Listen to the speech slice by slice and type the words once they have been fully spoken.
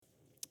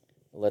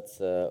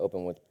Let's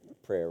open with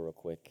prayer real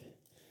quick.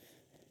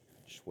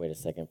 Just wait a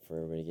second for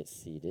everybody to get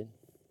seated.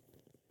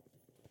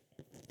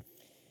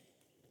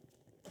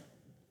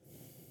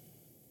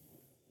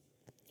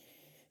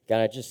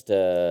 God,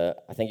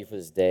 I thank you for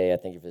this day. I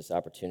thank you for this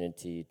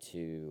opportunity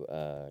to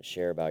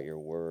share about your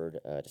word,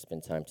 to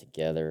spend time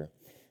together,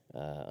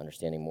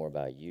 understanding more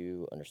about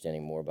you,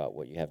 understanding more about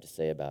what you have to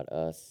say about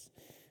us.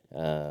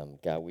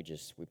 God, we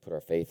put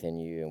our faith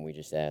in you, and we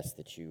just ask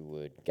that you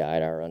would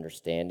guide our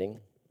understanding,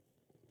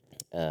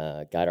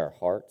 guide our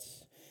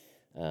hearts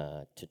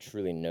to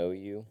truly know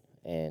you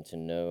and to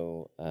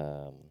know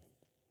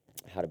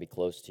how to be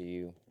close to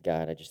you.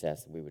 God, I just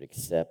ask that we would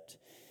accept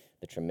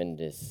the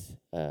tremendous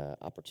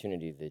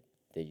opportunity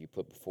that you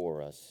put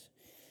before us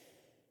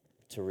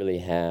to really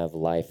have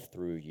life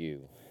through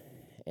you.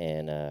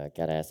 And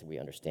God, I ask that we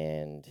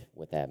understand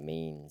what that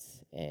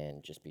means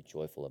and just be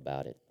joyful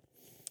about it.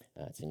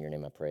 It's in your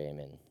name I pray,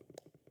 amen.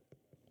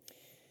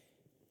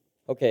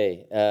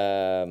 Okay,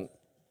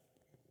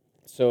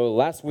 so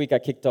last week I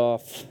kicked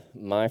off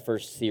my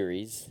first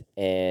series,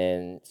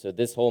 and so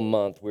this whole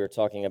month we were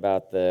talking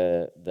about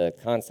the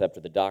concept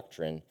or the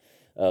doctrine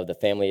of the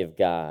family of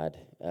God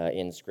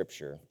in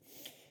Scripture.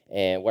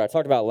 And what I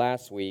talked about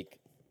last week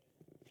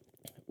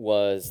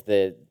was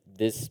that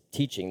this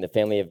teaching, the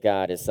family of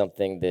God, is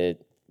something that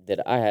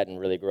I hadn't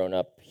really grown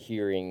up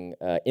hearing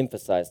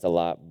emphasized a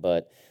lot,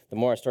 but the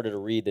more I started to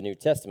read the New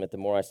Testament, the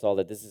more I saw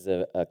that this is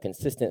a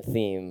consistent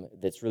theme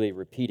that's really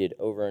repeated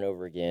over and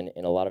over again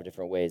in a lot of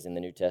different ways in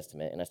the New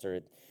Testament. And I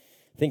started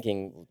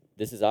thinking,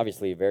 this is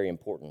obviously very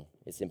important.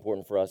 It's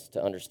important for us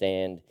to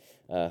understand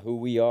who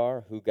we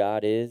are, who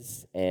God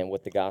is, and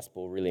what the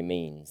gospel really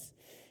means.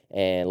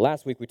 And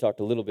last week we talked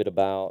a little bit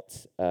about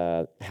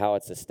how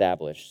it's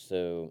established.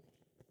 So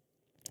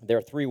there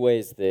are three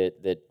ways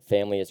that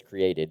family is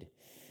created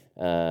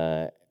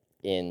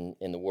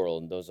in the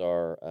world. Those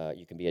are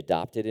you can be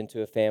adopted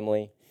into a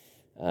family,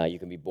 you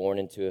can be born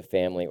into a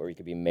family, or you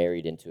can be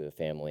married into a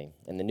family.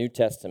 And the New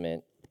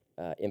Testament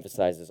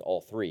emphasizes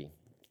all three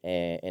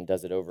and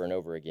does it over and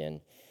over again.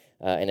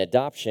 And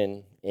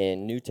adoption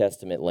in New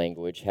Testament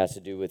language has to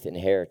do with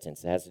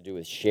inheritance. It has to do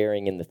with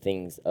sharing in the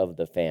things of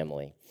the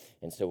family.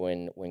 And so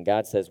when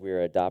God says we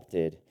are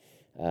adopted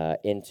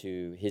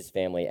into his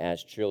family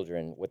as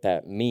children, what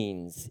that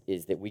means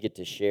is that we get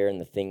to share in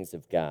the things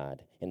of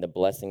God and the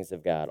blessings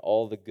of God.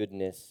 All the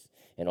goodness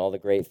and all the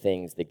great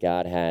things that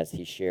God has,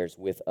 he shares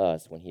with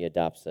us when he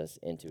adopts us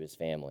into his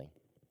family.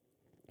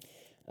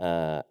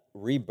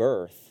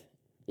 Rebirth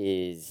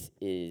is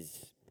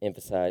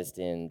emphasized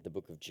in the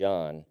book of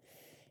John,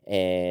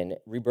 and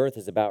rebirth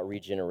is about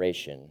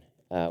regeneration.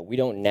 We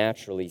don't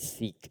naturally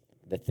seek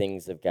the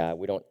things of God.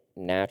 We don't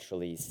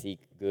naturally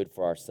seek good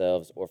for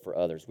ourselves or for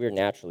others. We are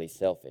naturally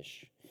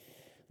selfish.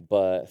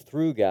 But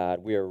through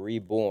God, we are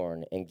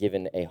reborn and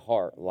given a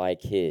heart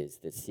like his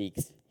that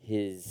seeks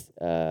his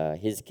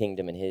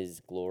kingdom and his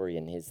glory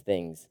and his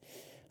things.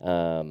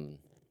 And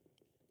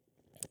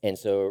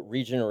so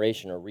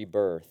regeneration or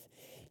rebirth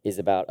is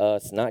about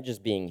us not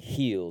just being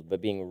healed,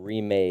 but being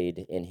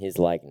remade in his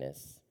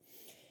likeness.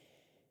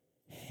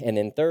 And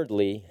then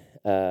thirdly,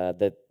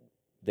 the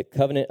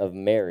covenant of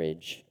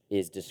marriage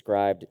is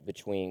described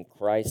between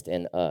Christ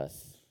and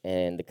us.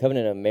 And the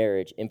covenant of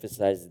marriage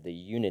emphasizes the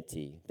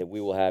unity that we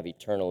will have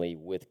eternally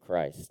with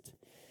Christ.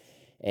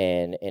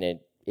 And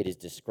it is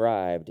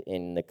described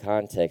in the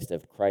context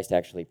of Christ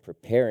actually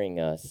preparing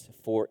us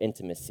for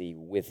intimacy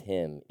with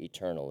him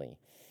eternally.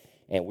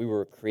 And we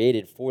were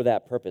created for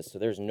that purpose, so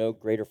there's no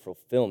greater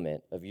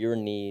fulfillment of your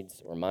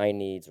needs or my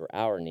needs or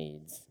our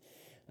needs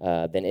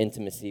than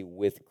intimacy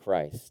with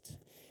Christ.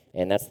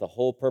 And that's the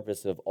whole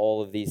purpose of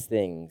all of these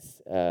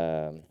things.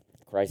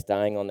 Christ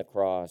dying on the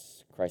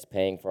cross, Christ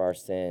paying for our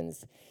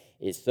sins,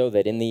 is so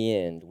that in the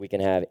end we can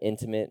have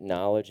intimate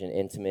knowledge and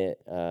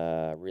intimate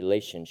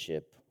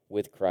relationship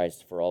with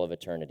Christ for all of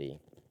eternity.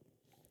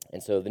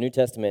 And so the New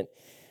Testament,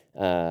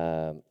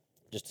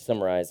 just to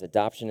summarize,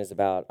 adoption is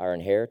about our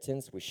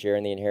inheritance. We share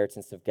in the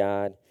inheritance of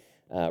God.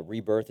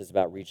 Rebirth is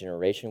about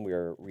regeneration. We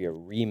are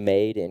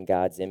remade in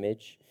God's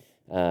image.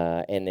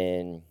 And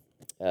then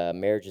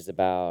marriage is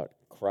about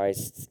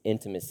Christ's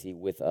intimacy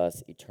with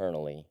us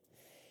eternally.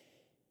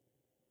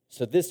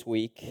 So this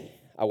week,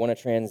 I want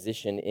to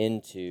transition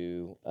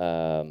into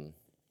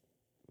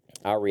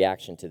our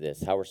reaction to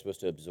this, how we're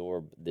supposed to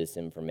absorb this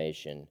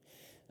information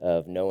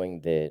of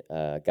knowing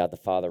that God the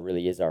Father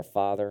really is our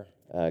Father.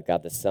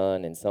 God the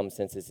Son, in some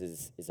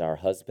senses, is our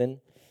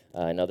husband.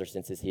 In other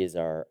senses, he is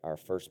our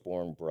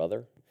firstborn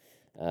brother.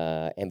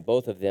 And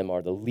both of them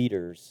are the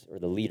leaders or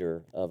the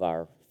leader of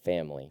our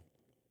family.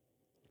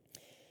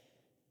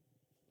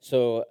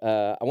 So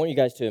I want you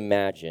guys to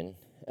imagine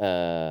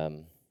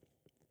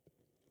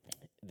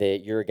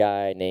that you're a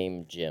guy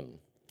named Jim,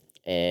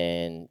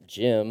 and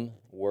Jim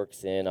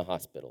works in a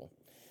hospital,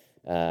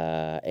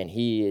 and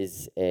he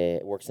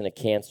works in a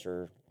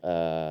cancer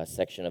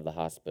section of the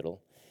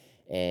hospital,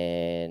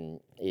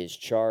 and is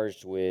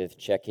charged with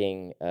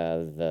checking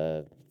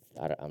the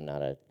I'm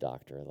not a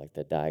doctor, like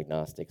the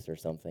diagnostics or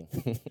something.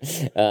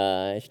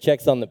 He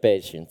checks on the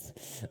patients.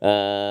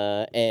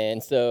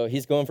 And so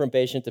he's going from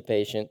patient to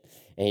patient,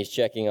 and he's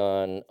checking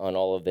on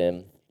all of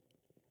them.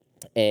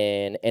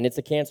 And it's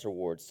a cancer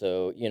ward,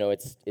 so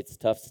it's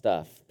tough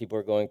stuff. People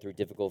are going through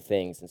difficult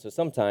things, and so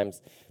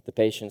sometimes the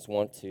patients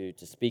want to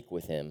speak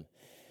with him,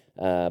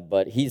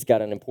 but he's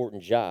got an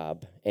important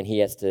job, and he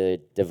has to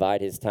divide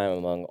his time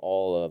among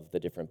all of the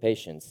different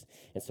patients.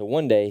 And so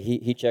one day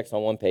he checks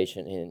on one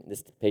patient, and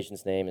this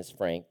patient's name is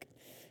Frank,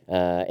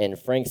 and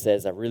Frank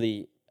says, or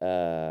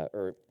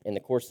in the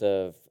course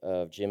of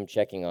Jim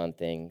checking on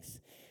things,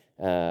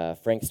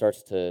 Frank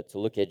starts to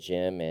look at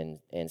Jim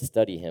and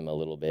study him a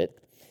little bit,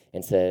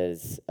 and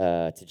says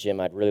to Jim,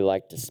 "I'd really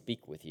like to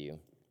speak with you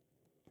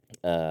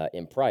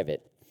in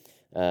private."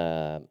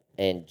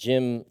 And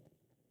Jim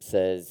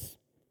says,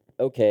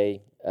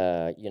 "Okay,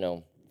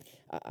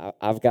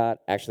 I've got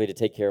actually to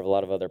take care of a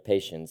lot of other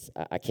patients.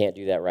 I can't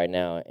do that right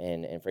now."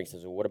 And Frank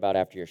says, "Well, what about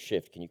after your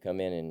shift? Can you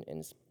come in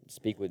and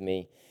speak with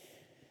me?"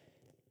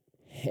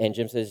 And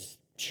Jim says,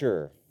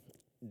 "Sure."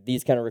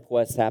 These kind of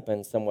requests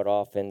happen somewhat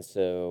often,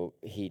 so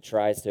he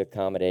tries to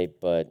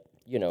accommodate, but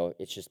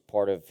it's just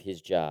part of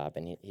his job,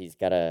 and he's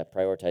got to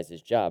prioritize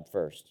his job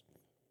first.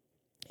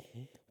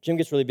 Jim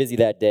gets really busy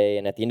that day,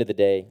 and at the end of the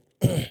day,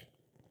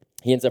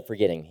 he ends up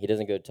forgetting. He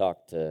doesn't go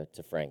talk to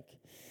Frank.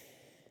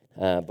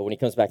 But when he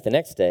comes back the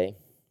next day,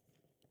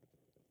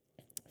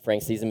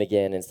 Frank sees him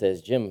again and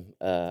says, "Jim,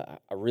 I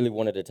really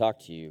wanted to talk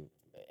to you."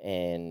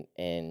 And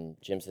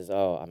Jim says,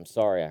 "Oh, I'm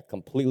sorry, I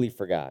completely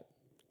forgot.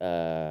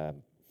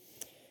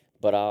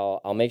 But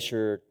I'll make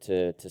sure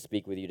to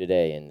speak with you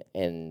today."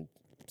 And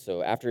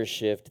so after his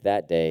shift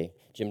that day,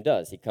 Jim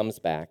does. He comes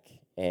back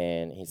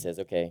and he says,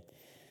 "Okay,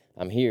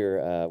 I'm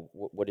here.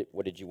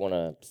 What did you want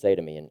to say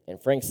to me?" And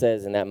Frank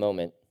says in that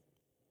moment,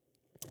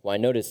 "Well, I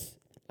noticed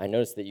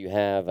that you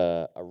have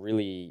a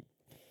really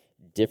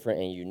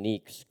different and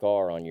unique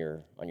scar on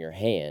your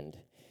hand,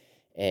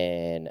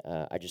 and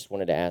I just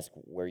wanted to ask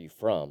where you're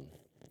from."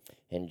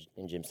 And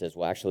Jim says,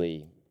 "Well,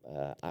 actually,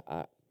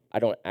 I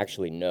don't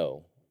actually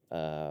know.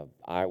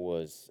 I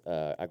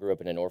grew up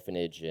in an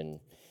orphanage,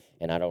 and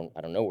I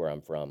don't know where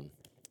I'm from."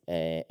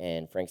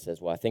 And Frank says,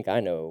 "Well, I think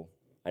I know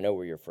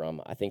where you're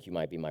from. I think you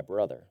might be my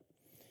brother."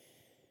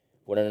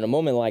 Well, in a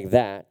moment like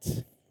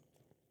that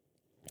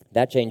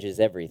changes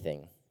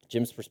everything.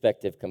 Jim's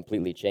perspective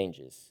completely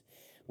changes.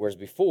 Whereas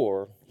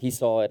before, he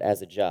saw it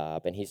as a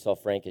job, and he saw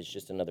Frank as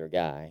just another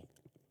guy.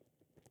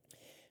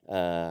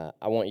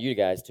 I want you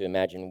guys to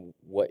imagine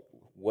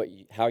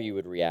how you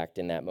would react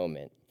in that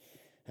moment.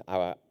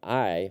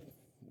 I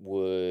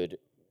would,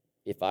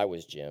 if I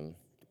was Jim,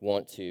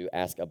 want to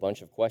ask a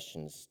bunch of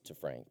questions to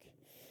Frank.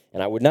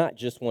 And I would not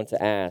just want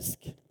to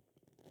ask,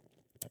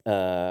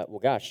 "Well,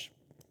 gosh,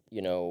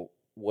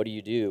 what do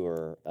you do?"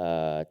 Or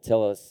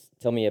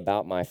tell me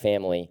about my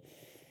family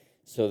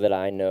so that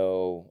I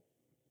know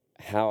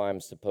how I'm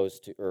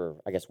supposed to, or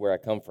I guess where I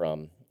come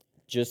from,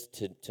 just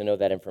to know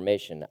that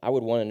information. I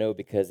would want to know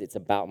because it's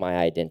about my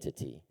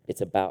identity.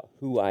 It's about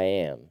who I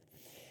am.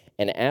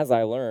 And as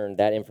I learn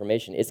that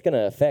information, it's going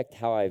to affect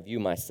how I view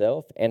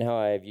myself and how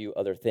I view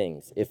other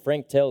things. If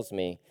Frank tells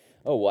me,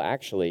 "Oh, well,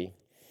 actually,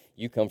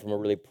 you come from a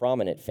really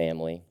prominent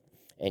family,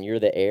 and you're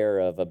the heir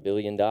of $1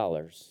 billion,"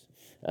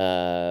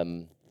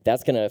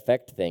 that's going to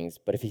affect things.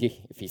 But if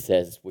he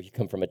says, "Well, you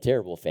come from a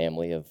terrible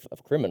family of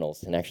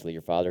criminals, and actually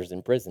your father's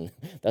in prison,"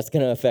 that's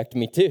going to affect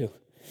me too.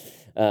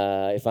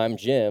 If I'm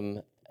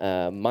Jim,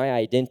 my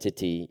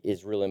identity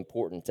is real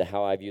important to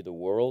how I view the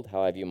world,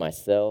 how I view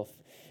myself,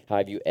 how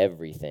I view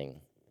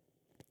everything.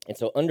 And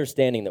so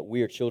understanding that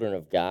we are children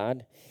of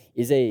God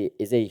is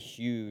a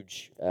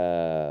huge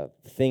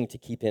thing to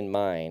keep in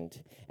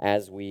mind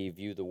as we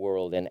view the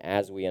world and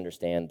as we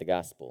understand the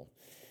gospel.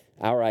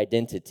 Our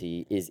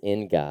identity is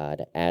in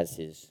God as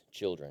his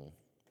children.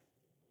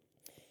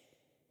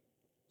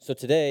 So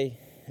today,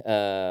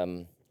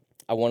 I'm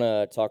going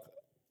to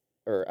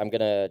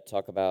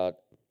talk about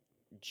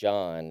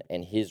John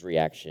and his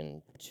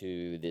reaction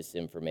to this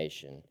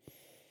information.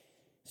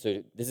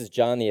 So this is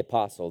John the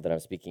Apostle that I'm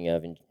speaking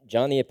of. And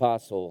John the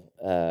Apostle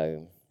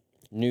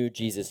knew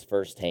Jesus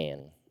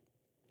firsthand.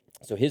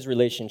 So his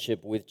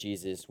relationship with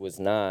Jesus was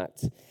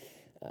not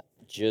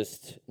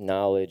just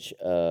knowledge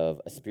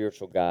of a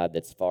spiritual God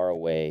that's far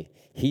away.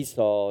 He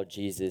saw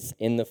Jesus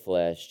in the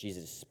flesh.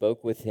 Jesus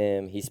spoke with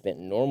him. He spent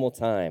normal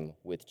time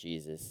with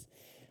Jesus.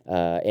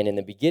 And in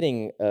the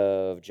beginning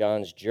of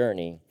John's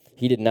journey,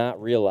 he did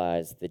not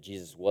realize that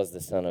Jesus was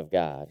the Son of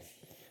God.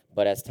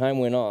 But as time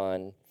went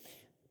on,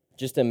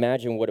 just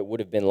imagine what it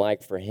would have been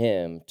like for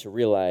him to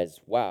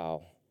realize,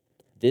 wow,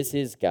 this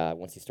is God,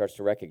 once he starts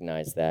to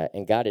recognize that,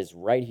 and God is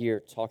right here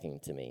talking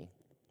to me.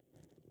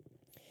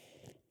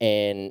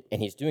 And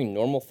he's doing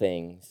normal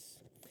things.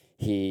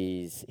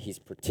 He's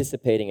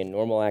participating in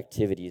normal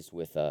activities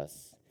with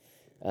us.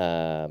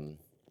 And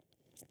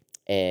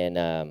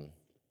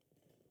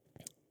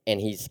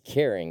he's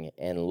caring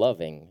and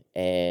loving,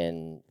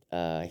 and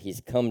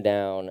he's come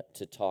down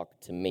to talk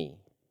to me.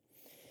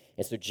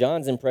 And so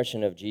John's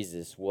impression of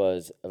Jesus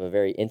was of a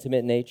very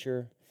intimate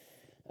nature,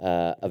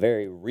 a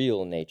very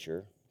real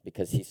nature,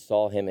 because he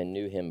saw him and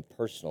knew him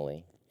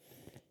personally.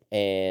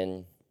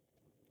 And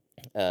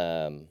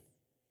then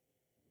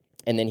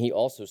he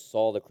also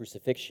saw the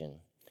crucifixion.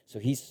 So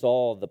he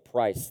saw the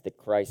price that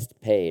Christ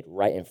paid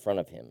right in front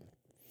of him.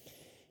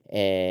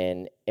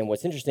 And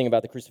what's interesting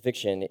about the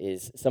crucifixion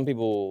is some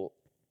people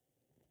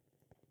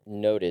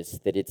notice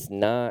that it's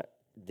not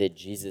that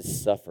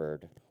Jesus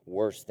suffered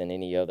worse than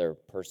any other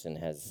person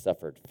has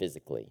suffered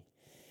physically.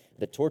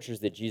 The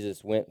tortures that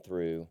Jesus went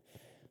through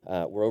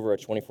were over a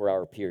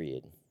 24-hour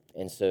period.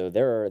 And so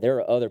there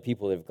are other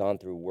people that have gone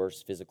through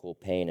worse physical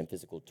pain and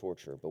physical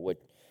torture. But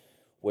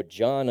what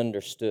John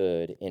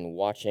understood in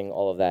watching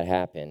all of that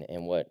happen,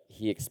 and what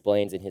he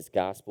explains in his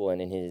gospel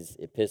and in his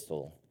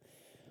epistle,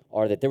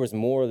 are that there was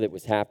more that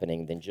was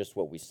happening than just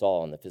what we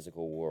saw in the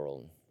physical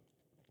world.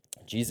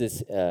 Jesus,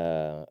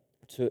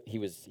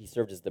 he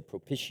served as the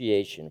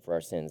propitiation for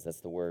our sins.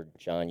 That's the word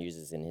John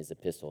uses in his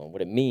epistle. And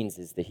what it means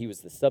is that he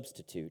was the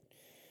substitute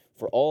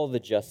for all the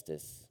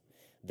justice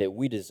that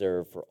we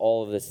deserve for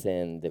all of the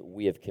sin that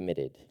we have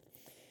committed.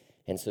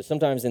 And so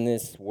sometimes in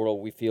this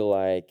world we feel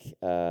like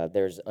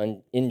there's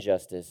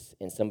injustice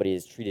and somebody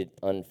is treated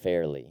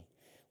unfairly.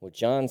 Well,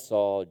 John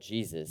saw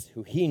Jesus,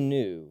 who he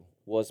knew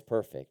was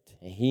perfect,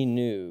 and he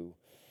knew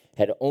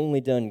had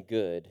only done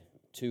good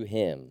to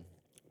him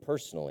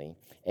personally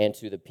and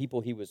to the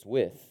people he was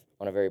with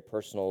on a very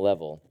personal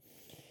level,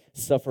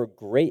 suffer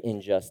great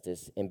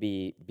injustice and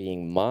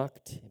being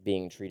mocked,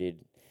 being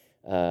treated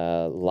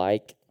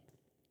like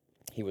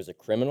he was a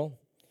criminal,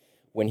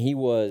 when he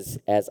was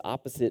as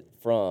opposite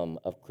from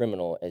a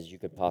criminal as you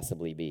could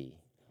possibly be.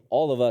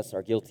 All of us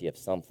are guilty of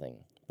something,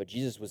 but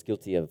Jesus was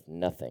guilty of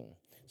nothing.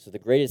 So the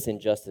greatest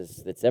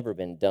injustice that's ever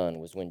been done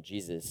was when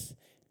Jesus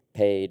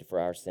paid for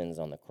our sins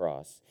on the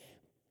cross.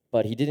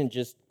 But he didn't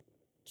just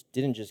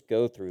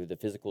go through the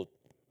physical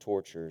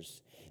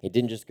tortures. He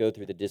didn't just go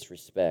through the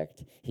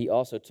disrespect. He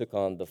also took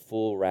on the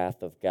full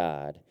wrath of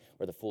God,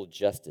 or the full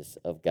justice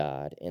of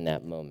God in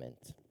that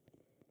moment.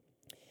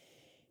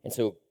 And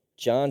so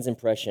John's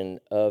impression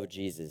of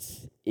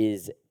Jesus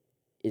is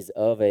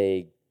of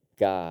a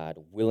God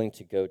willing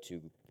to go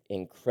to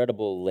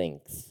incredible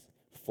lengths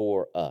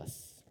for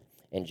us.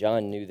 And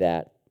John knew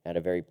that at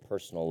a very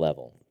personal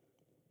level.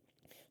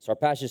 So our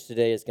passage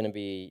today is going to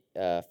be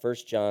 1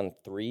 John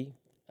 3,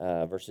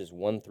 verses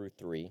 1 through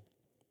 3.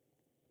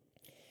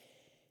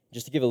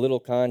 Just to give a little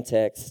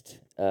context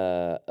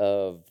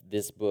of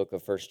this book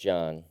of 1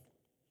 John,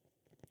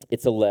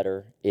 it's a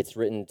letter. It's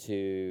written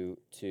to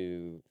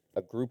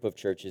a group of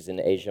churches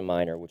in Asia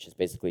Minor, which is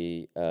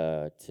basically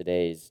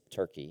today's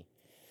Turkey.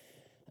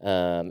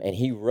 And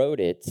he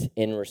wrote it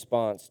in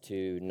response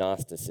to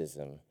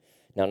Gnosticism.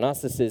 Now,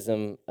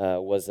 Gnosticism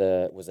was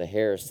a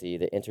heresy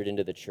that entered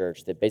into the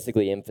church that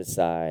basically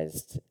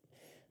emphasized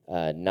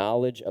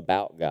knowledge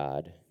about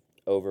God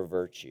over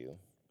virtue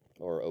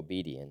or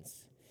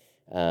obedience.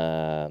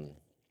 So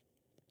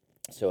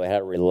it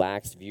had a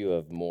relaxed view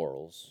of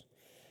morals.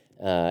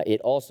 It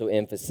also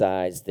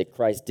emphasized that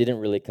Christ didn't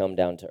really come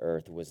down to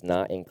earth, was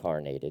not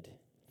incarnated.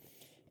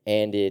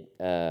 And it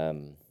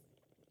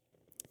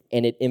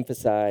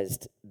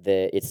emphasized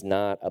that it's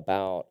not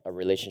about a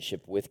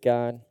relationship with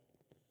God.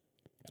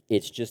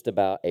 It's just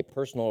about a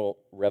personal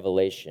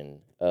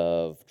revelation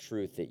of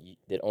truth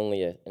that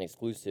only an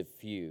exclusive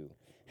few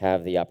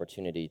have the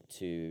opportunity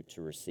to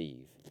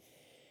receive.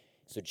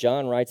 So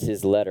John writes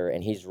his letter,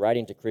 and he's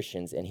writing to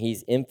Christians, and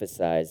he's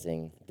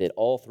emphasizing that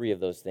all three of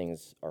those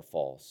things are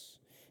false,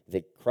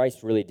 that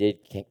Christ really did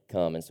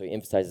come. And so he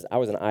emphasizes, I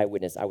was an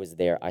eyewitness. I was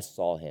there. I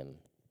saw him.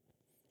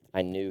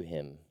 I knew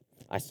him.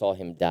 I saw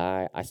him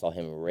die. I saw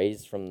him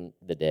raised from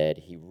the dead.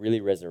 He really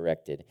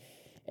resurrected.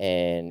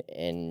 And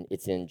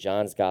it's in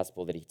John's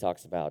gospel that he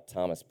talks about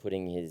Thomas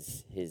putting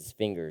his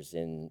fingers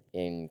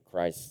in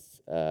Christ's,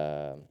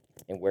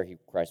 and where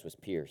Christ was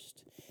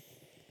pierced.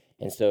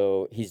 And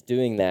so he's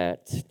doing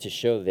that to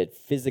show that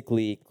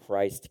physically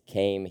Christ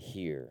came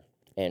here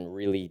and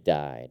really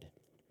died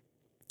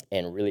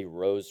and really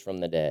rose from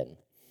the dead.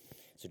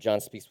 So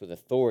John speaks with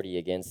authority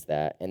against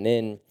that. And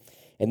then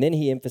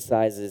he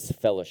emphasizes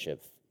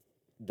fellowship.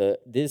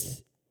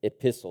 This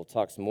epistle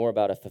talks more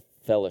about a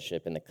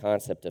fellowship and the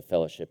concept of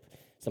fellowship,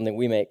 something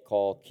we may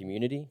call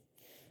community.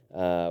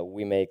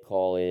 We may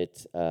call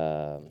it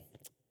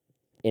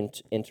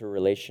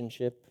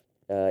interrelationship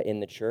in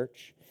the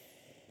church.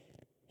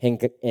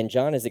 And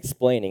John is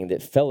explaining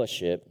that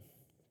fellowship,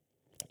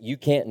 you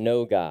can't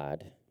know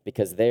God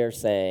because they're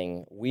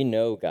saying, we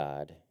know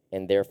God,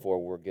 and therefore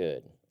we're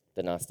good.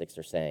 The Gnostics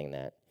are saying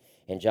that.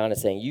 And John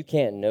is saying, you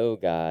can't know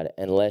God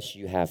unless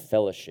you have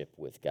fellowship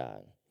with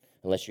God,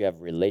 unless you have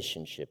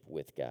relationship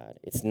with God.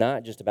 It's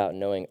not just about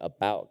knowing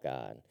about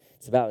God.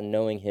 It's about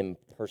knowing him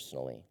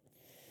personally.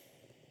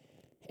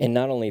 And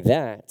not only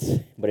that,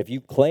 but if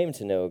you claim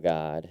to know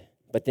God,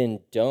 but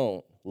then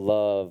don't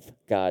love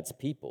God's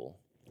people,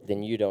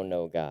 then you don't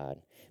know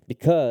God,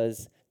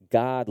 because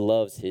God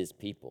loves his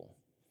people.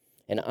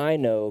 And I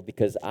know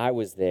because I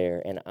was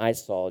there and I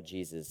saw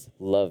Jesus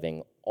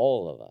loving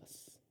all of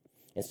us.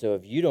 And so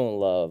if you don't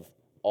love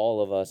all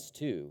of us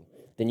too,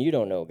 then you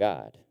don't know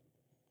God.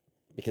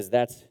 Because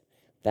that's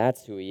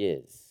who he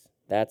is.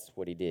 That's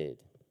what he did.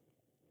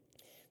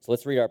 So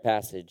let's read our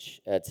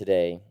passage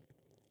today.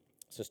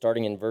 So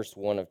starting in verse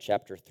 1 of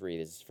chapter 3,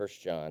 this is 1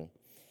 John.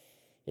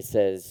 It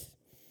says,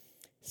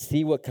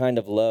 "See what kind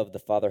of love the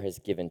Father has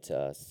given to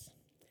us,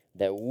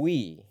 that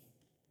we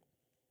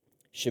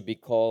should be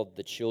called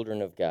the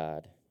children of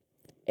God,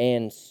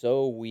 and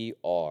so we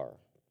are.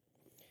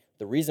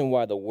 The reason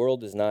why the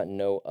world does not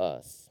know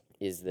us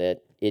is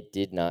that it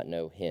did not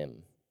know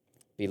him.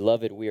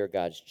 Beloved, we are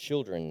God's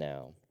children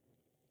now,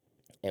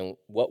 and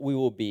what we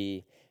will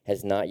be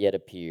has not yet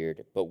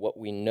appeared, but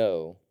we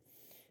know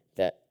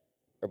that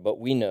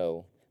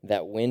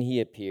when he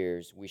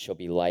appears, we shall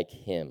be like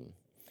him,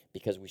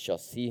 because we shall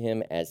see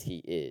him as he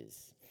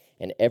is.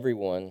 And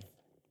everyone,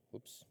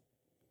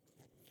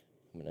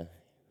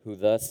 who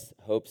thus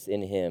hopes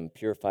in him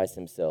purifies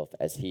himself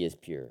as he is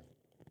pure."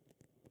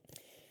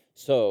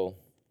 So,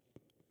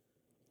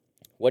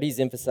 what he's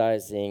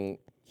emphasizing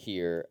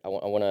here, I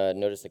want to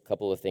notice a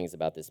couple of things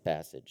about this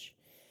passage.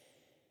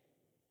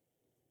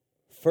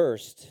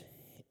 First,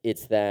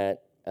 it's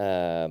that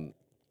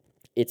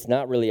it's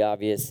not really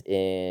obvious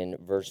in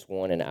verse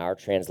 1 in our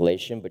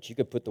translation, but you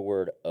could put the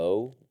word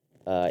 "oh"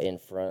 in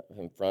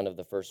front of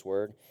the first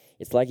word.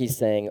 It's like he's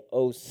saying,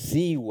 "Oh,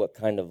 see what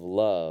kind of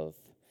love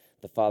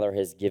the Father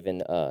has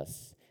given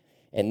us."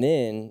 And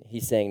then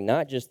he's saying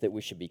not just that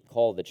we should be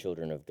called the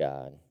children of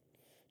God.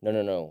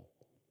 No.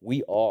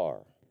 We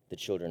are the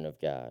children of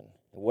God.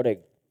 What a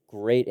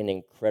great and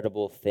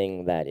incredible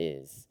thing that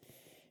is.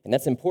 And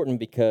that's important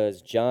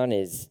because John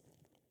is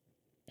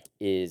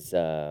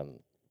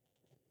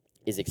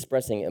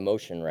expressing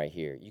emotion right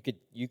here. You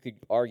could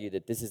argue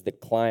that this is the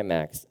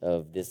climax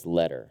of this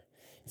letter.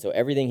 So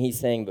everything he's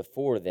saying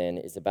before then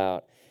is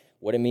about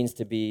what it means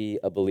to be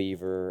a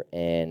believer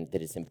and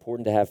that it's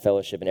important to have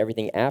fellowship. And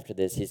everything after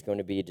this, he's going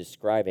to be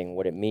describing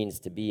what it means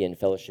to be in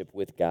fellowship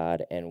with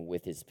God and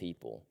with his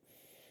people.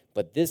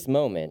 But this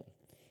moment,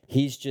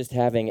 he's just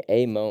having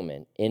a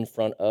moment in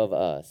front of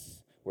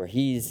us where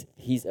he's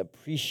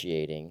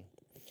appreciating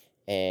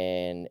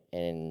and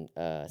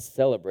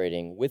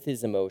celebrating with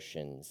his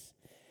emotions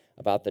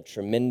about the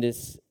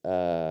tremendous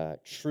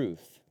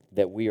truth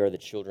that we are the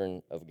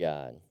children of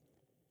God.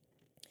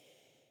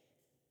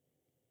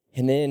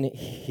 And then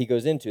he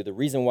goes into the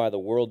reason why the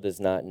world does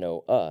not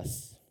know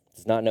us,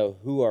 does not know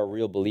who are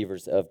real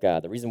believers of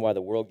God. The reason why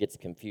the world gets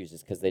confused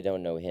is because they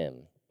don't know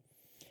him.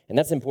 And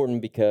that's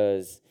important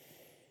because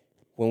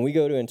when we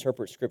go to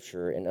interpret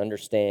Scripture and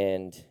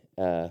understand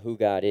who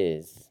God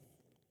is,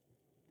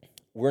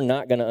 we're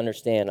not going to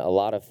understand a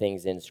lot of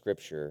things in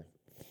Scripture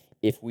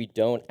if we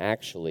don't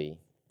actually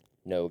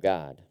know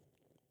God.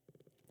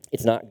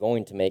 It's not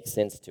going to make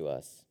sense to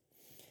us.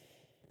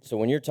 So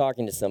when you're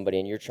talking to somebody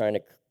and you're trying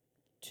to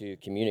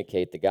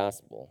communicate the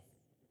gospel,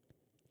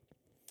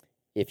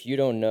 if you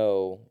don't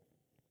know,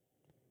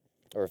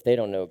 or if they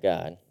don't know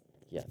God,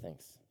 yeah,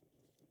 thanks.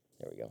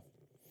 There we go.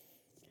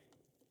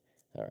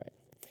 All right.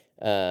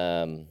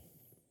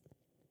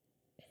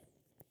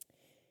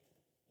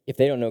 If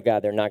they don't know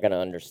God, they're not going to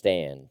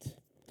understand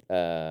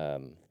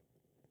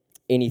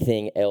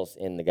anything else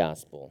in the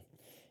gospel.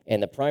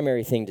 And the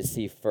primary thing to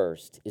see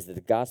first is that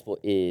the gospel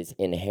is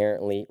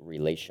inherently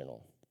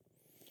relational.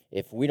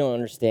 If we don't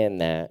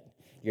understand that,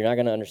 you're not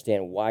going to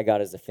understand why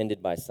God is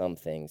offended by some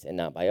things and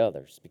not by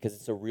others, because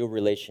it's a real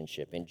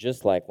relationship. And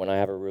just like when I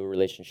have a real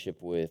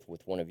relationship with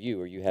one of you,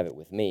 or you have it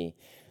with me,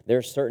 there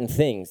are certain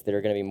things that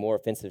are going to be more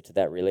offensive to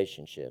that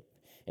relationship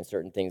and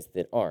certain things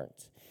that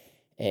aren't.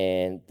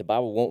 And the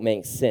Bible won't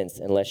make sense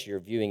unless you're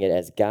viewing it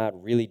as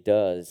God really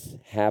does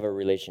have a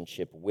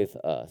relationship with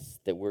us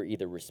that we're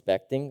either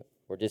respecting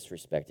or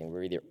disrespecting.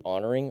 We're either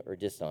honoring or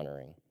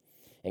dishonoring.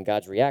 And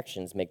God's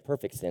reactions make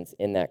perfect sense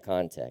in that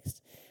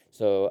context.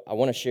 So I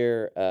want to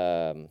share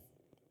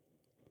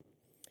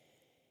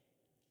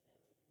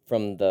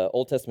from the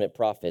Old Testament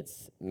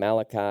prophets,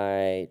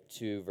 Malachi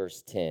 2,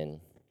 verse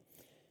 10.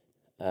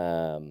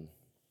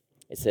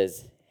 It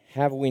says,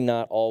 "Have we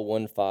not all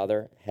one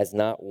Father? Has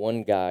not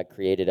one God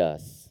created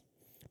us?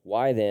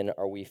 Why then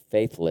are we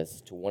faithless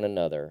to one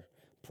another,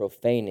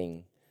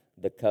 profaning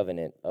the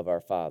covenant of our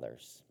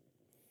fathers?"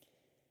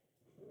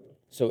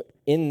 So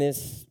in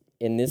this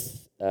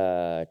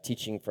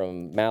teaching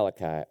from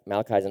Malachi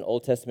is an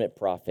Old Testament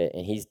prophet,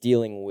 and he's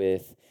dealing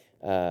with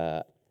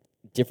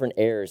different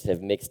errors that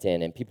have mixed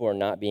in, and people are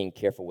not being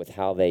careful with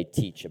how they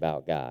teach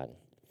about God.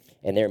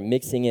 And they're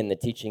mixing in the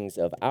teachings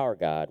of our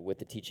God with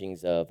the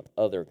teachings of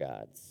other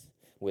gods,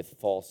 with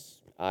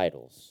false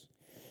idols.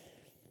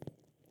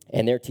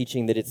 And they're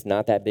teaching that it's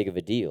not that big of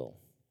a deal.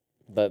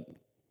 But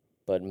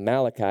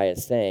Malachi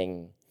is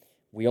saying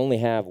we only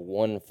have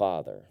one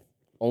Father.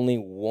 Only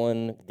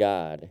one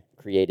God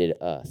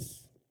created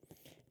us.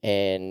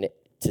 And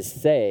to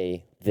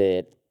say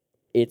that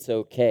it's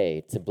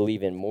okay to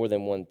believe in more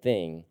than one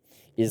thing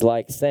is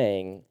like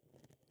saying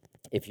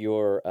if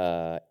you're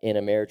in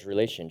a marriage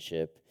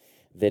relationship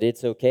that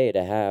it's okay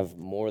to have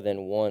more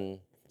than one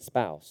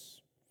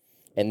spouse.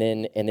 And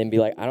then be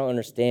like, I don't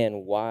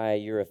understand why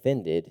you're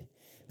offended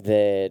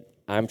that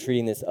I'm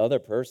treating this other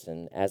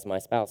person as my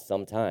spouse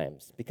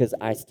sometimes, because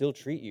I still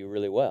treat you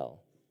really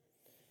well.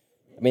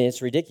 I mean,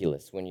 it's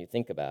ridiculous when you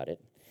think about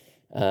it,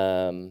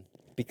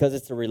 because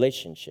it's a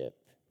relationship,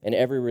 and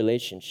every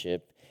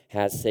relationship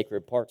has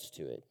sacred parts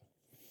to it.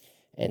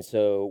 And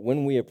so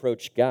when we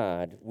approach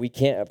God, we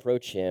can't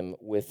approach him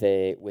with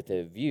a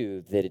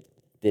view that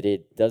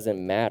it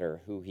doesn't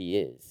matter who he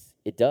is.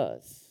 It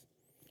does,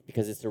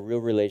 because it's a real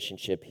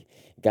relationship.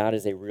 God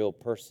is a real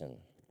person.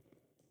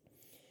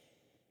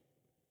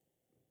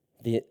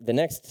 The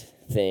next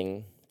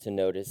thing to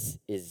notice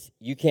is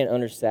you can't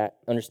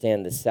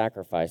understand the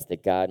sacrifice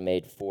that God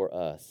made for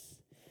us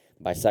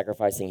by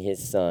sacrificing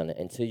his son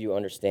until you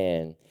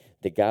understand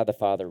that God the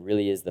Father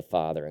really is the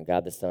Father and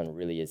God the Son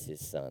really is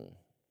his Son.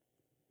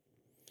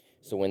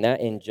 So when that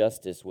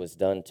injustice was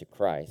done to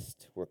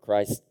Christ, where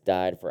Christ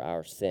died for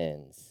our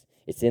sins,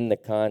 it's in the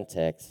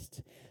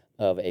context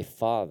of a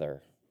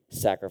father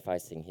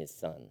sacrificing his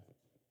son.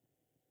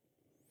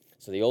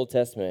 So the Old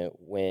Testament,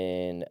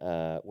 when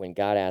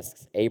God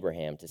asks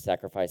Abraham to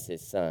sacrifice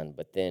his son,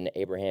 but then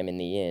Abraham in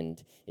the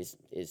end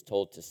is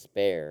told to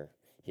spare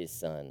his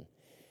son,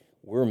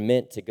 we're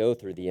meant to go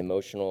through the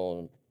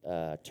emotional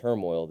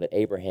turmoil that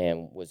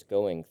Abraham was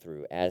going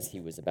through as he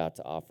was about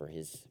to offer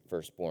his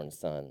firstborn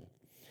son.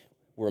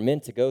 We're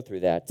meant to go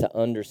through that to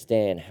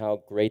understand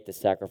how great the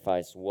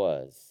sacrifice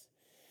was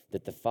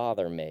that the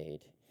Father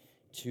made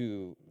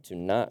to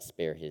not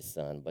spare his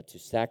son, but to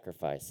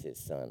sacrifice his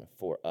son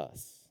for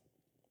us.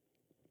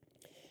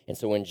 And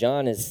so when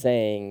John is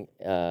saying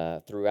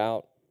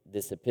throughout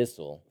this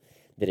epistle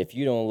that if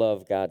you don't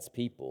love God's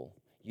people,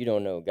 you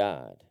don't know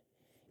God,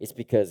 it's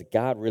because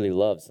God really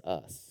loves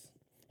us.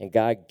 And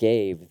God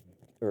gave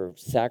or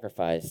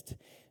sacrificed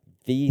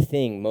the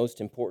thing most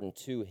important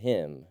to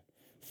him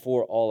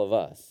for all of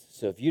us.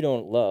 So if you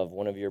don't love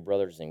one of your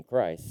brothers in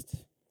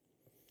Christ,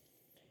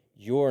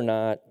 you're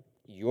not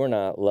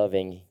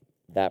loving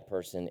that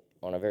person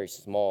on a very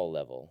small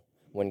level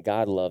when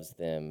God loves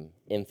them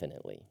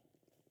infinitely.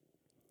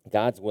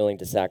 God's willing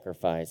to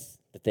sacrifice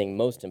the thing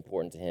most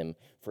important to him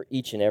for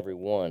each and every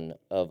one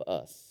of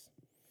us.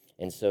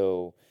 And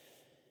so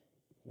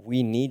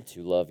we need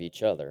to love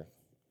each other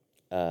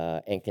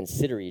and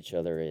consider each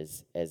other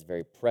as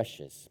very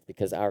precious,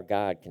 because our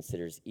God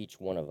considers each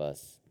one of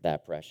us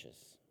that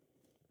precious.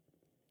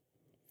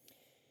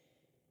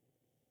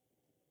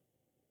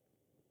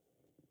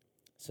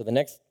 So the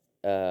next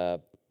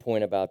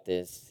point about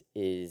this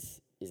is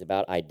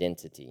about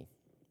identity.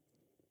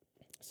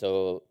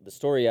 So the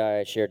story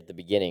I shared at the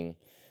beginning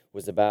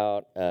was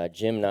about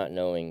Jim not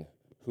knowing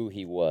who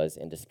he was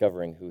and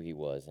discovering who he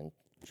was, and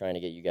trying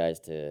to get you guys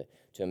to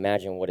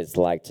imagine what it's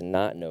like to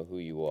not know who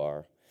you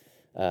are,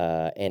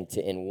 and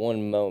to, in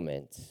one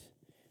moment,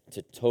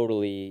 to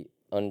totally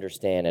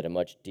understand at a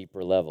much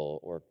deeper level,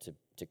 or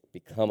to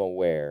become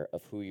aware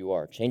of who you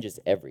are, changes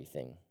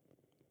everything.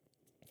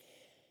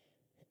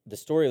 The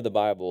story of the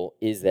Bible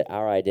is that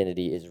our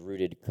identity is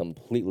rooted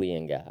completely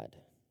in God,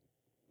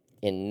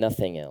 in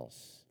nothing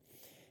else.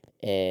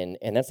 And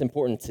that's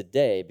important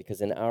today,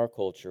 because in our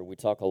culture, we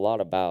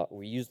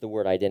use the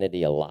word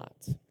identity a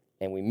lot,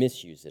 and we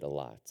misuse it a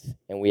lot,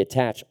 and we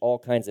attach all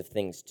kinds of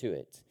things to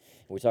it.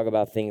 We talk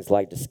about things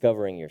like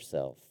discovering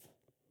yourself.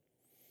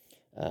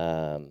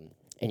 And,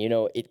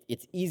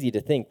 it's easy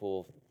to think,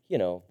 well,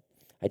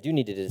 I do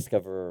need to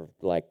discover,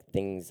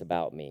 things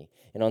about me.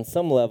 And on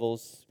some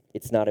levels,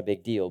 it's not a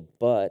big deal,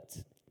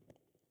 but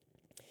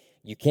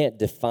you can't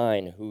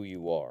define who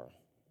you are,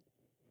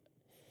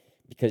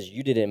 because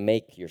you didn't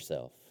make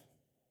yourself.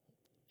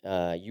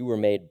 You were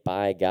made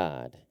by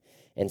God.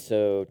 And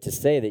so to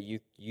say that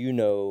you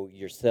know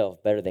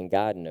yourself better than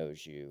God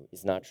knows you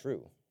is not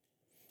true.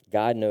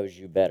 God knows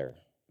you better.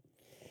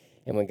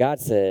 And when God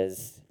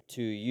says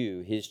to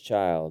you, his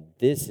child,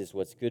 this is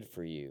what's good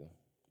for you,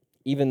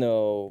 even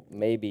though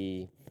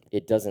maybe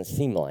it doesn't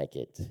seem like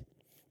it,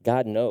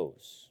 God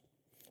knows,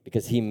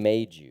 because he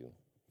made you.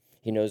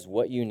 He knows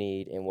what you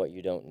need and what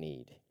you don't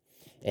need.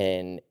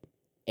 And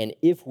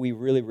if we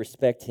really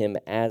respect him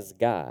as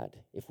God,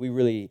 if we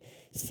really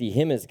see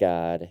him as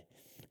God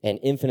and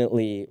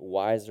infinitely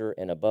wiser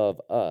and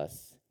above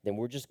us, then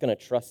we're just going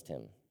to trust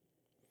him,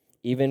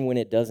 even when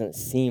it doesn't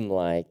seem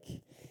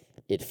like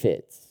it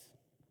fits,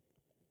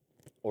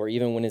 or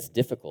even when it's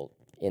difficult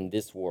in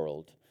this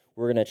world.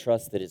 We're going to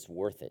trust that it's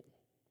worth it.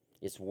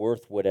 It's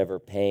worth whatever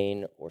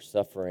pain or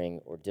suffering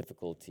or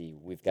difficulty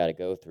we've got to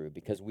go through,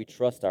 because we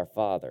trust our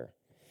Father.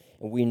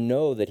 And we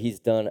know that he's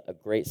done a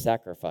great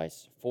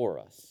sacrifice for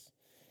us,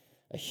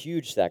 a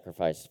huge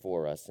sacrifice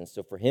for us. And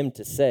so for him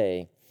to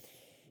say,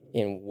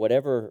 in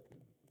whatever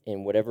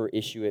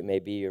issue it may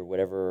be, or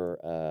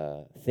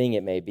whatever thing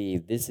it may be,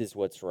 this is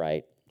what's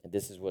right, and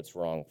this is what's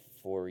wrong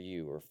for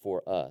you or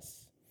for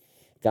us,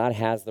 God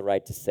has the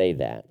right to say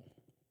that.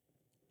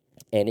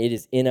 And it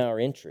is in our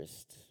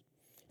interest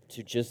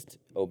to just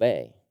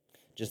obey.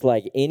 Just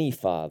like any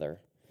father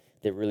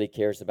that really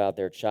cares about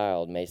their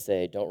child may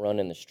say, don't run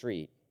in the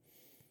street.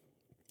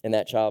 And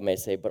that child may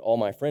say, but all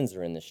my friends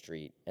are in the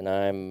street, and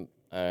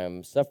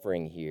I'm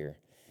suffering here.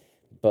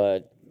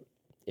 But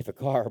if a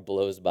car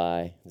blows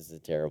by, this is a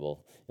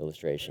terrible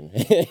illustration.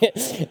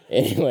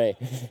 Anyway,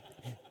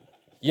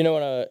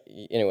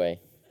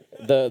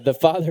 the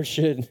father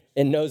should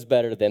and knows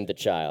better than the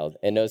child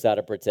and knows how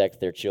to protect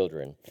their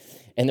children.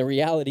 And the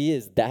reality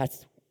is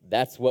that's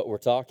what we're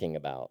talking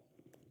about.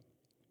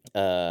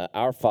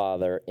 Our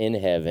Father in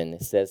heaven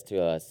says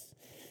to us,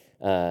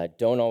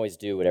 don't always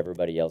do what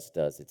everybody else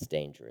does. It's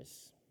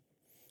dangerous.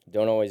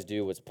 Don't always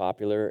do what's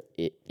popular.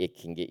 It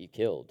can get you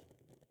killed.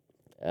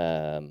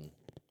 And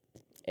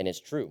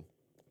it's true.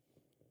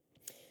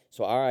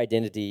 So our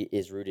identity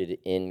is rooted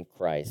in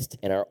Christ,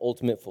 and our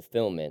ultimate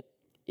fulfillment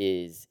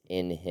is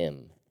in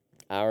Him.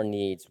 Our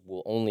needs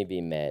will only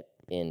be met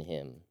in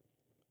Him.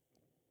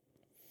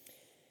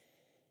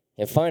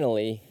 And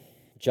finally,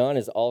 John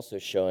is also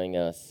showing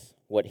us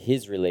what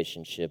his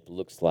relationship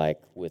looks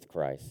like with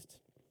Christ.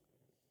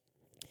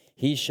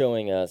 He's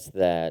showing us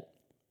that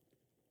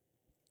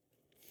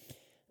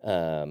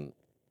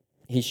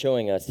he's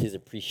showing us his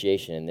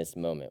appreciation in this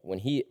moment. When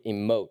he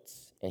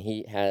emotes and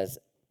he has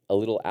a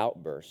little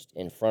outburst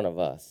in front of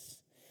us,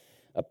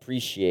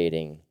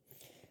 appreciating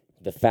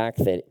the fact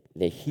that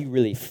he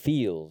really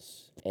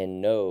feels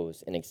and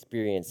knows and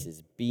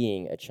experiences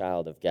being a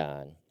child of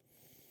God.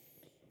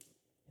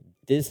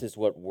 This is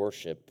what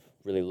worship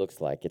really looks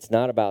like. It's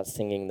not about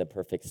singing the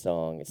perfect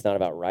song. It's not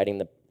about writing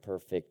the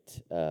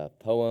perfect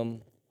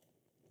poem.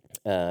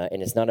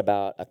 And it's not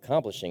about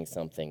accomplishing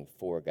something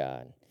for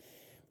God.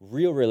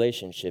 Real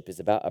relationship is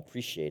about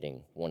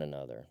appreciating one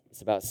another.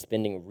 It's about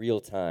spending real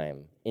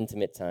time,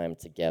 intimate time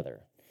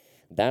together.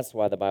 That's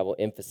why the Bible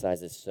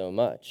emphasizes so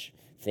much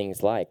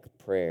things like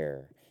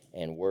prayer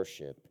and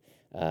worship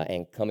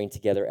and coming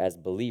together as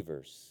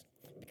believers.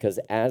 Because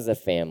as a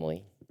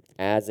family,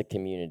 as a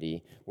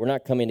community, we're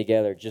not coming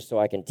together just so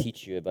I can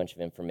teach you a bunch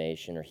of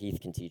information, or Heath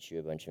can teach you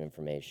a bunch of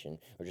information,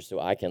 or just so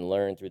I can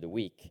learn through the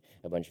week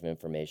a bunch of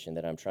information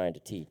that I'm trying to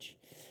teach.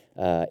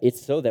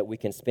 It's so that we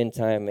can spend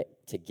time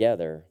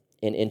together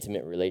in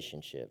intimate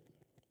relationship.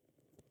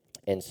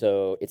 And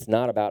so it's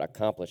not about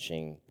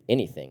accomplishing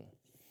anything.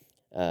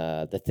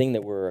 The thing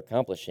that we're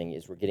accomplishing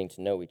is we're getting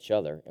to know each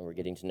other and we're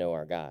getting to know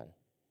our God.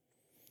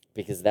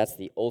 Because that's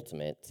the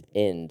ultimate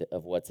end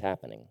of what's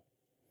happening.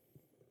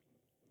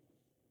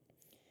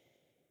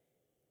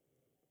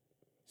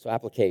 So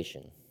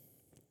application.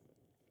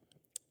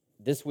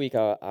 This week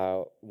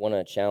I want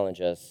to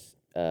challenge us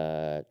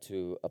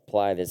to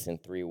apply this in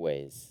 3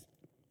 ways.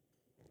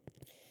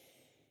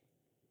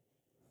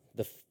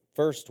 The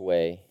first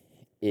way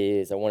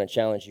is I want to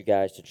challenge you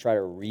guys to try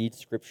to read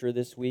Scripture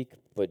this week,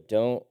 but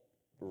don't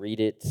read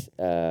it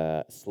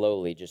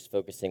slowly, just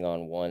focusing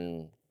on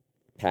one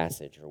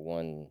passage or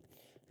one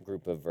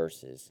group of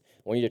verses.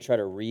 I want you to try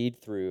to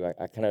read through,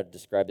 I kind of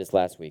described this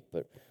last week,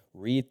 but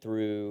read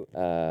through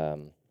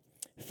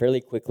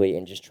fairly quickly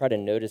and just try to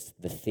notice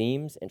the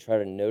themes and try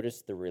to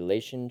notice the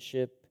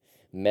relationship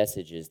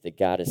messages that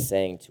God is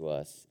saying to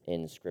us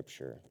in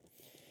Scripture.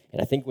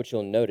 And I think what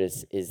you'll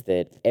notice is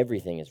that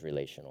everything is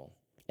relational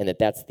and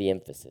that's the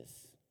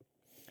emphasis.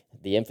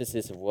 The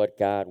emphasis of what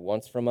God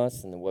wants from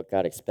us and what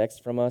God expects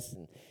from us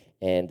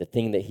and the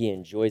thing that He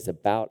enjoys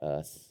about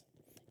us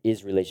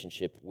is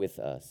relationship with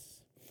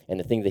us. And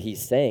the thing that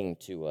He's saying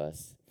to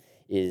us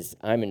is,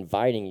 I'm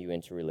inviting you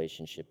into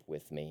relationship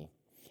with me.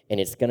 And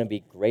it's going to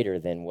be greater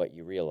than what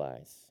you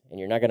realize. And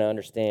you're not going to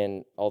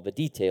understand all the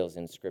details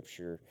in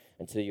Scripture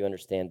until you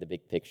understand the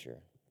big picture.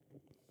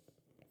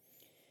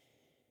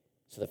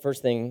 So the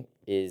first thing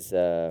is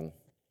to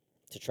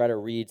try to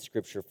read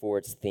Scripture for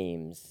its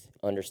themes,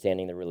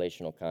 understanding the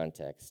relational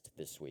context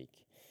this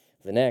week.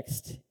 The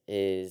next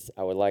is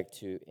I would like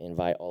to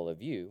invite all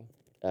of you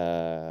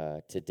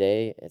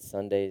today at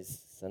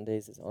Sundays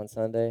on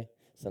Sunday,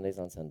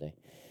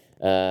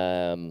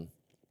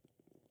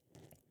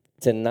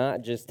 to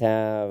not just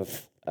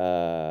have,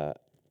 to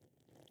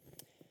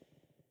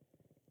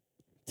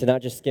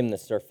not just skim the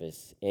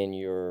surface in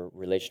your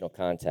relational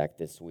contact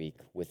this week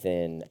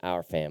within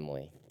our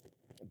family,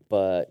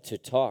 but to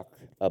talk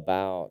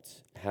about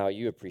how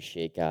you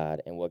appreciate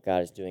God and what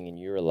God is doing in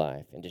your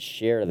life, and to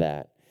share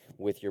that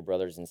with your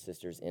brothers and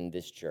sisters in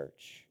this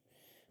church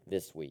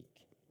this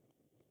week.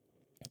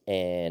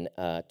 And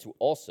to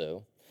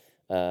also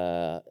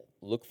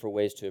look for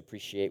ways to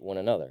appreciate one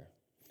another,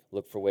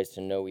 look for ways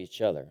to know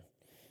each other.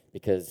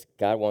 Because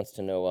God wants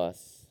to know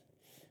us,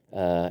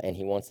 and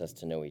He wants us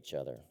to know each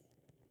other.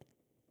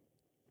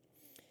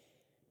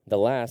 The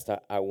last,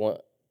 I want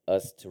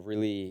us to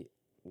really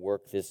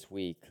work this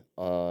week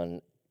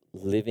on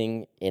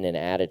living in an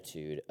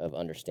attitude of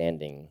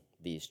understanding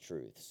these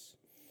truths.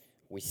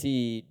 We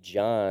see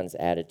John's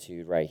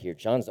attitude right here.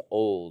 John's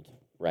old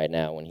right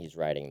now when he's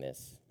writing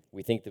this.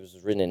 We think this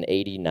was written in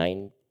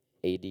 89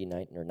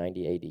 or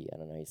 90 AD. I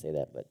don't know how you say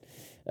that, but...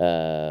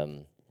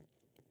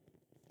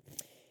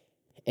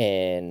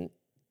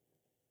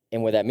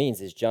 And what that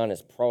means is John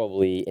is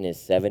probably in his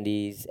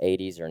 70s,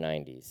 80s, or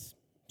 90s.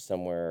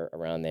 somewhere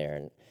around there.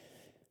 And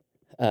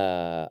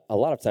a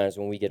lot of times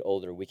when we get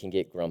older, we can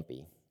get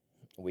grumpy.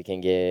 We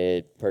can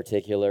get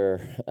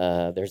particular.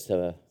 There's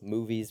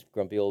movies,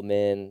 Grumpy Old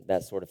Men,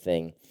 that sort of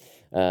thing.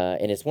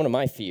 And it's one of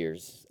my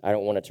fears. I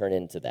don't want to turn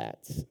into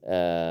that.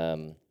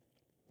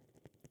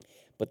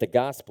 But the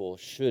gospel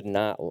should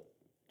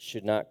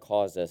not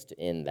cause us to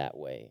end that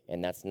way.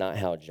 And that's not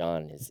how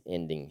John is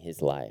ending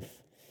his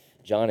life.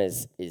 John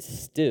is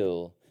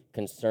still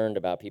concerned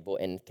about people.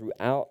 And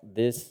throughout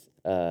this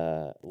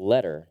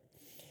letter,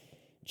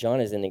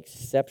 John is an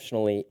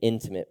exceptionally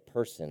intimate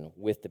person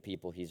with the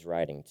people he's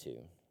writing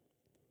to.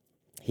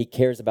 He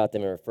cares about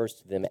them and refers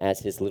to them as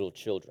his little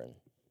children,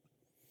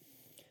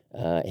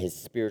 his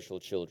spiritual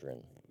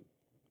children.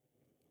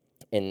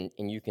 And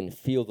you can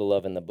feel the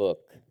love in the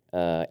book.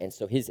 And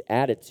so his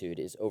attitude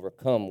is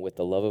overcome with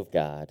the love of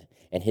God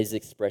and his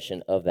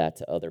expression of that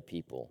to other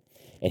people.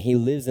 And he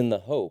lives in the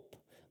hope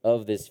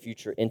of this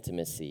future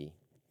intimacy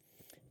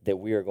that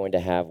we are going to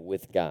have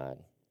with God.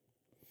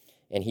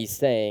 And he's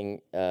saying,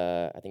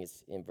 I think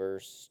it's in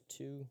verse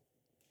 2.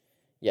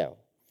 Yeah.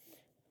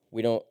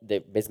 We don't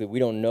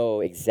know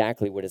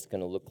exactly what it's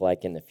going to look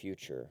like in the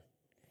future,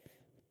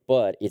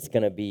 but it's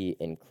going to be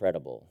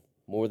incredible,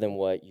 more than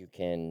what you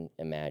can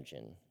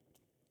imagine.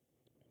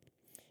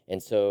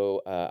 And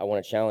so I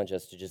want to challenge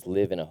us to just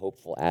live in a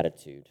hopeful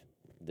attitude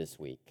this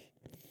week.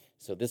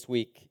 So this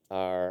week,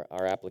 our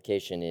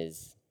application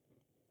is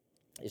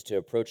to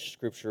approach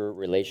Scripture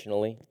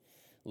relationally,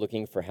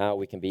 looking for how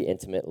we can be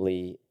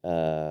intimately,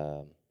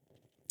 how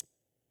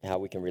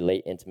we can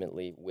relate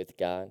intimately with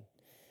God.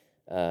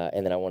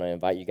 And then I want to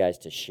invite you guys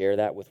to share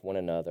that with one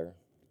another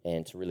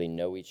and to really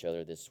know each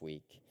other this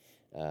week.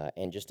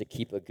 And just to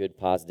keep a good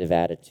positive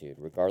attitude,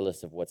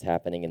 regardless of what's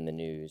happening in the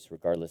news,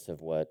 regardless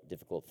of what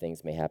difficult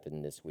things may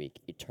happen this week.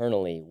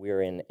 Eternally,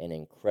 we're in an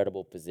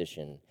incredible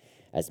position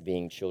as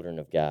being children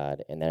of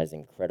God, and that is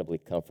incredibly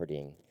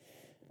comforting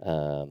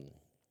and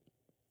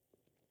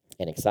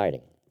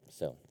exciting.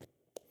 So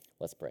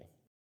let's pray.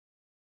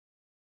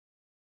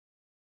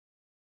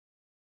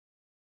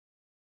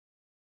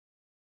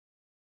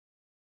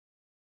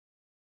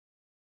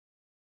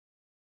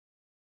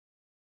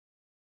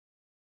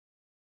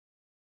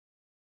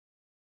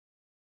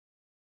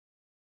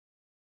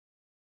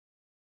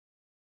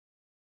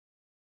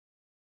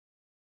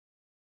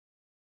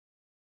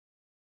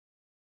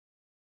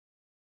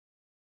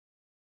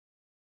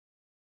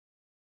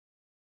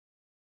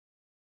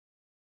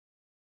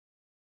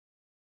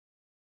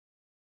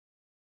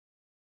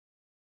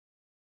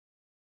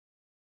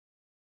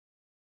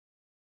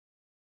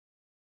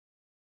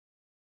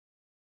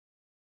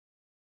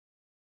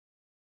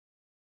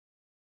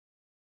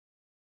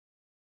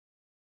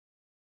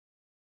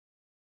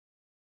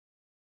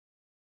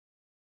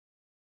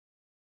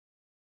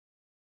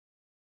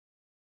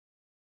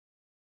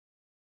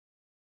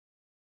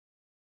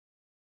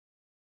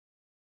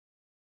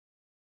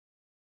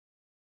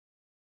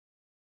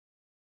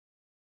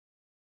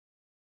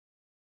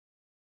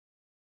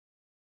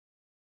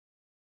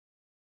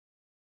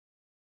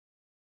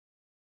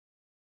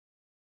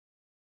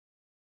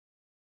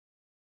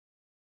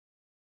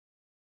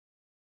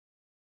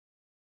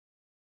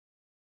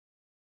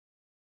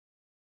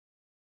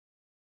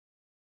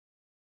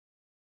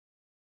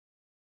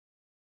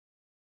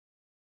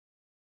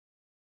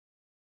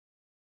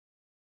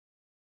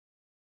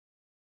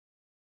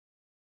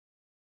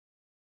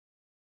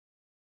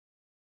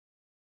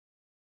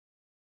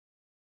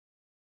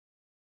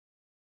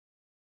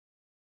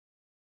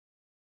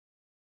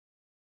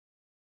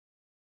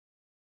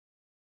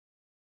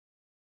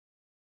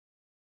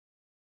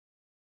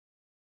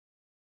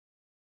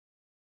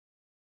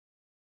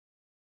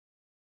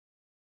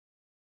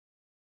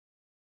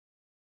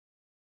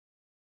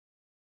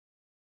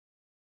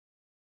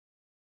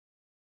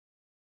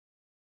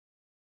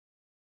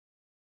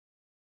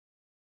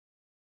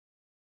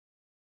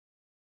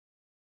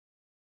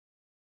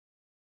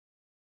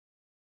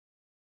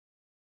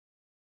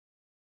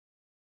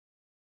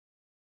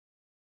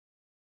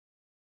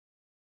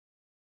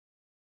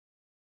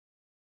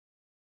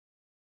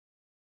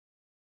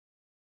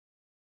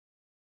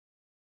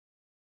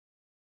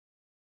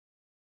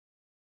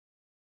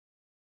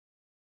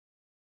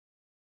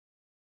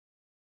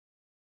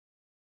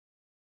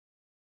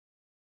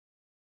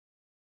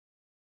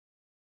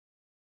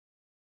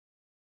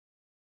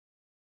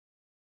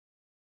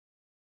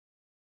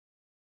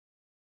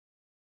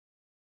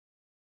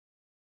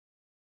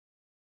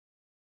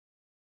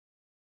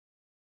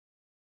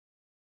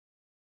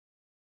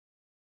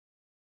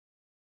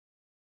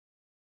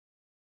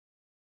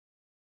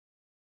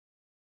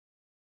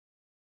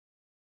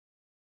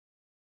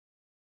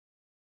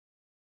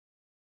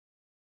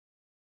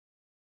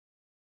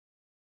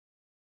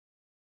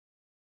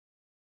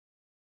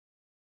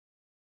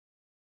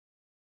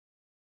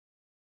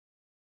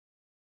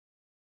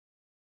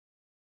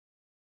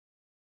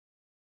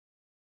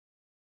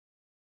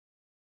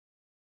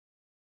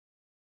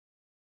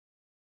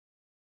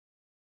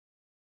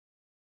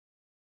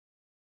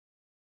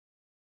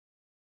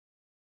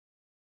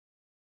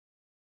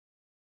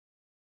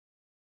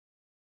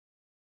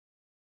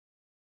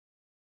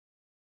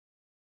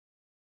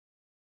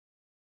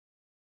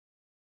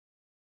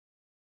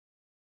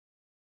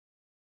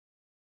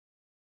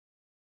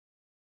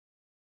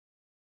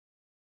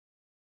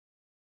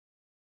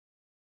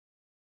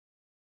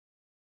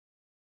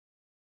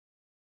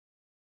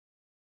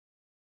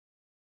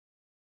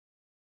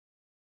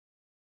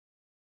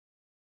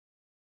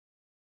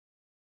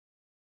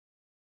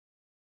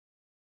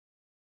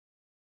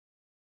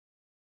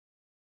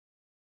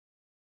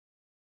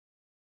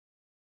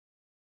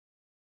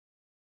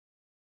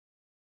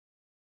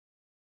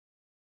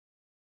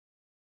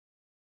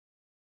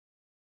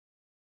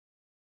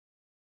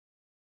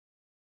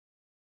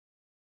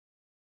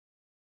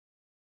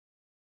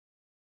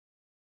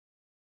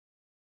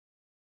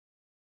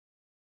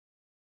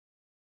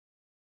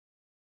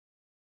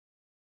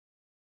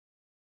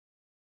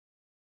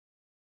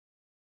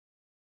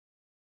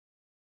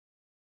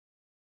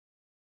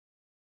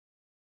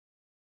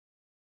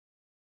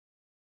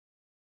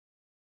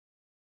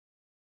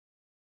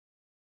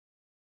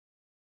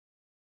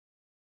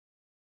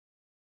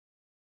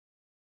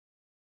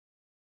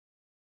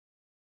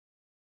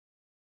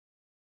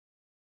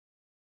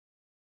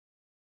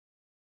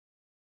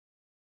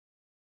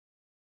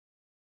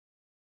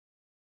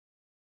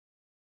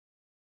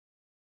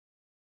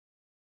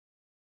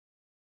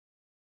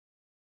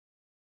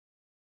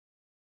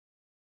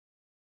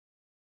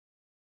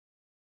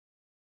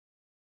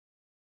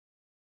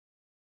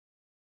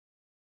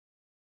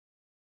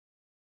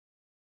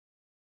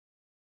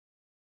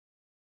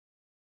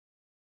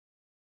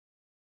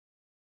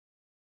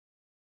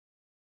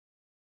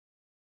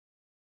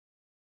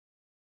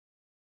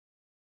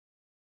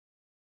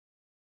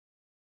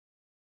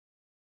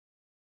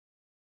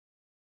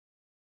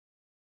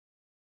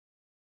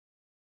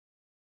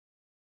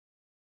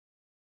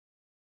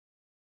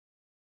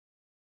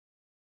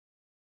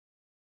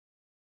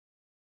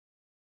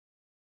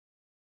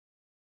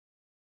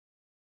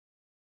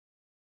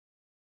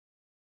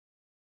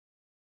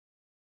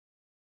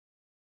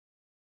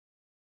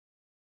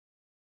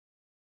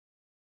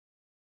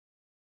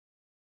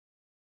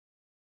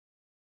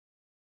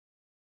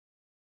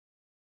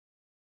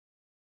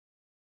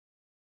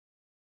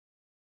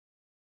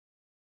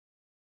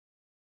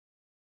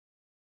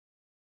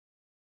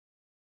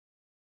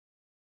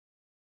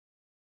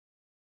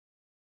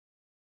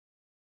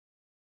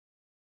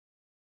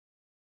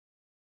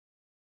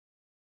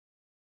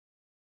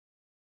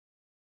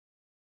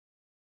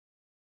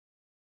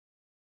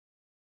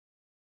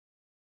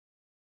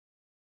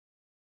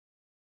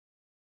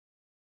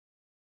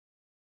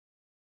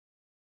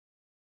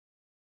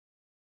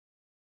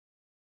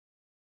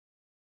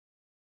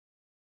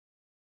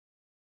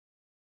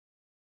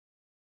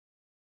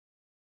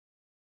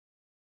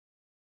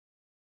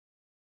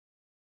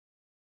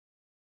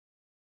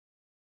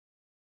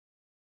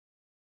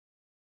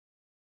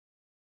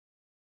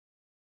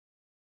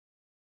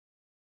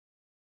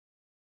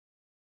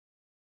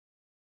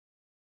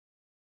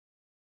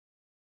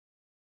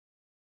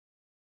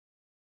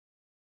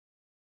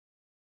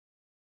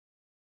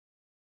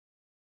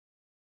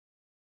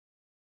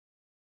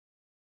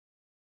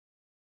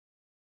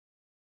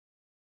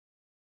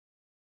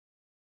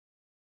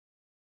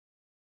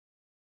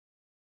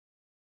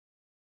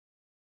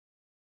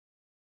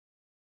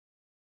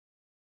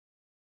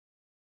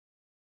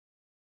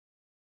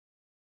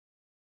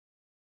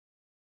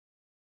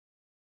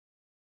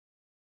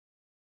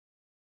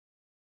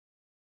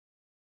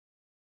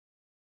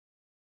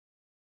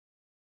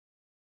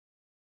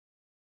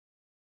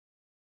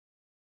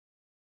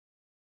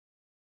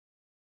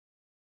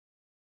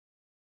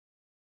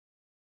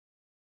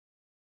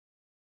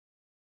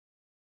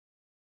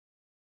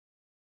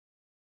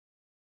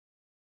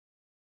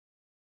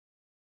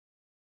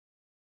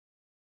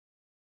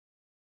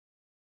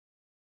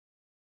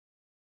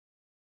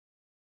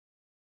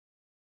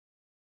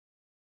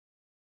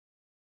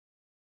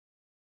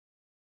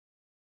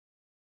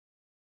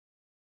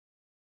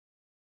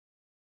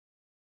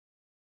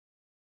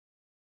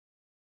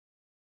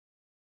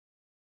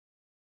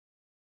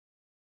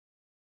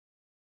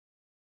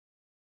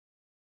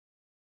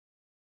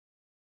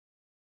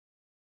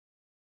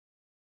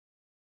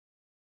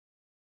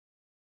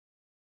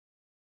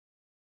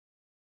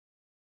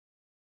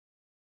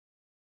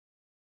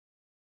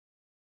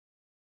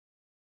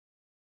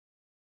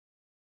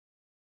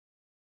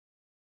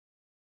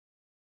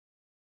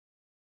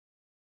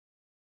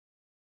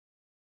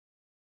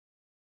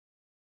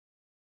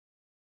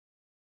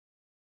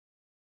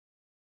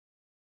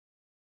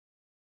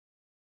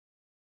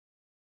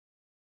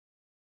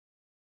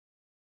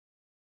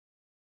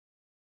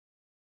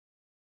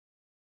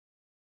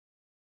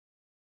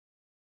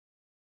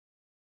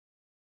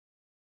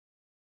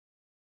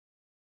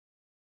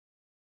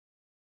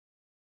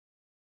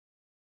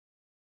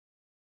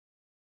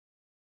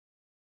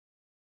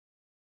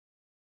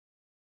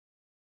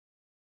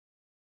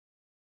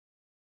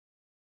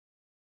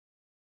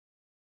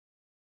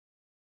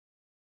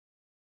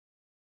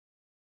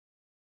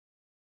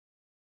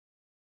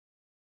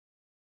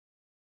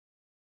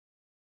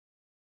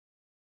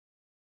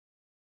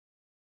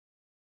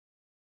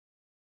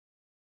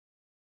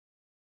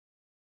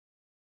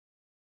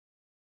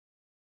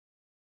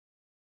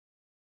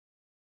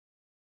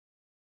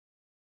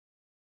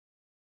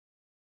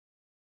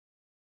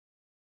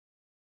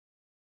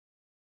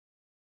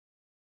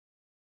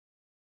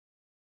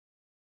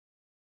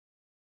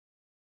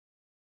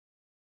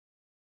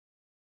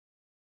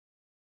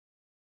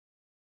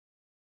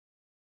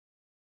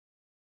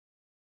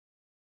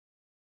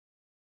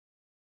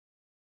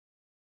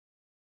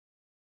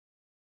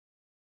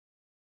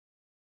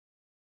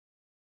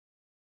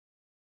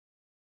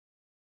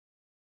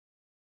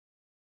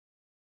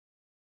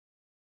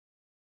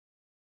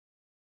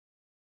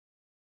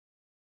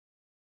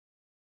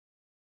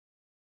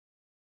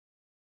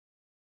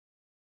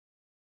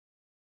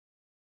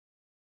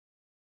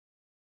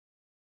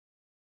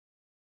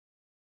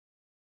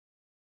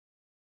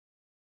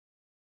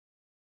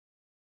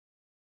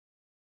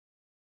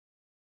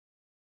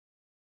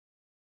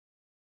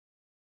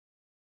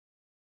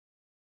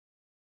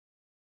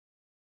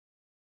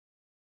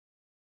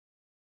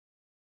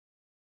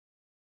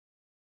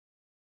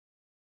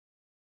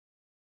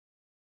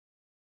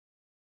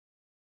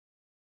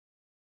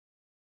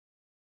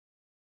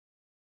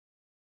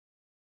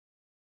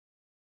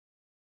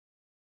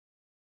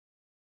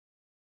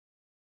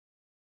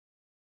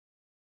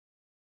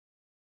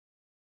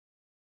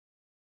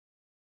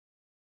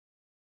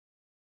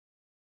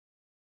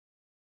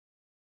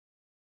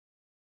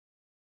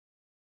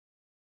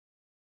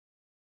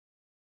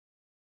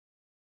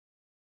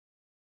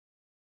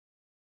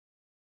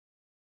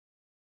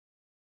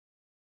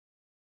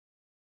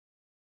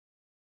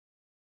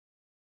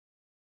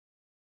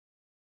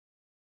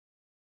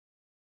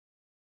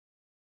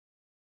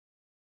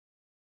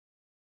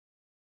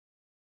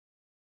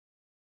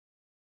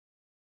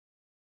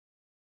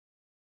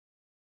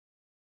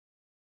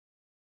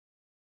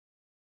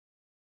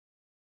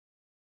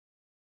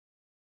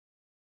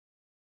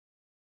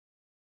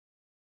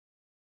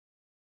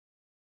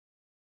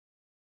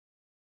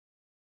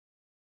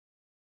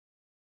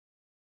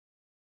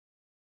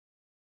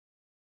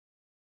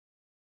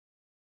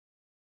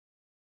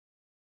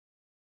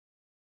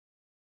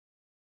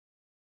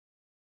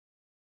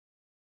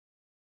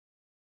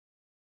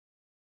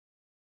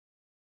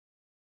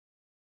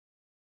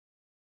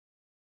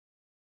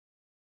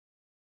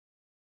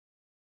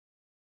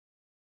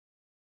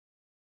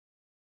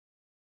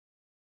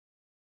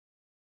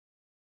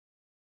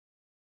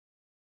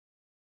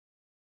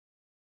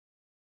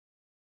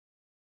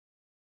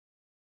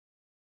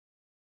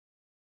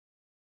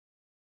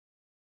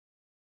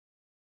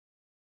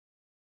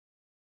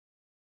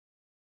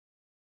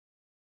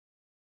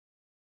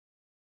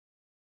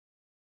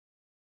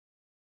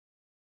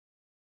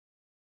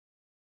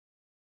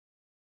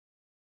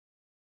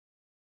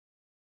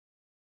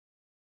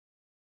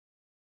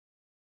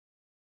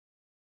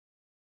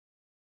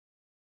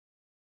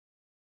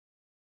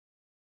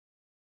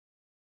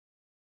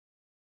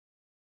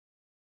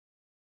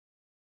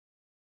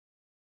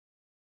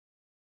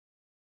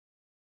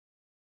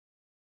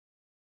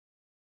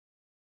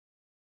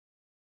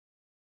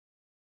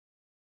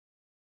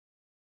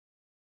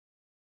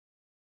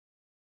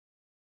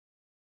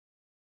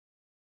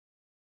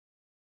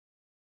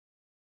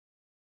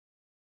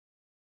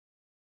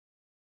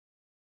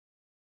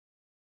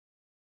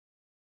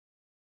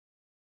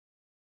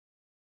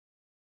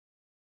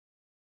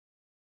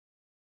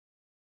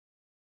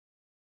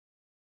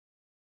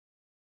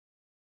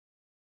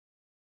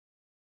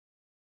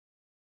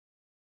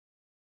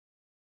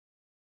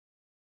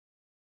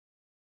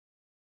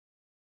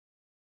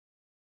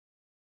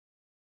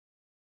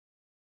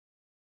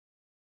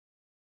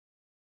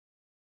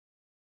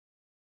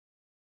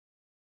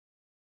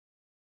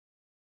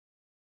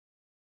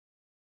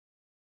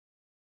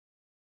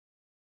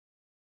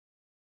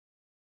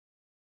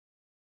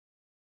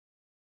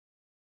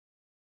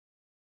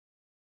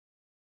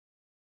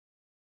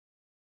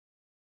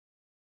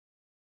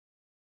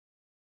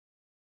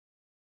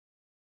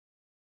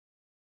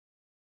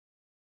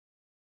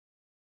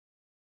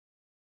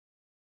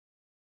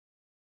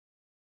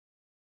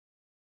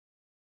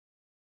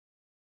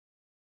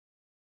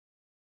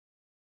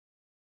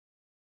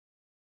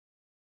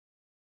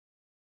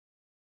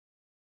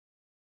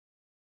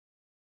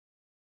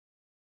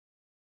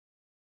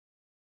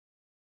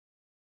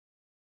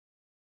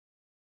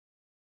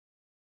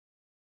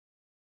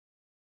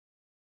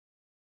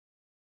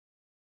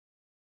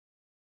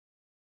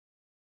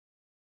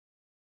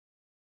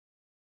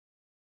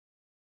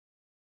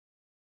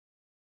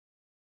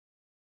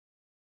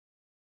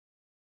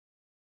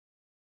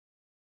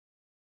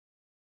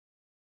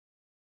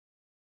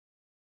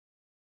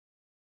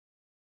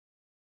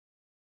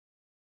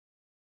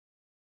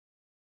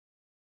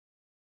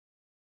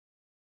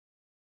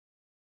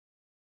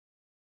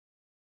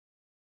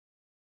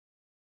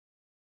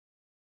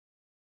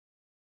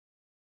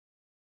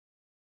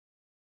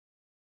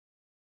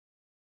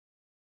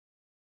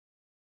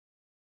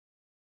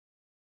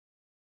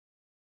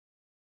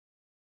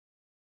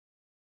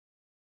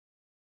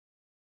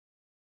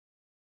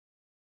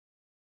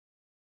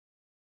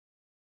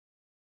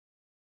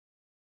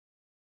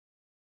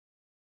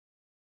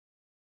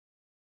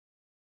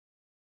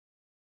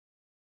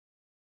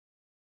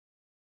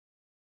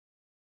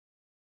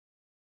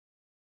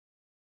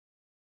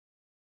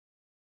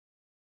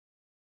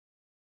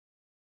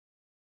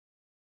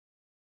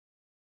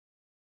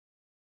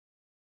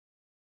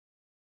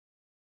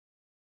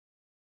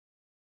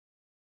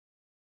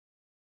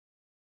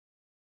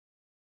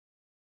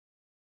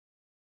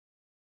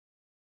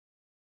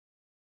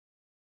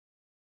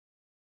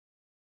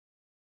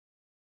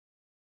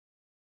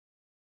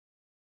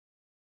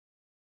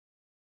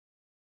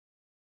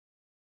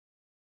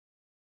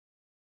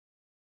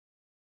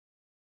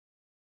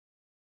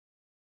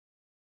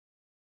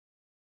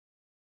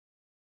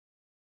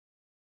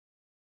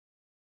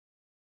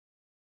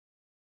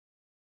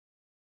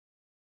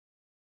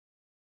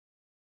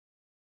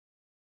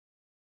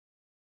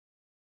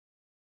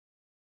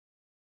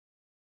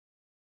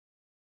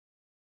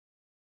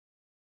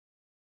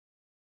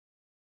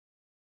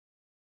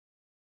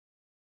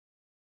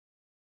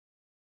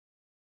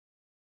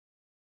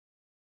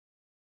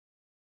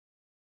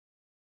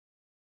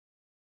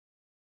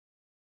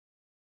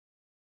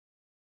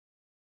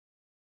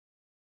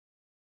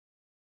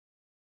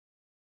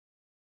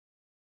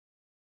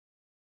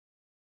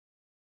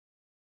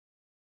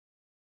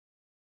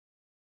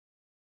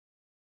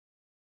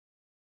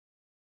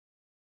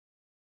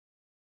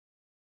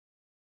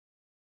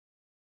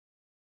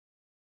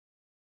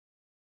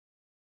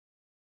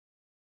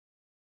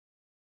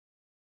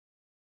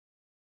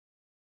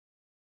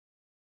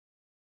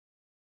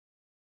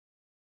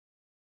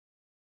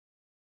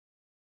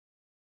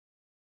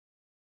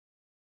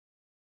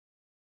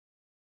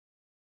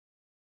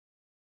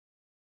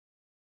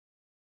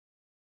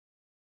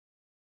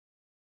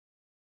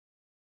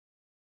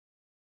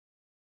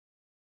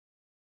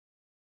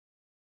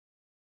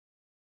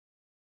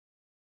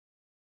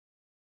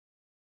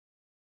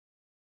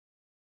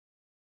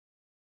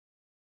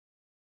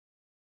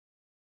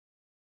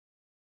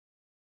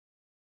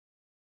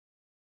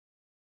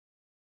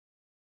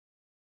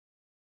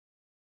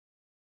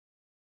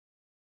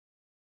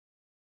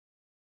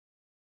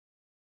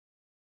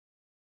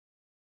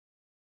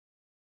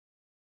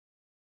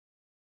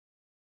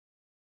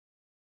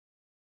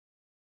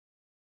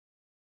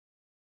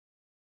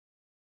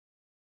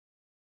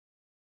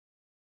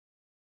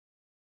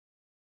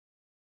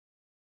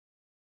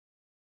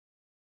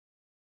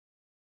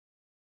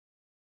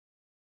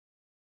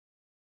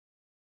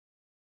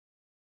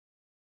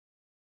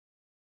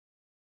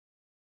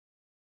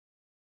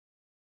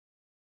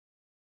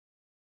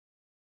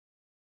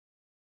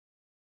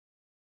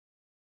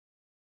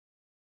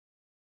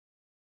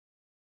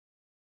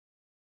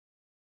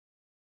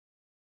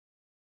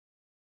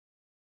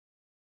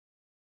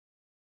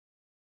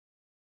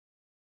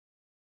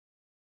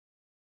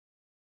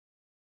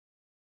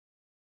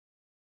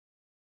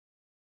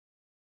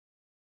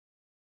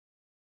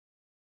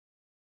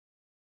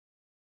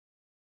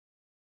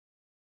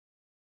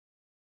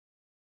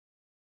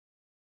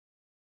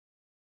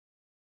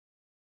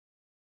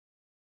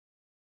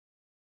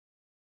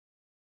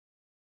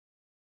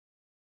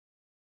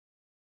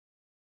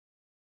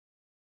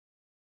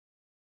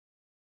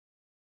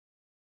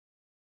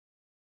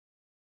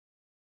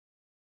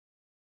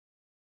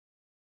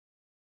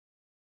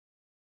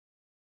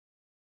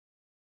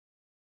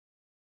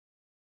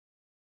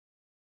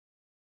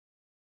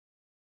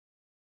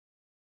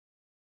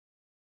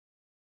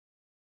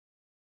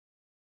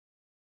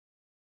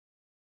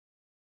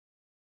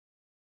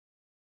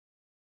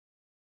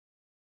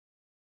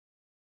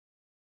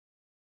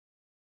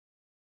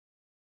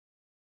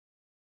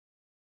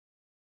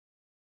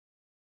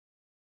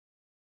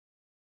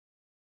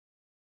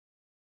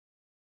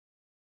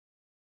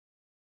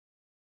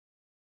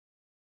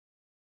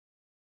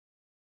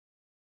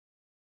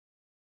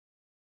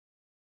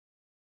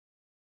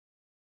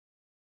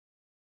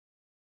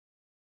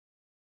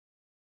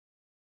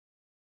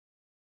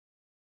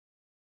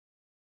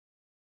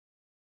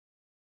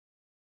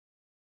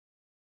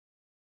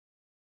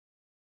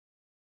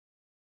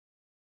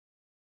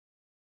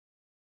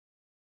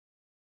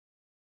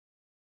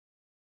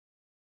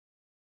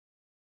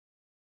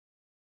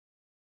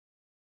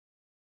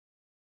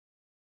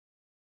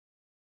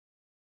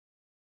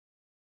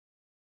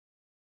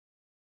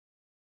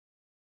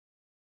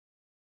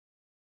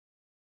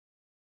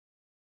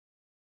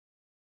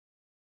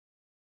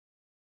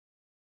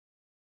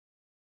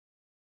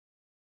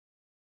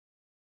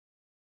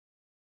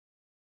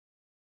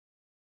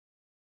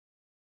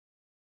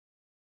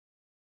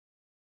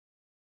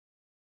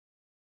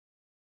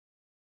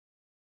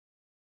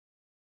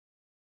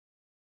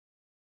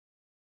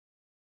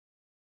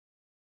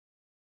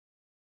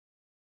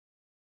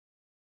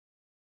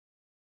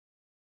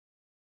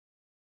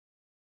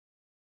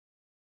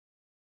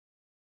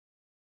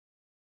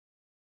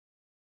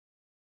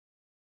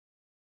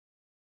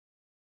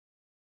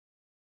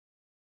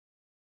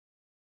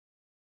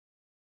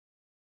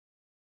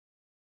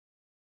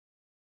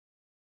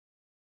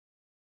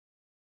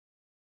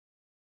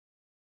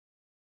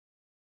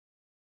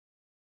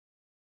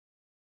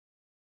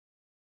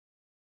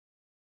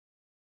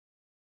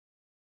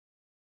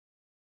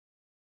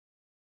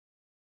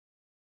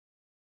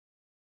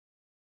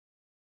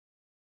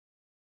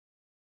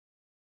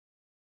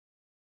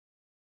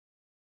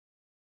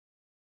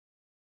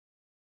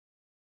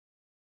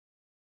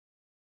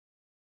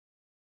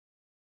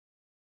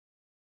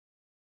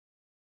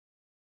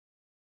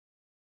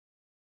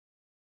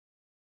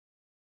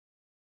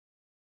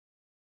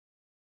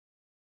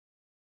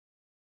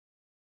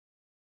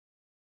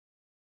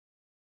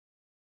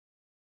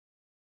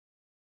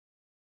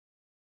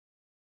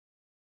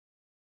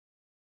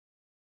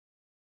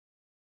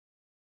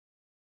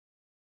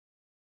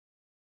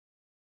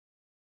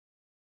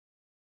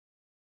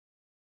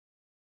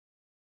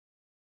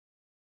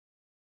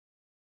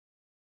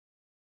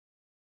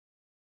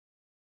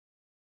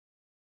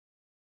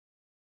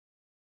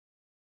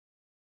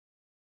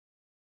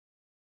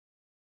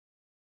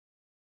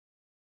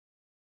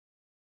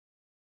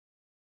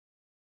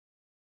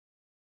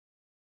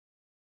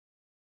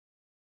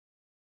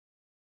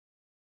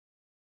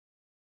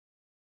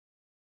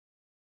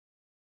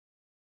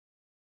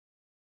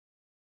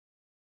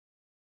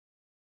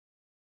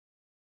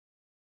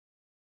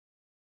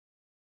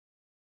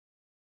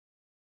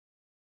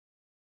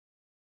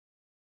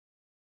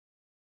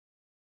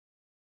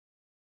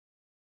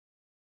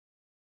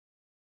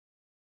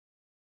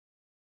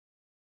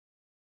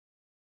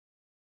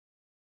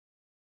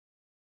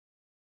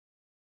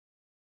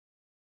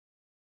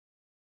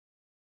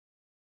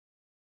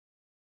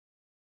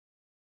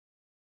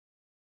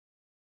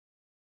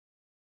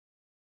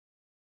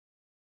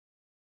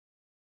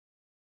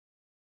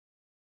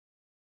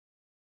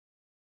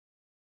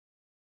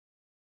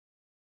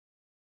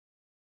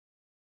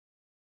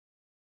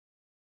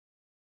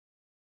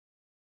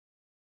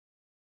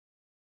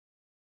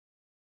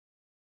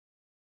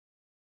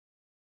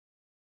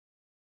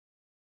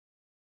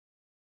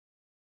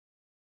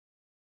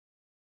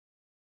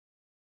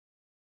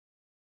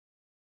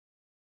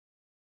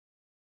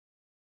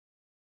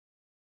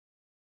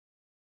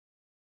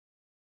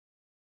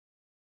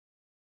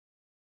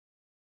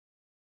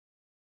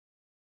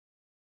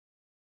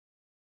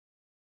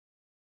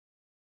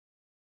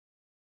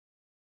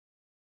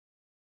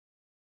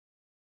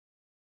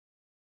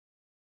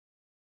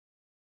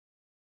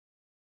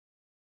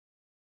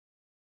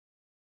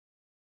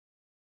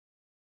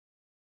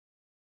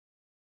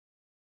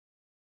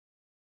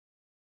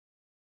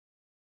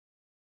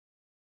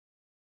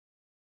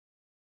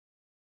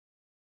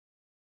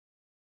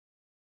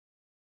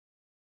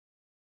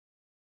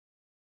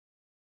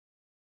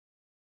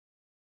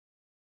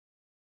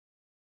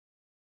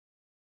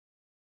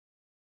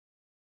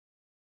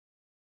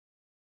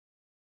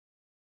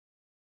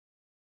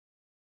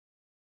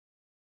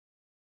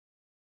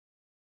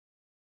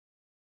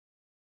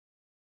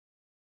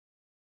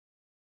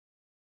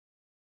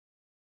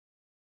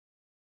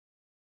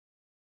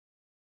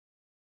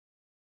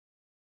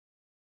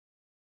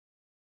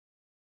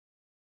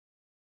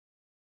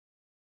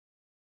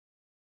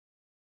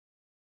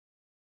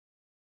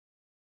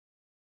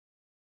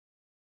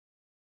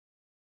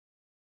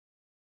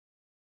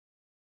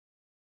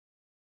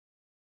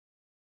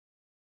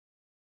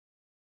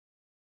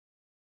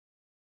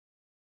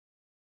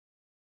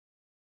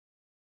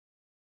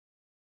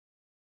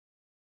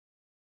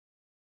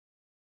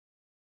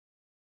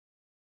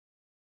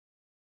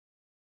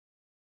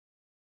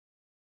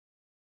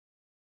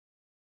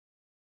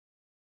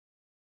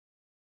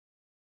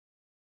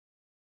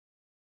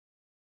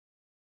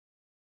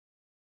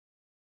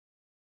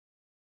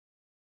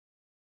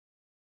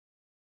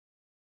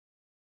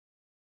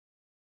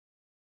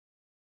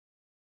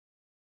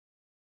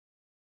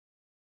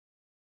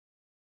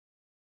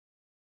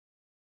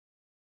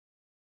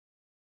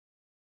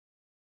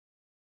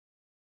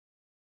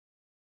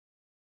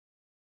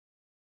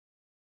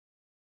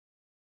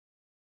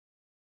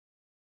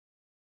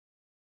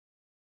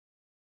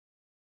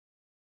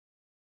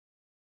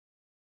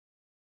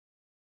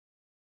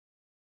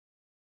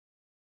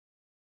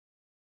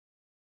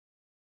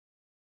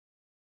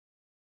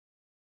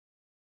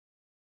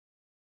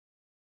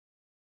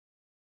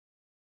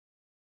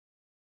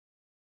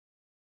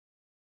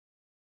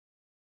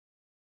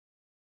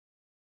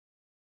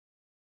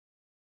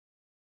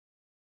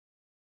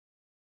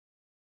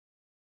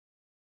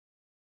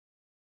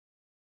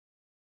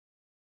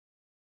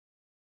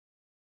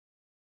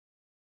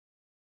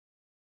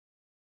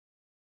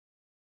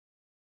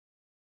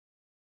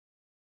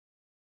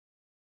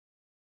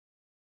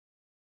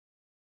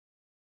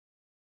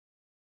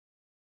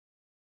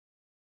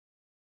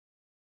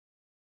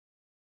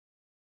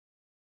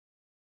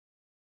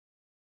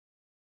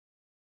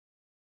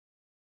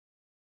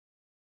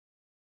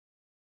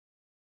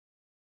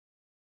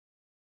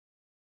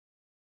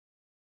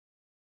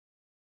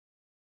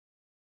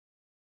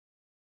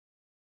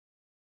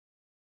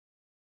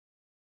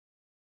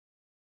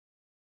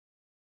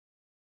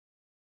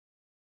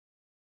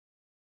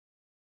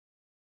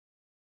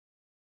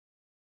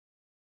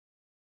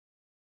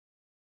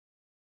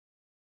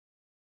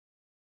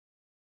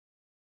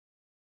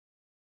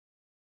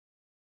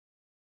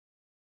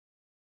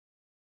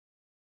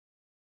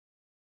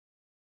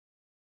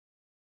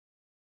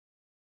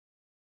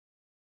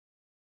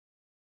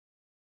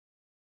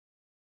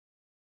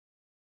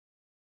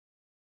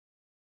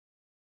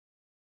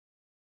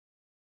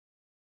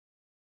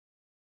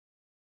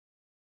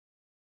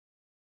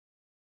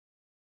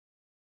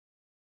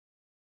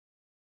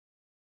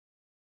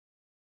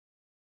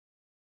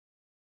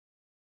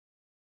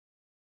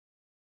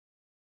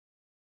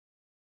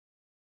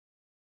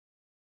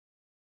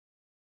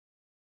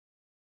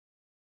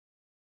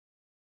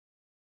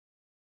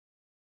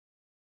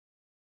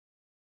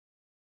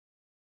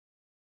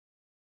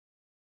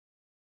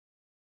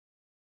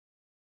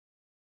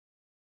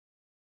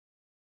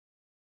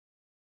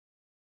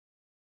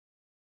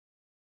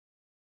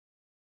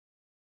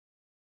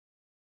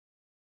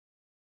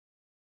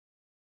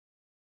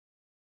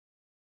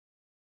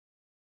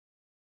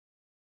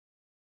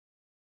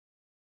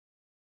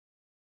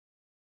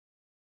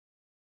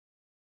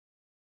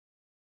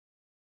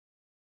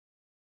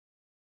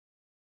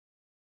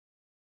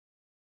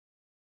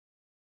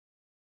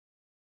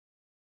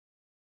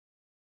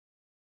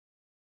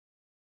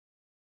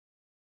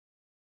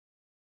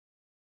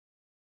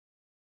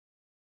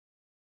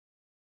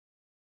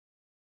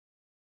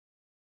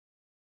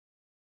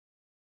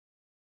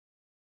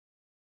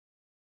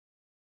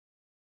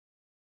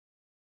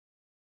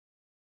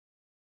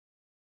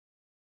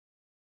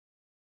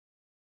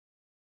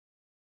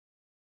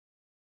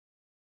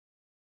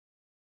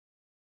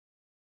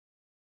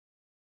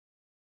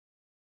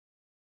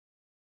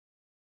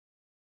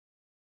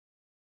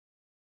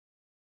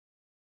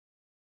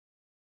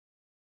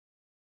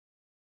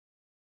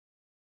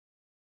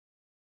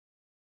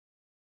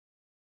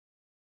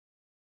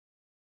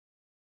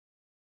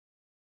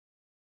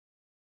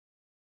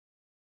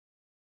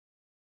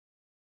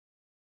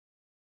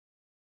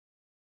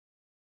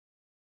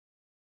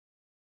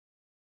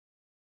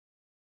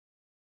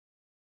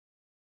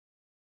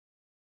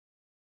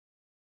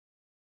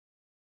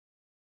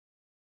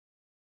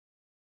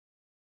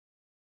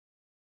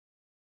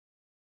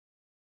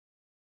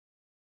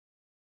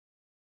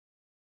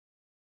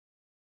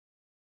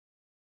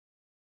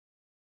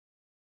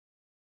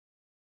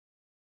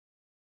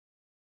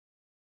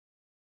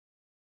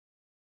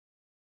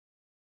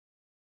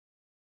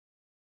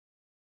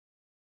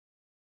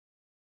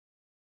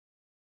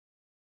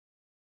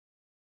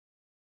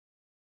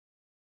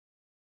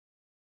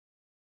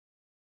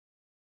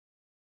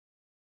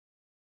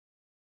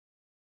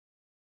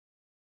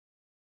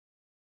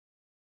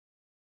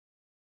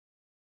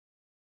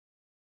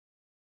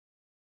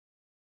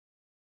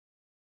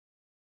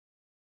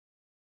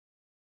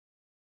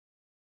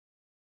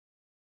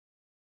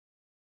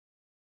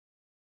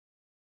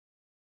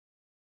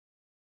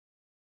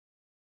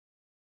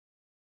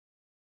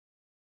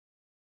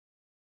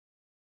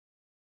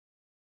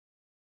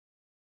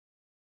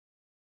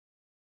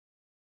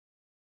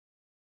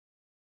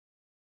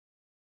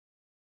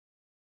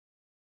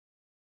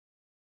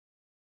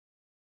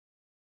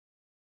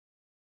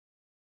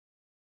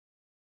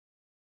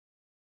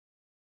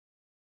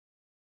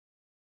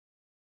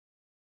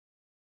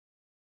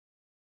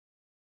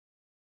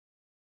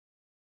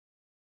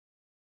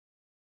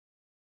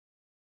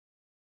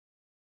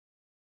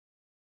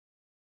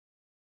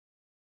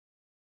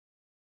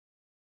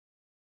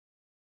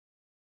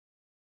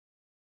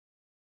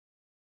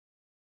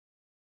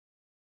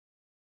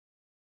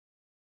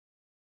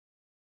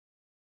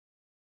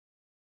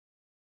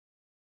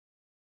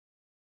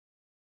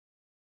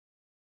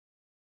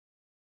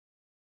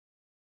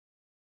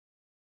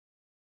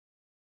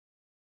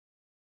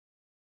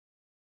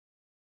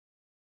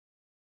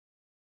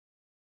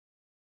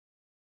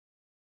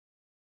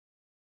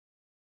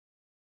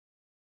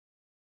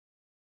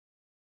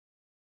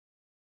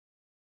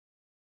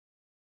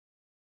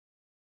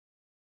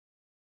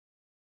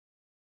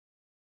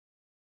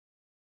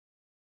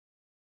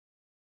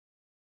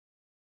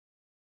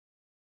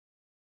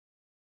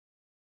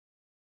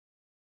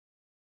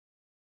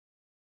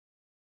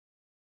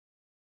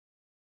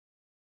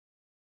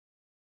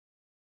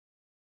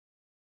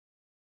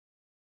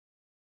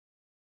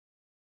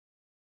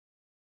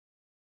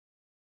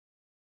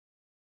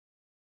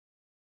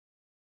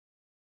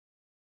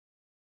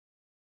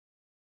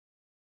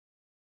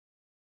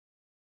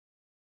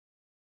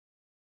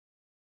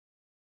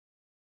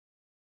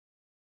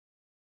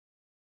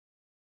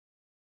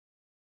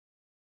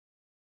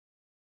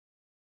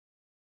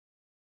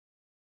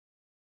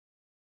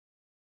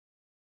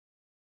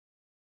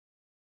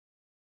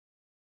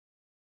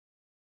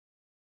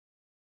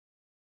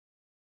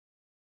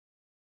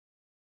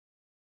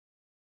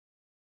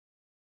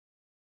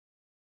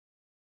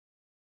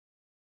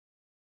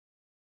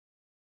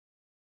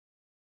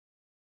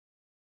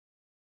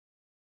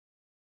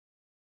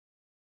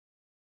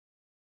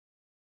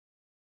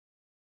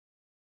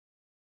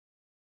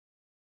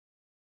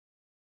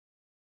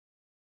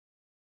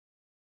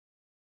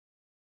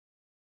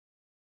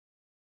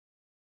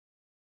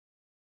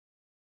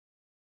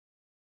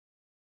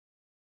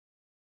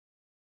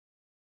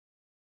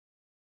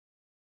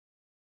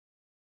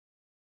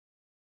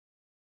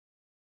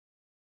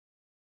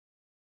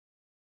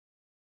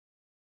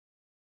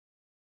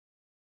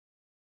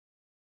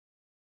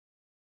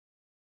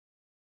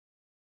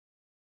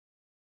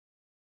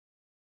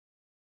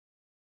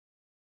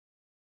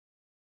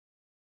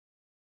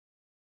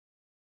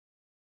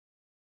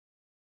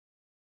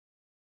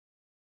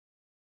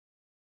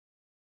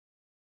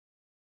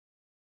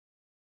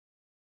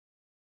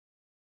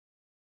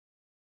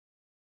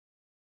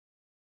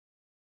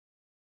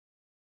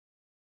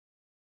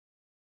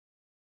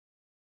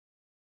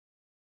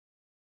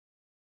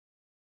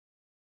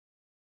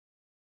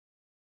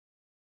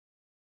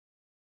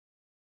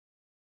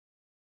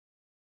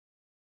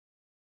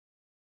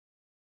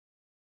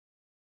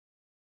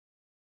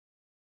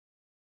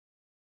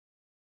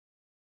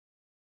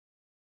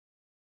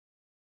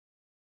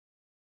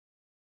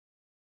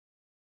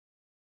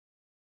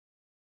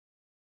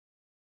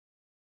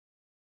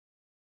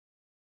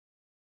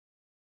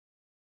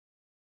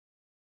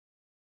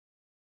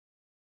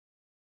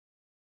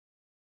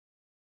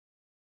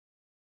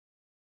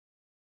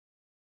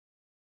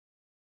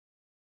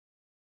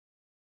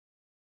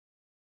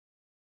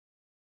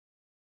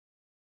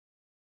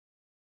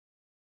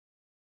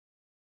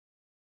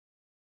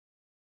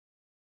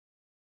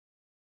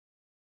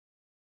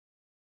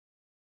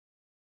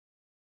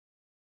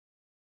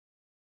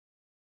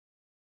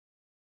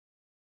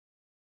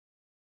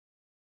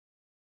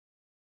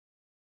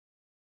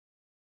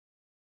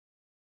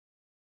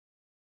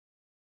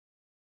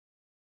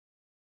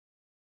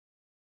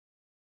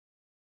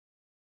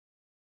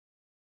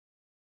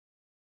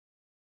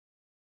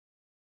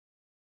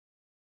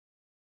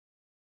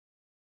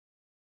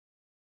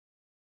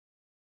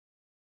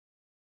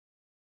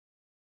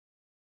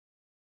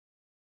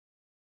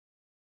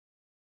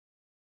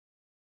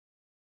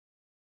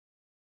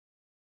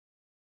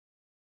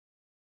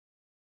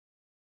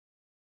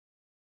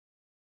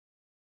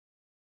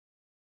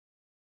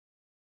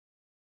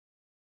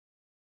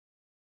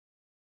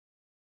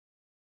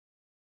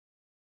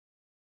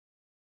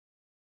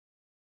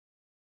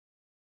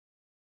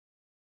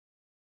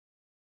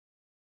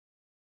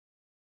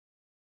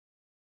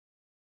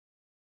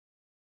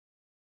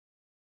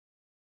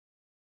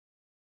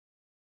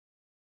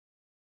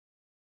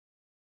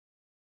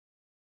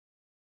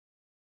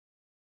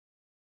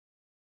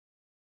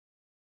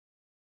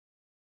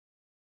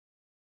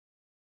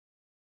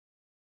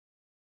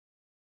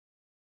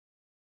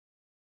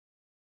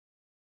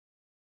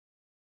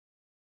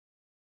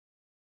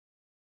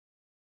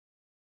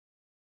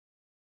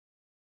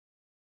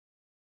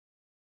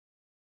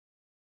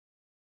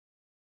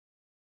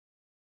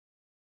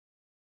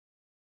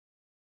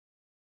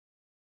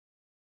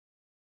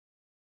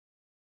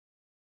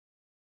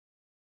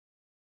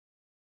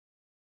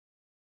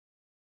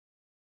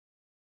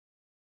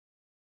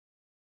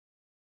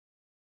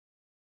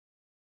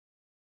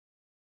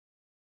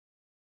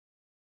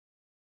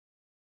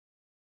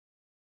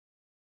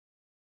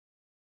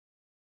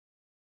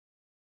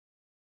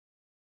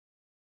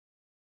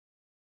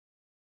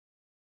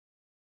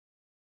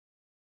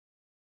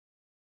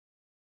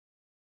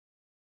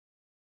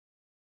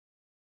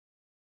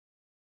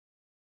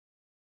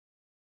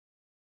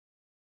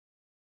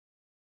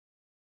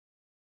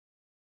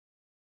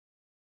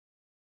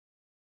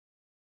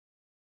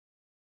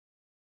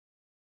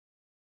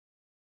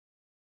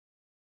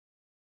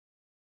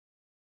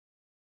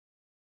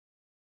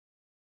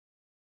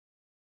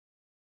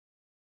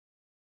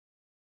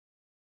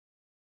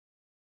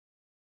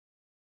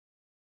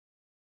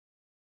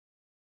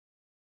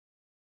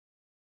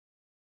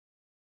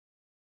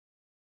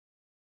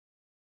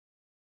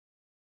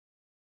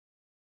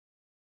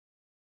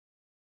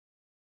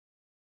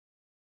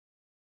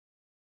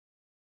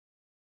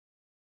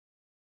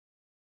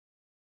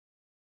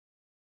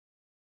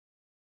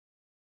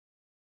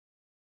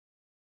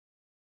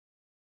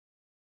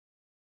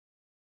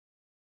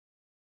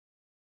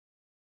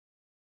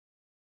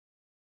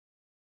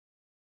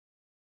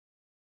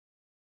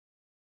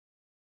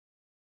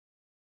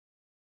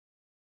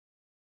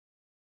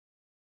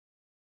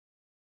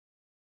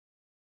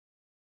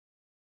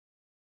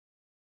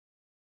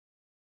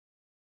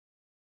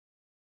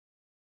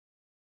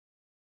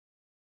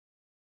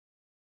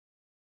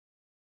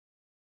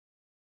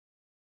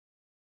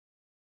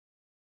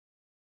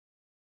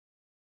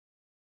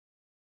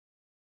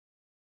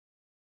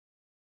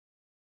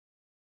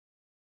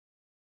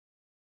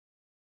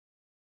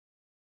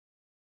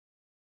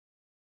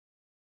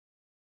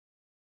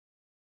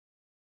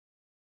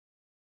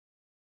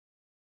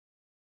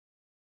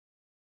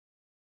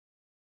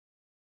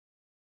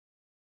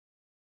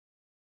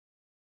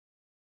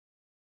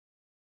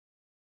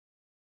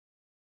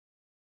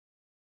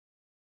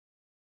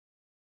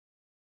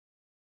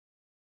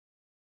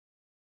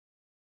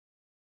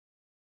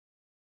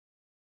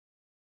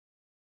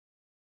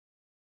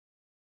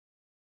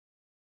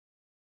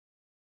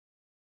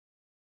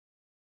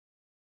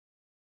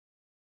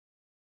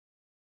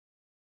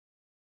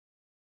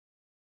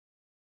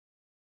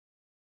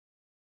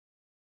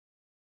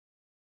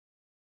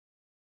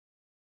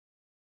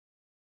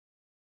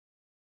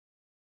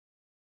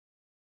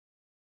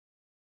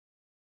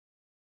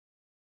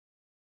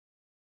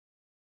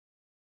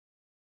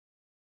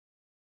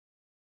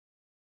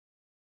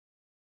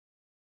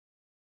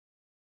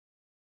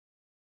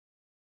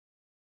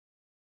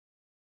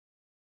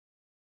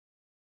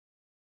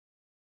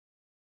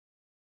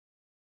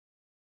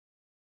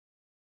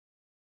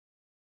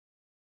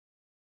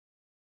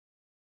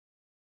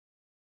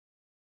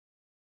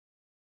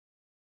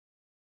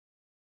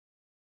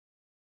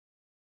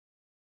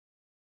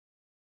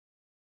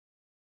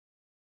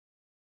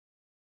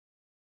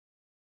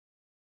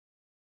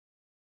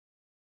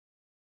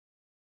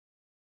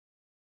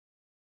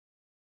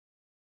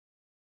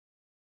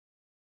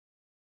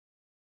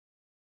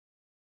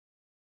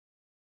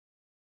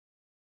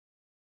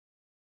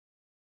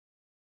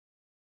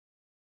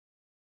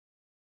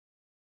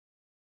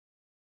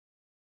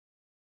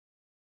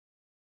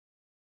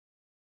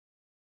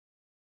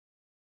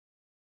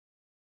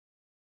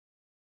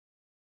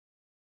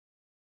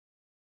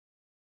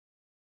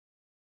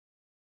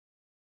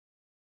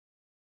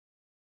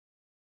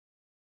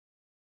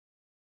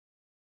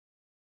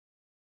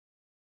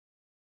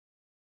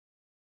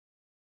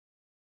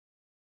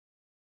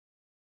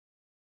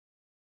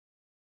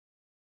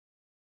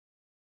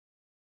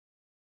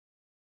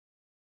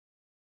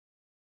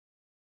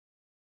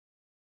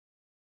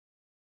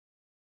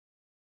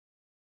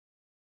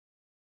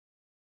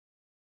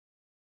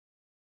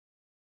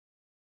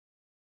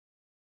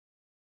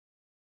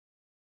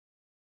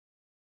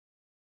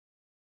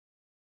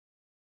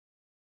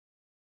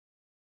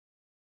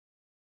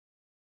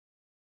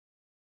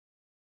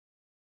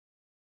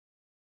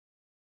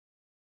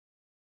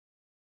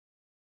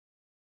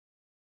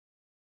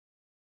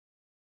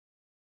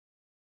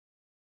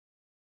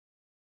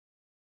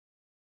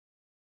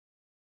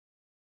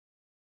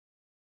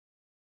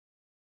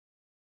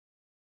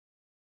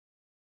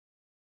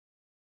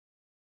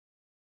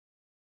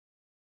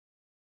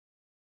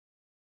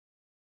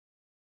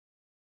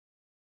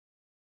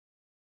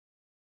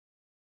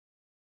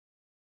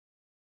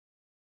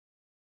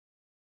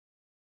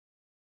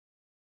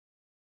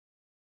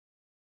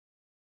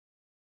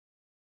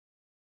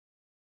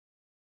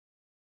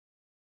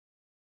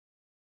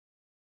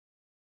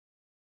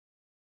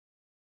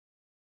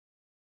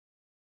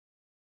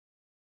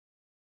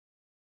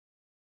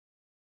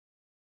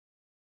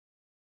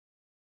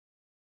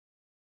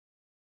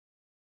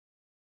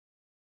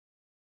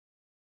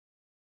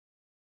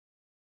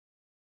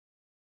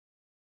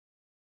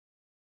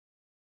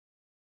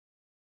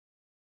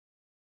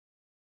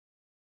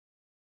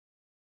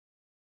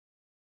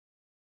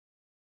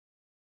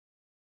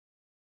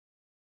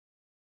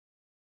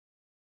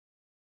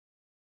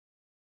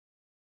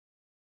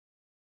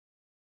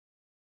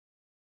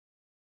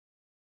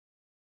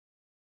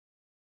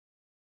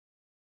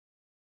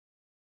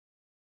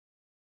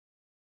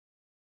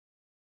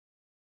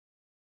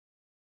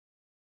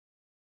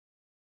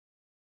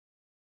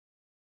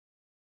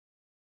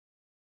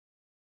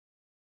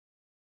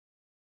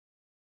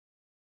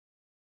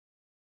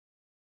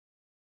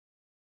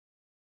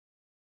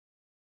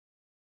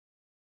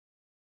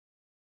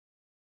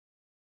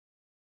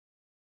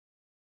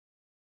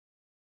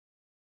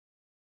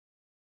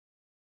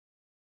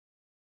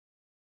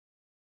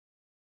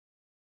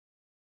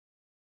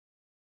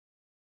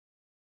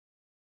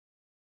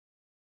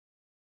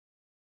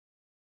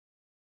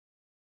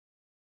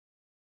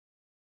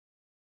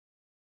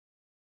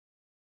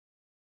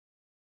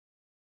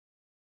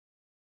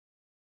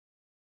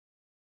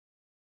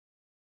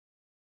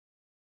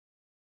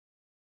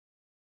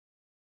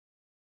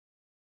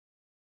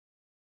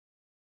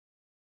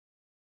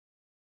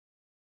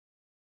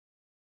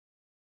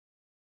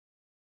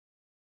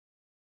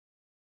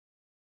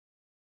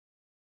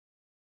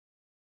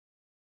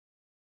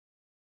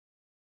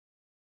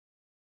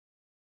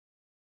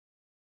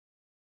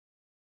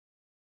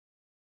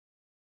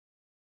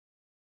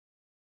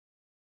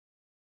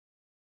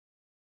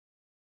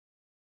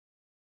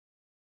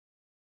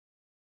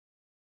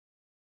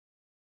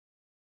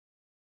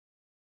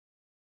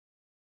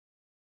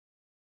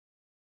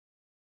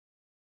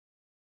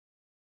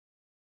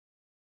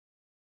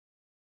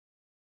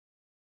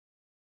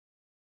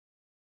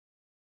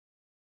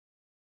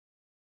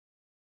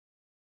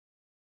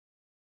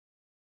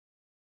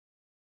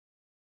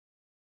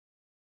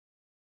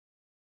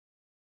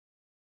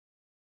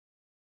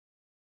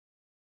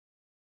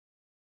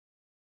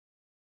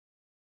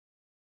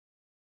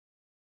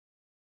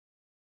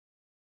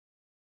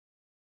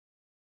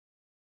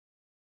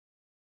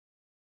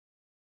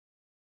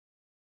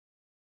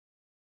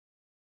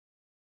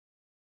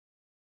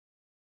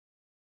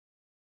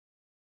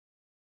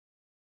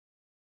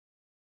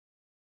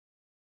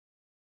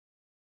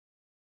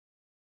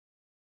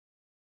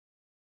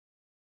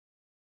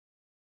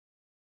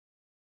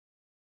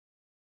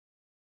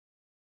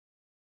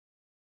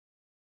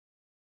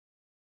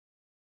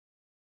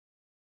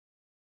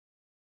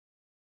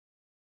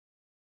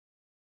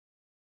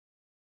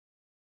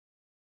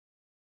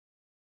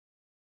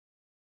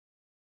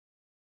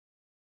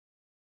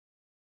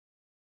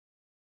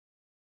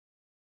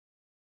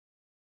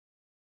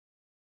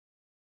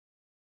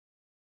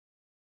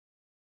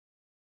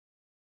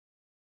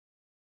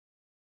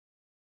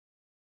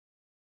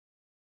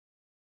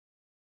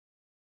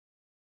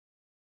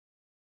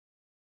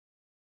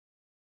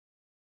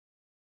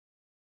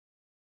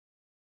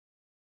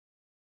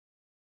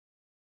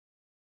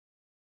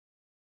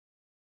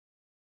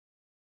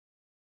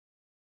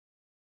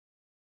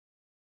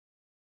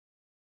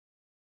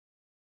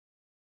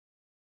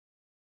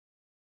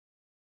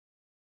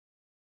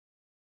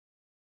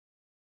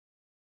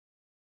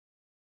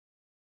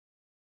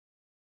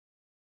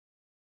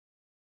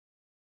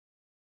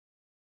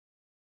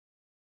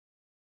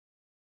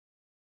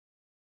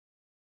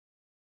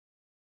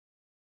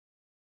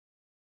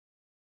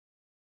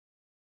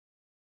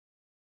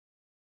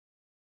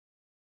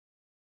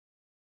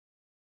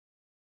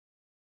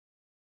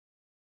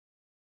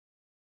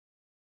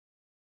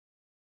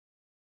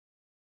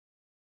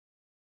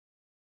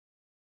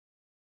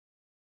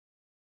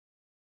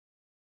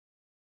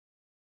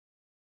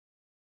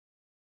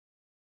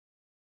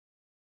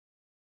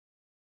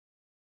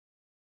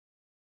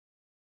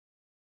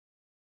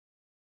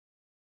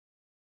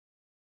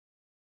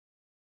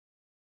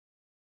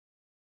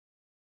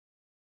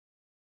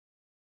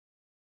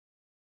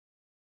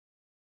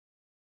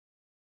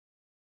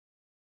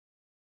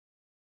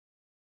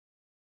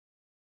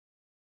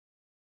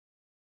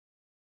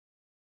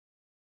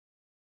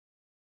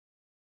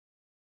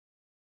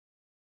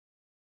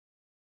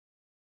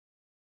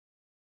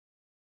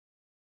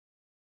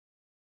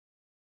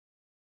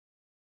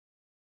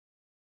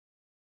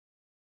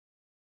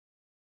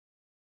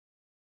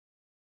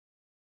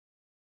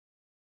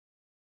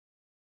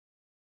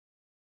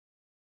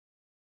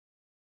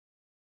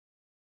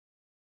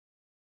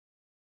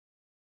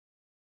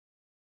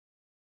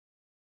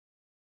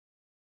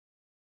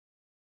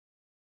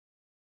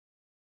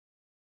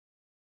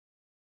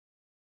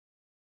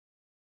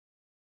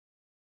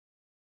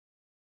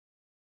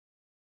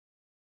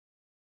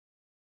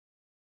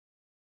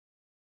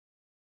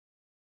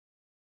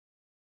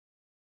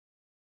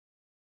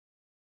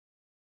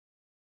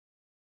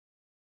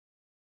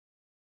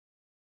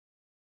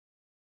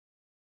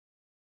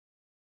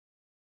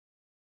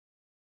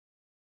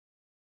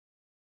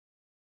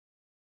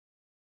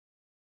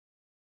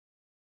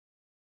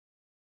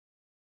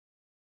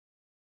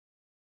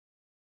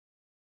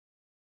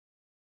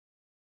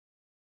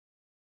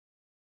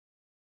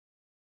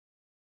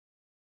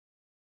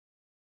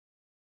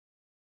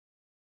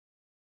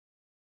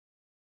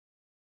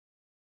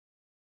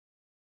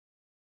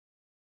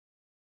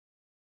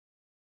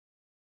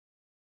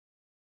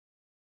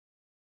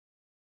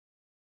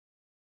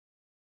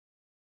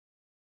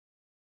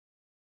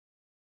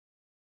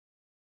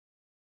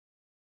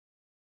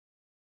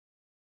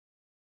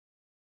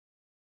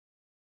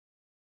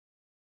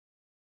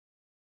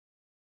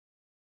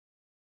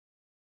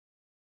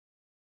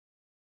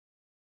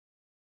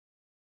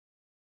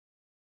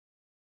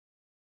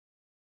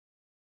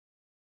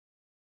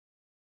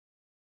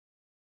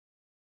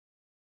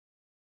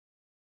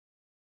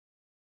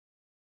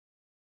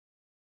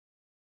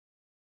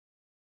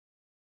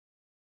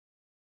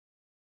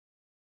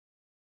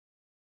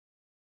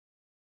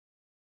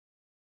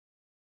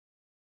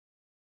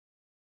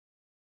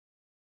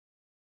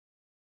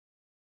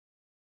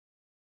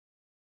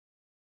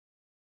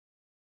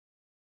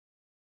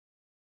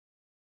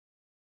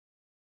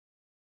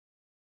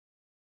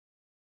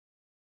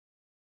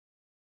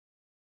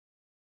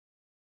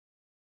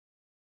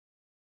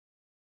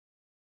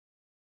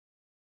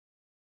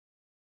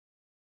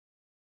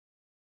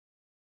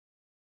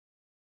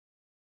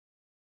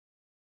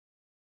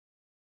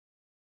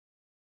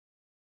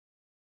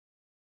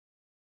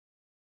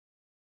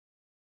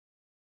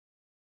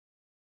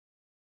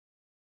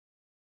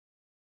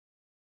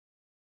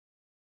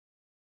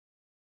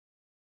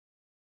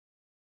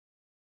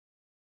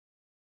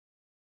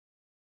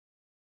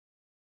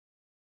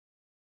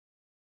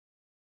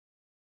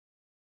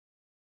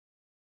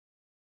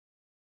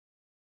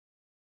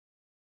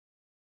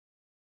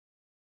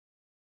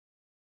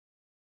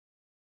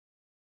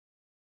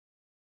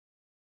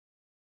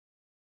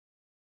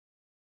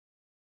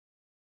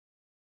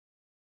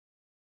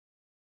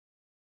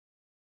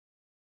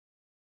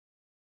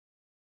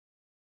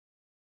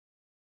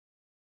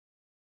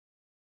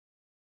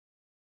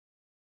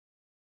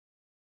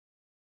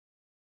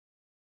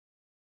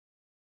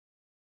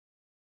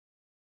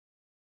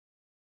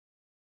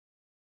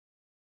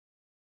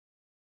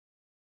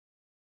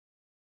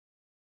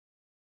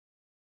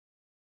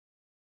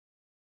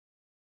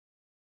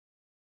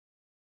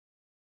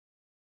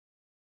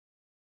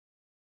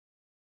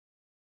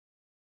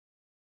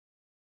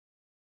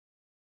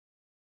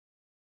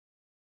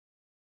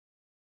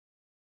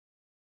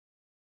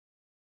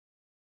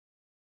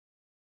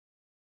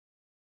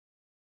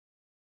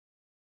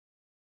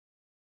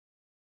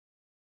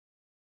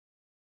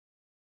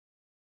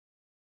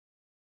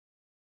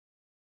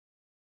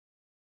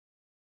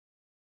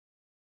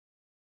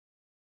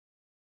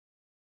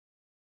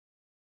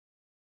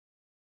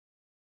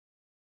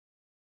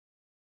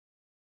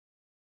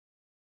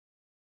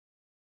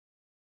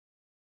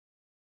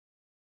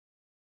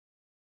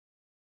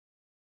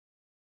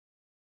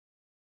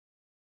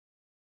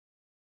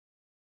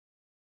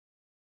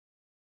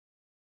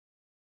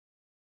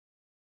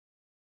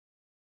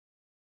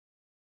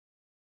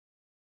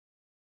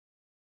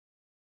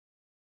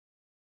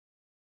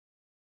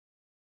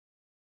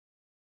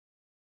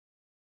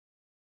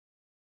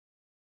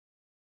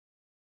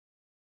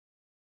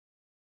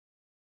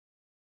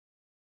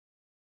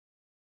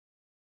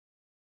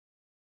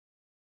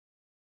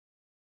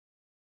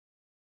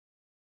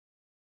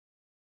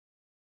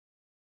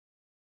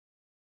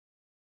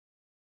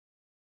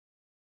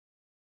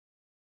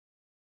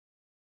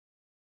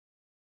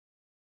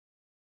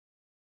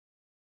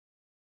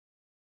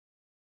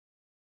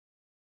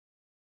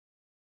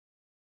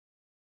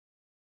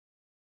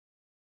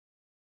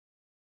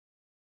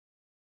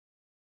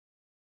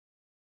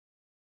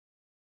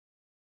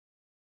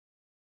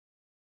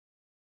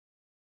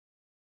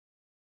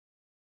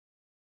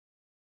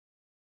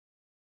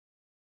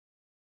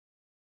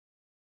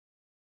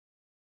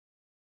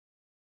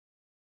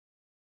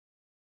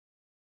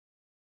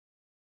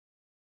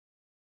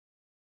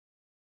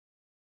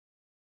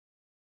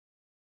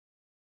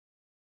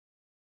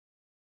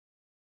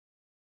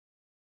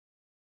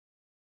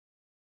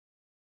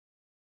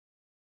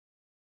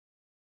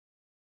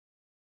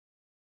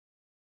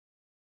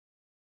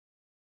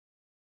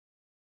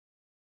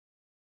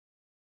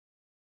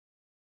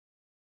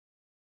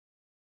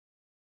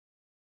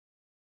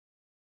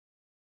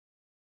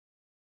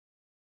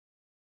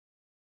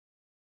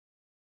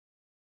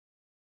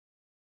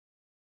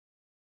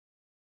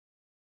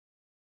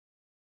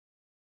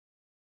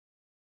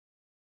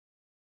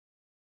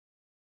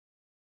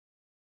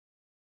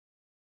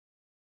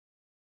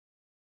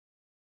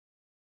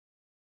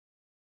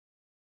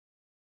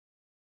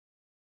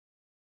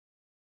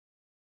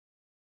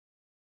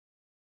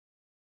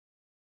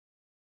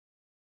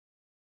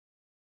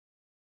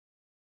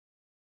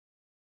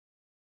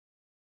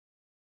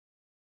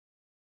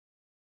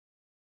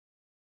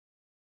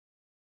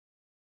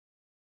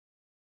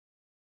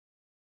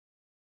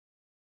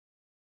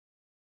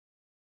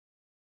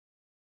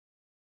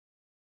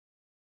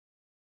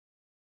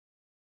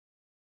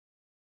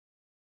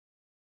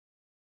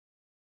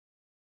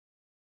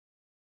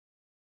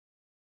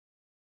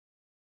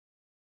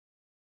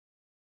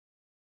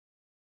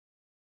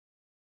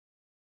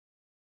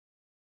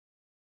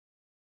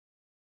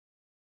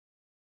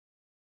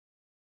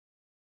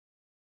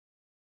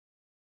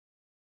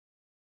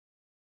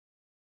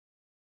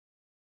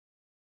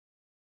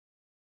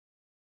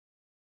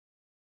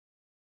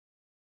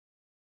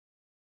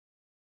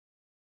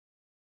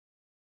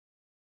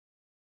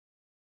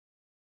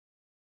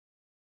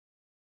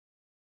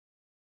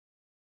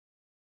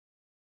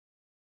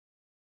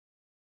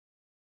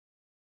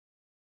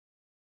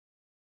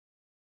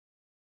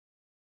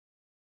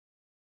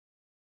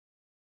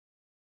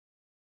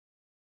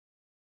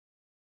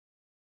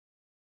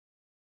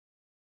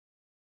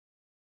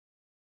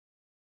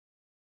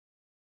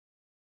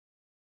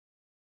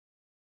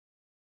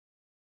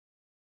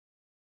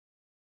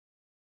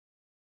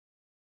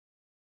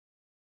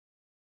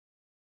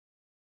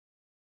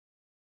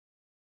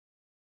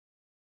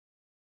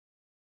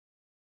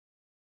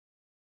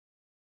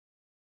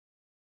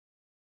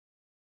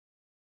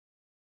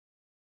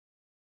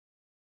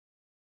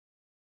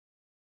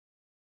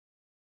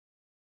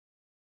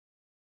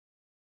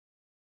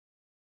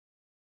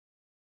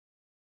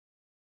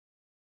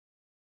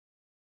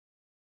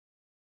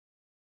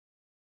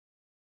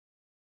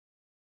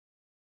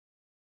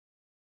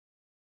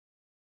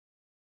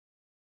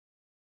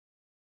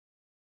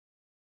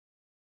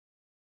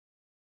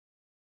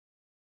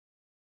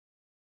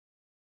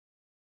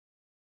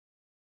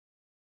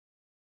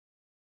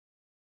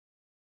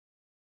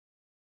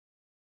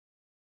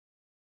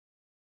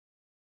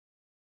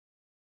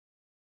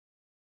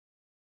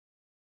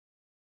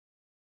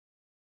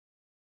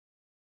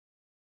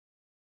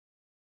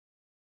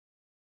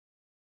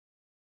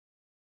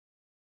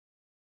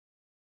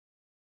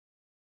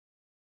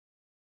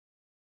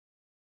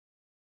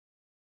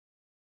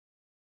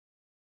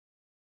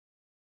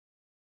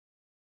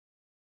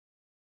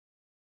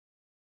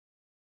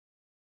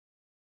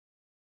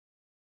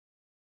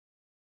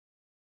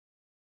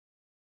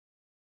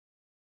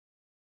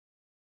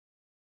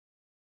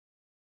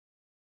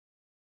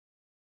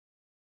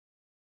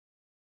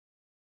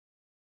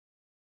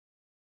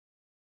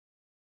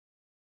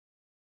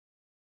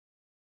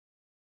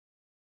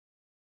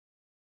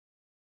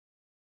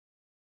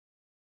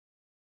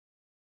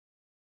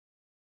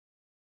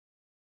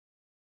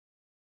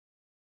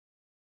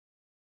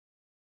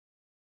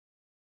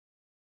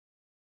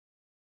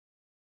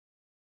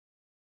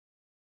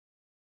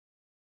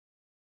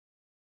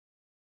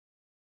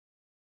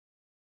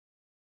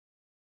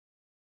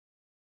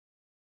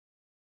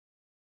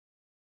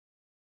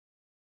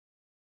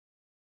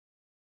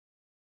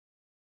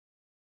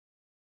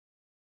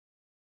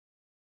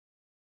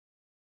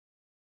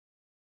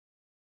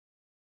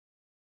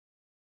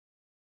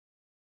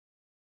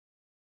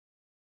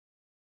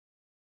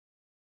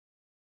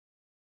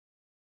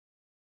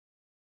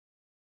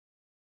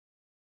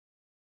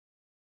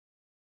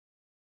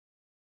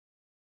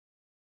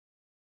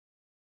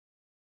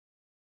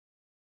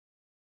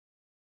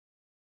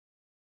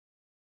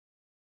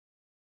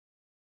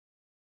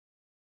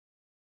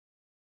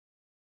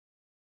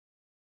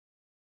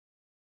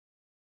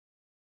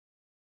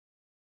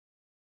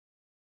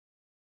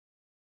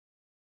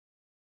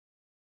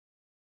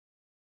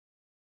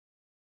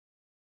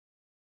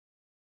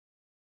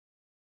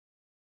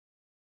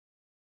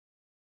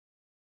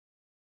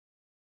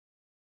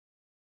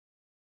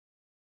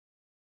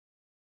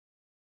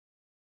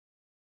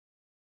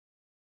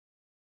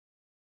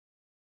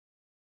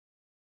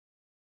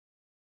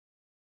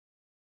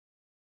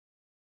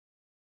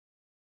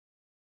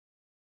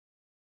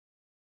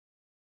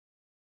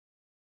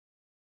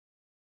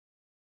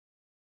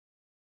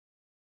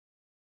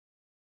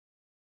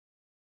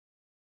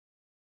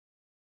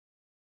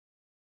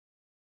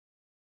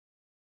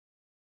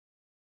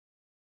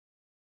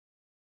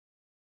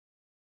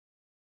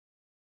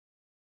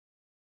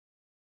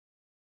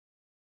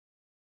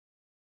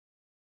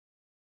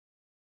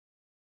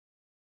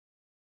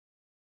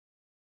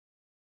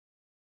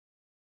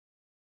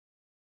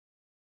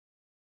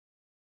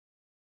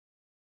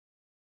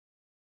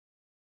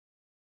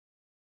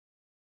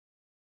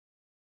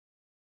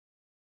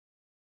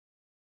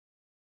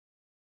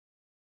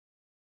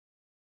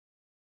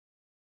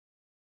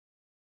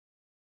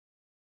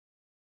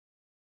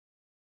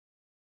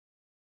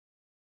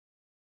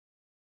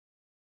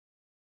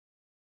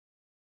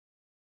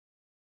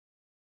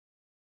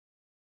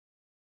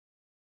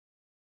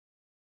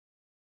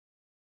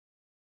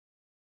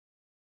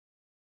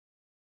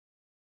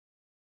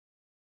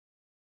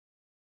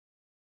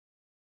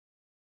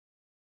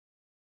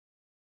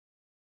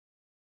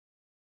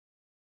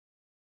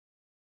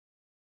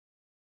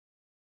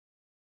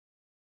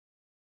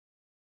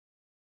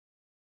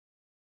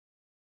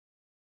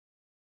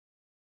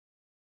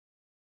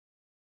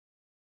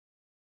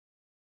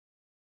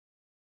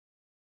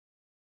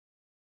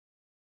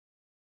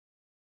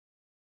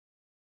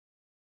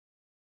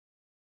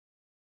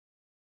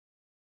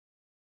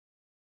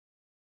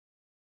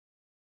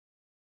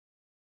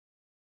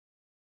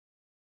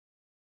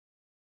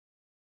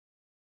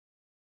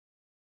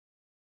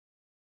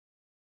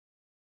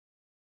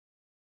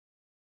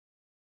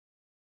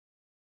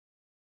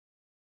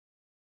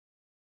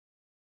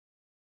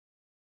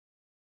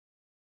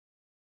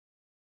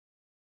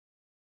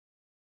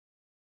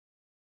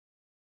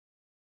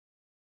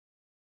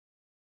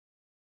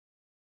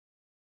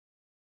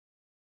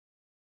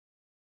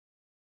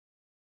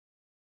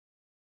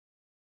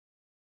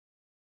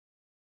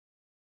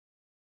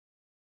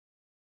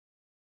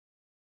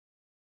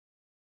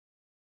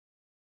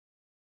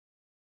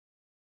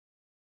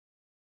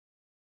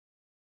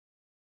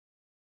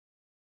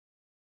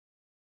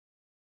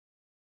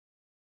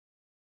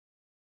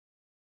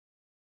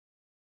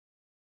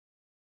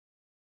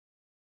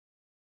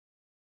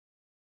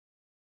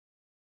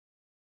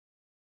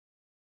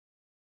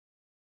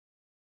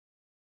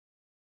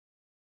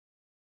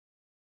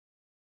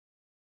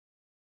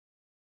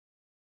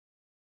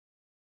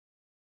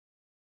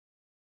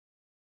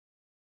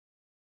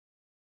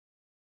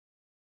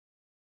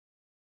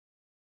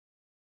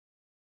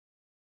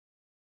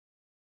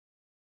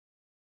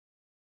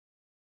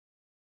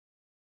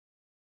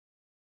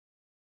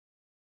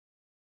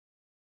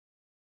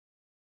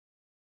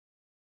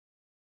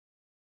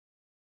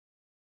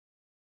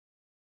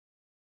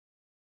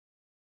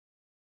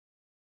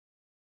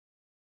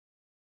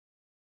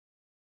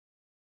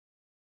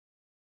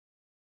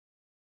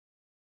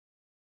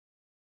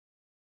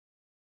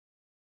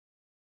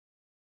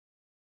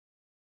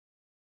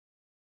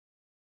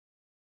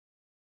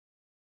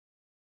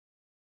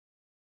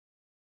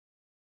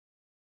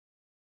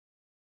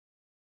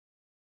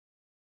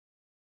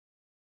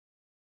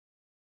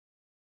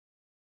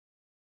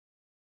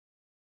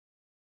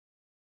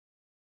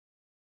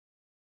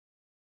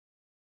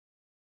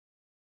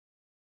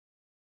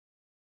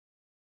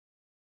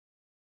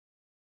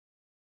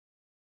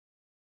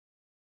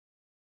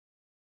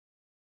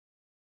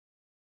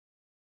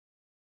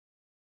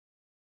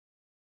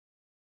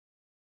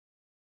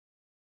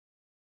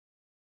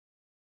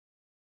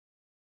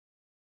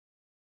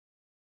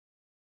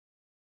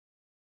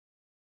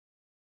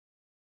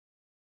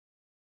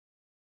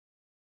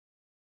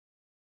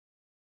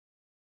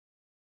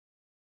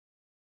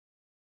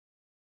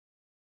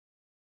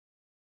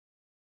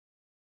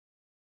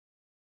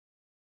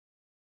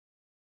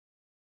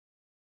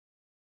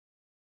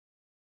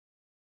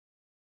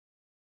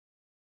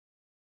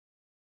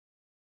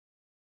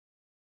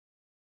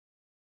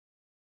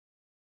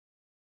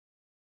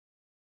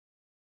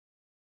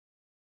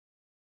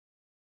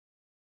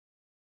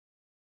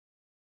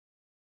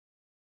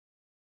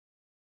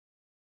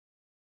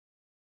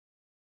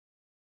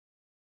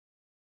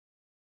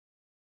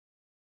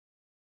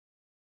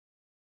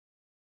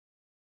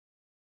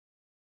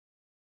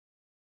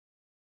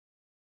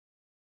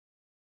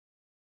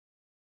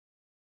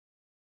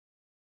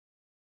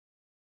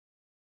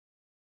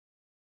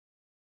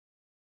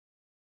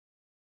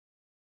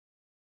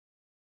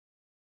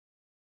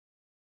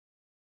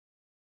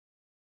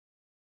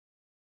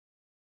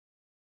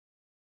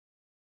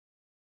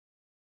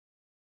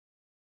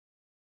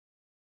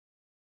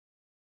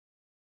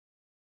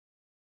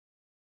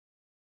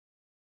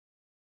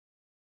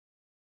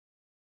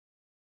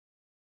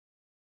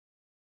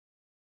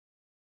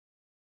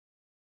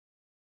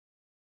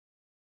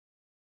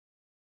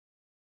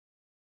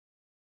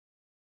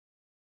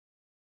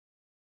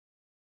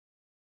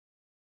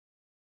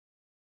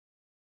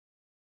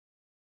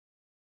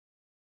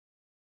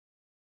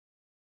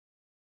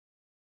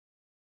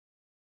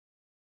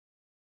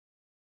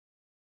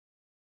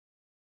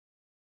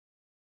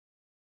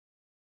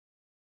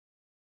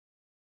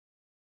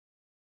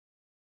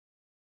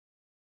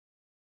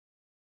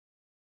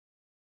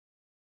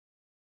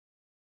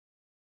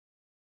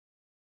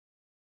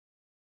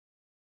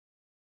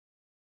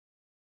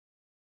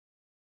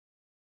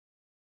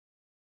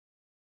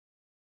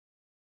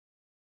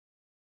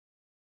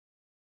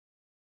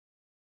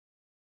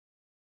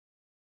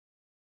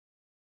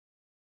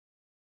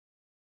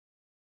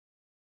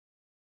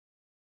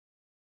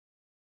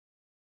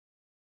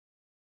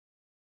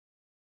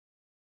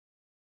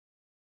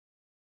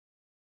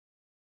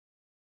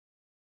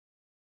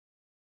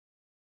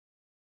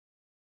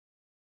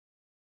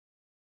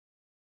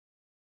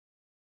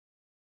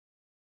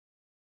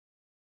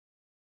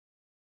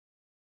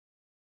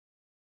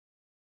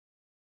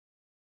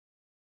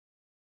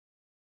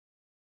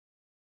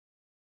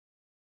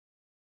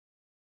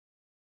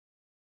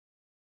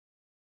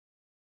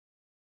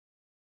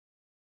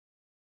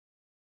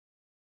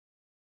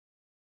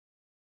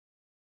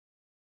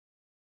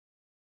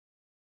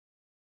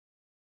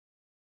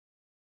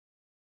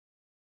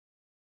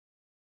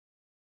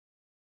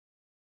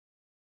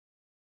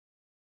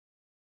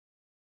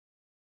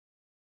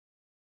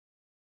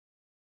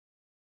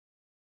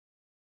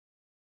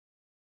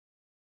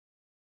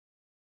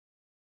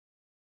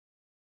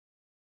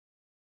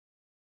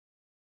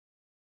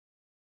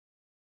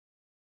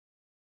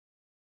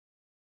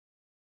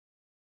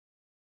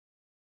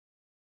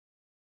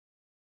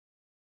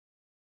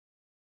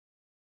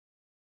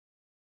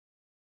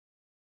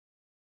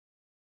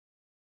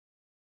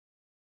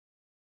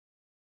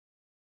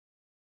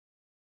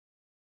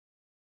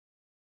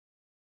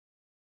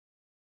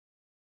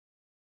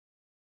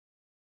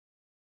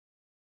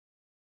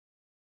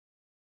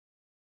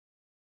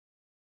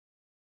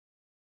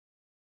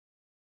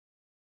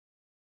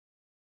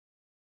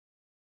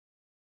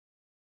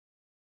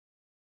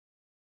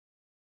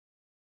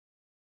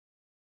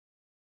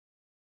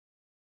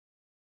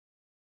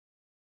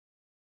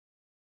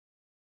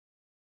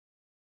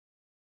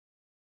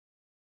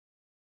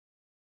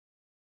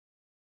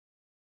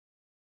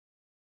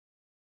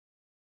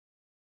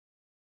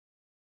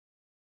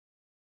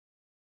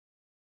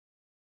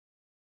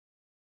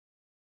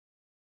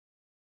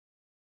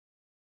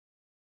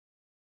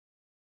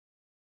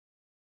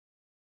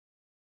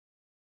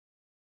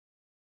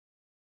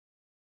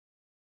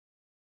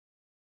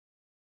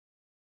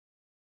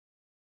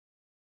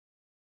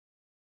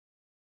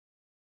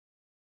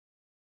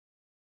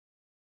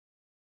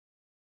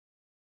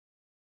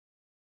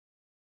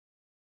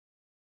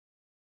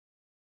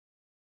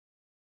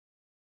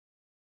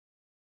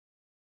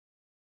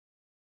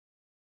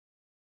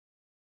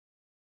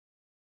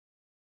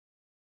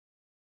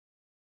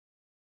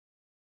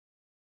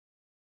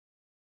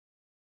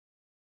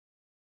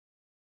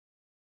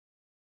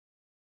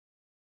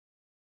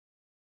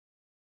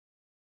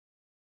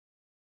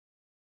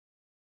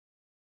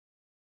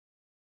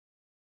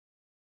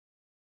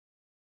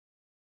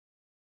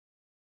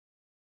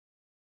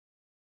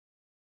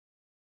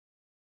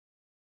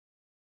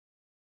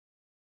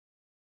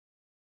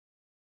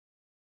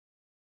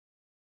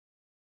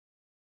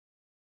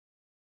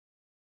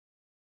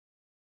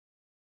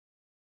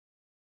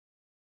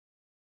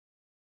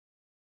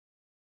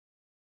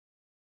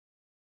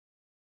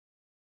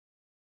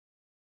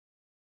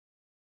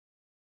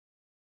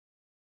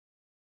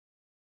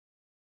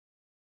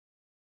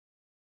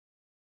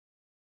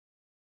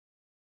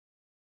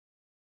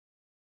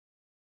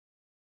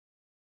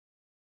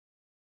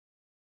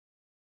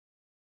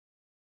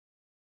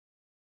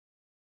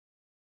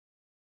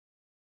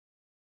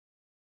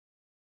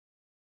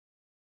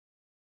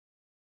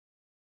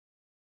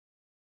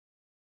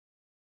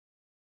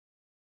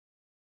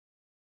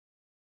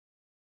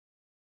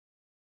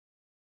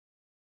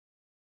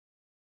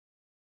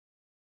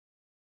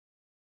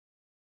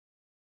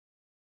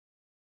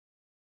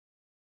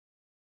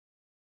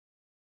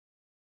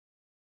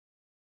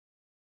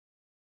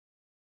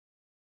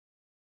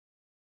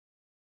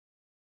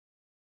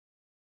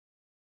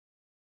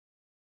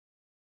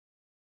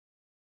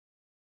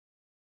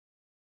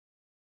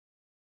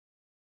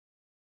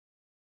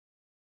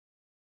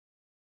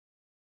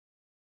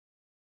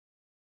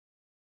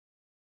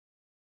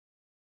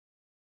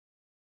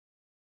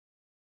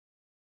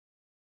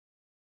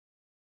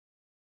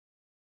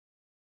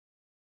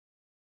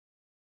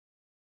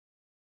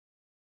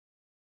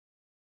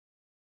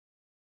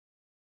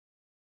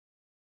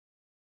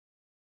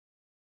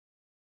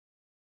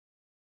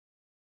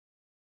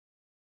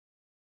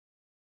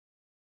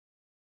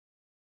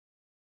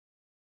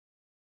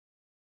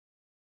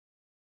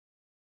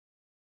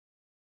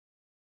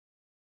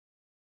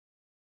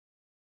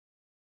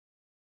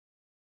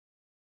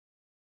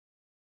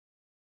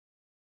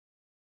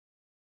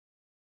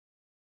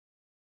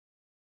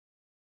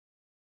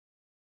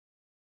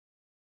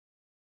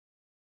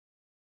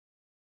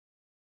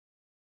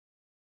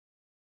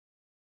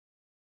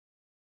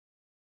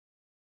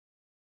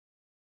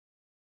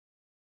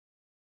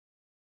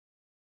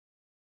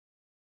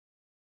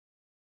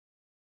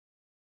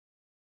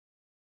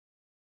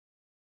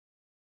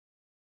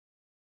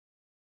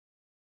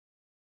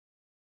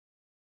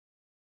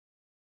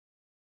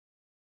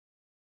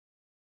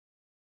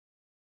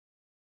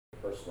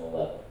 personal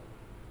level.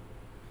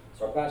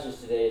 So our passage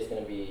today is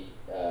going to be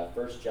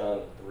 1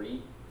 John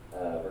 3,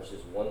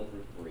 verses 1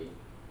 through 3.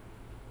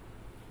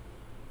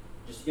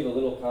 Just to give a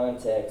little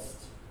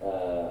context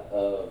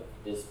of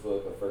this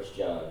book of 1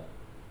 John,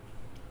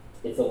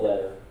 it's a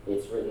letter.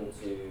 It's written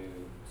to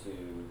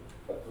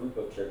a group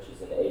of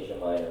churches in Asia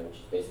Minor, which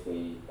is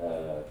basically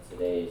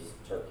today's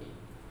Turkey.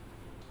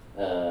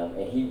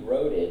 And he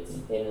wrote it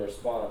in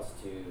response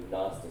to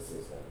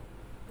Gnosticism.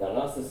 Now,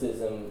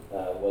 Gnosticism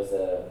was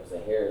a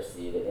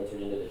heresy that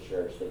entered into the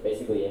church that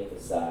basically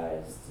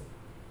emphasized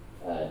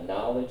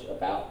knowledge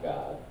about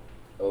God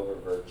over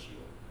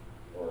virtue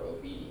or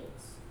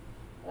obedience.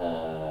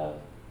 So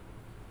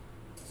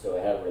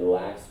it had a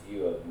relaxed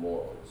view of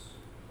morals.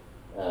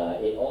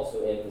 It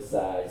also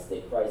emphasized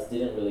that Christ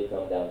didn't really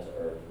come down to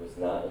earth, was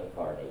not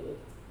incarnated,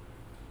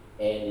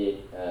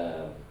 and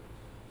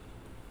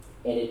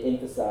it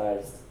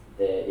emphasized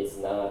that it's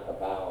not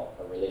about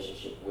a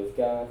relationship with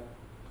God.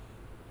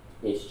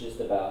 It's just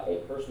about a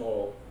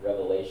personal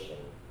revelation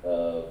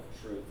of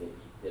truth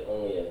that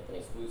only an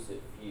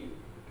exclusive few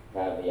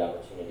have the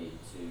opportunity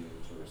to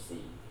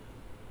receive.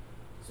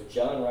 So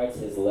John writes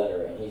his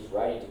letter, and he's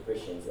writing to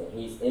Christians, and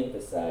he's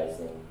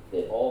emphasizing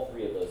that all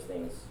three of those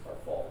things are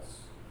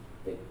false.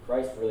 That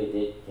Christ really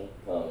did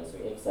come, and so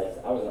he emphasizes,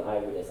 I was an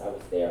eyewitness, I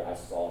was there, I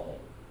saw him.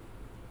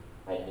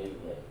 I knew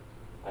him.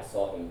 I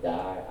saw him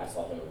die, I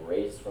saw him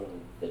raised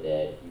from the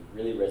dead, he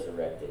really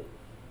resurrected.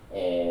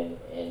 And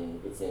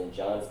it's in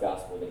John's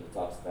gospel that he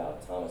talks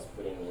about Thomas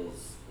putting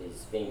his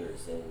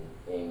fingers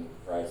in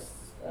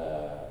Christ's,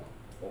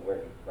 and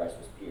where Christ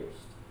was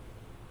pierced.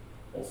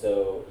 And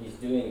so he's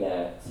doing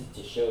that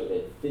to show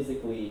that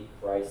physically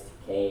Christ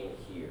came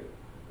here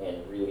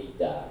and really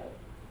died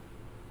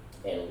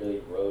and really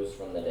rose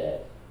from the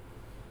dead.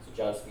 So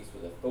John speaks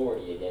with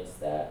authority against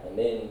that. And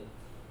then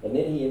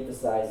he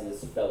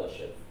emphasizes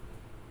fellowship.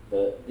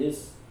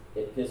 This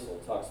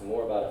epistle talks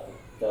more about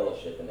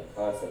fellowship and the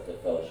concept of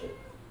fellowship,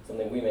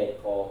 something we may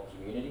call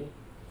community.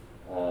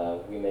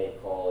 We may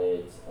call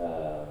it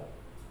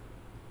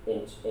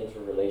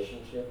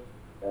interrelationship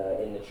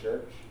in the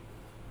church.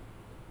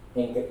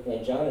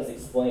 And John is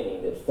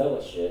explaining that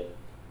fellowship,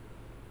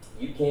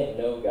 you can't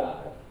know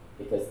God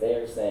because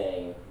they're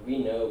saying, we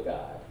know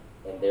God,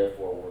 and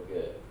therefore we're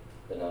good.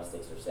 The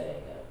Gnostics are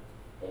saying that.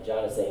 And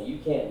John is saying, you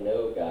can't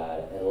know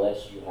God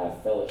unless you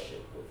have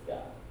fellowship with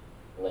God,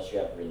 unless you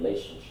have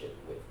relationship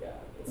with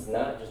God. It's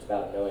not just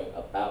about knowing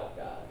about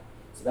God.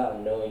 It's about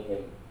knowing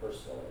him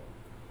personally.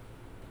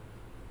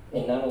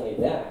 And not only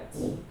that,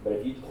 but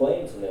if you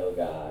claim to know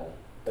God,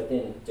 but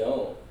then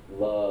don't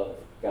love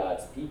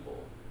God's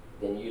people,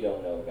 then you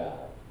don't know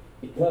God.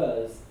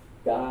 Because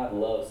God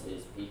loves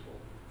his people.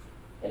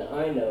 And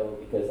I know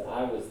because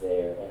I was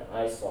there and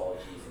I saw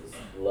Jesus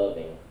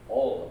loving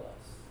all of us.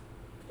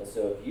 And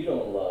so if you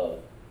don't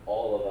love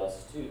all of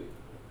us too,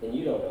 then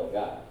you don't know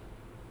God.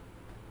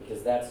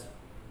 Because that's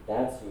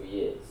who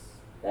he is.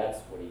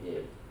 That's what he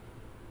did.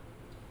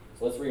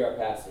 So let's read our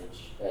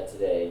passage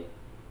today.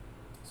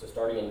 So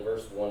starting in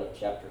verse 1 of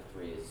chapter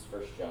 3, this is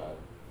 1 John.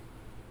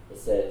 It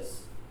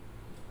says,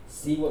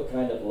 see what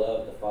kind of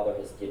love the Father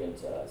has given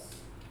to us,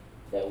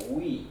 that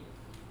we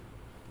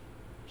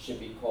should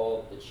be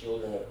called the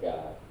children of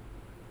God.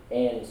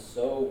 And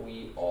so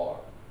we are.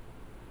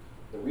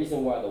 The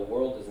reason why the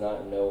world does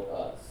not know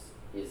us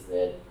is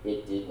that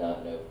it did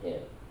not know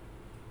him.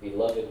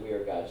 Beloved, we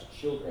are God's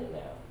children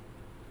now.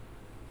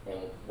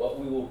 And what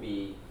we will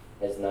be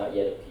has not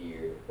yet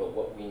appeared, but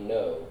we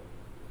know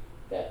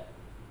that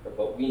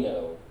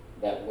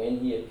when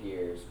he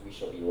appears, we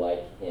shall be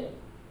like him,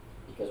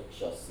 because we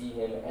shall see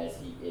him as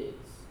he is.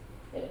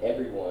 And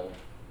everyone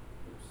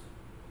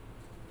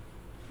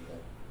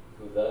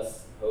who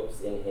thus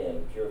hopes in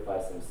him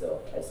purifies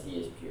himself as he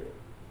is pure.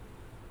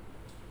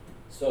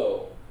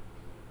 So,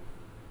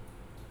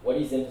 what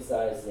he's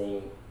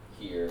emphasizing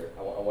here,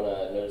 I want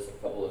to notice a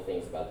couple of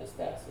things about this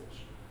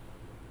passage.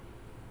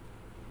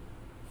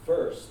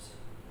 First,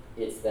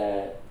 it's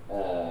that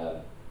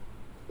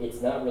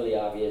it's not really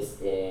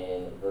obvious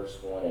in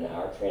verse 1 in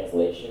our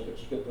translation, but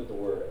you could put the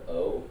word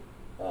 "o"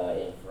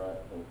 in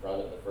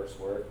front of the first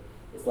word.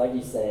 It's like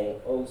he's saying,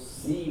 oh,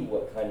 see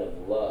what kind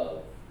of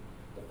love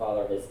the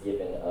Father has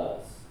given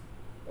us.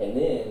 And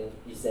then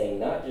he's saying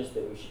not just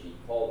that we should be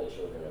called the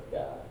children of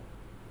God.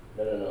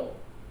 No.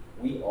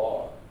 We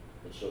are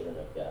the children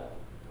of God.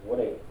 What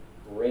a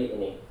great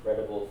and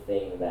incredible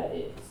thing that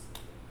is.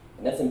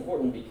 And that's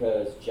important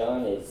because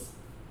John is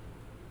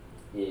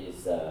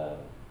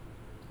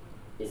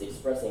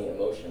expressing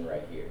emotion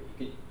right here.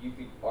 You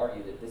could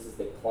argue that this is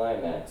the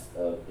climax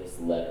of this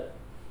letter.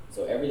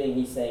 So everything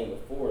he's saying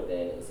before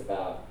then is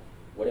about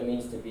what it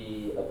means to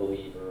be a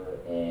believer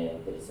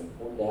and that it's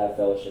important to have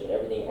fellowship. And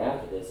everything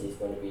after this, he's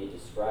going to be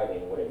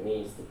describing what it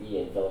means to be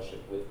in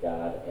fellowship with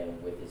God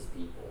and with his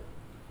people.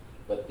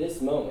 But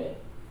this moment,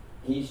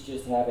 he's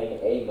just having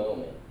a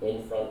moment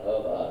in front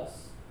of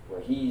us where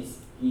he's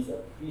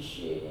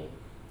appreciating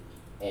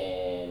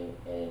and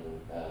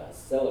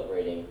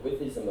celebrating with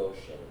his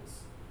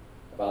emotions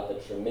about the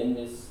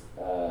tremendous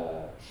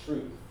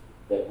truth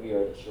that we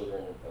are the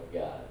children of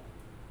God.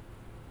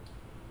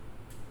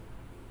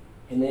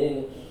 And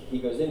then he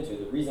goes into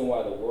the reason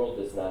why the world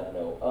does not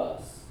know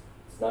us,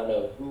 does not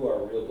know who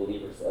are real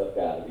believers of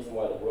God. The reason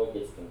why the world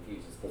gets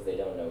confused is because they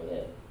don't know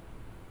him.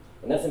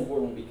 And that's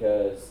important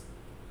because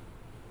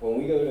when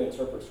we go to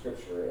interpret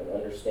Scripture and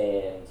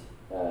understand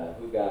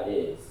who God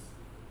is,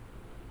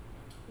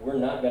 we're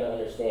not going to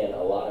understand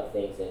a lot of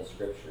things in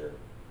Scripture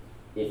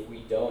if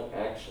we don't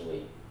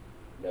actually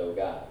know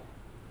God.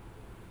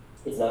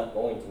 It's not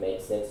going to make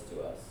sense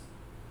to us.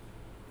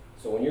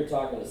 So when you're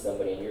talking to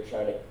somebody and you're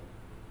trying to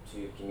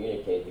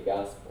communicate the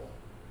gospel,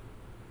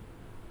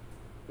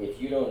 if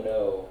you don't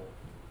know,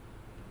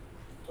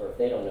 or if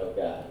they don't know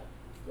God,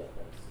 yeah,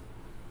 thanks.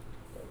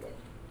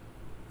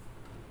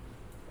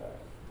 All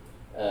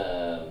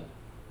right.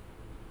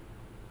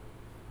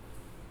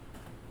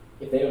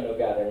 If they don't know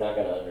God, they're not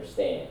going to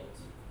understand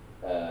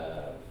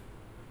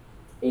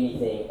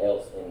anything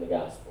else in the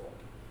gospel.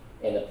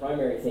 And the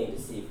primary thing to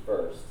see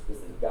first is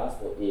that the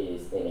gospel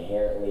is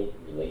inherently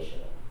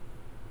relational.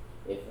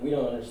 If we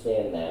don't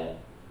understand that,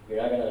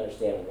 you're not going to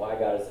understand why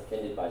God is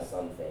offended by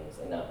some things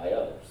and not by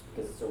others,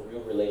 because it's a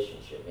real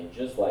relationship. And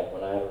just like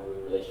when I have a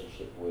real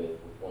relationship with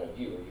one of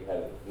you, or you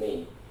have it with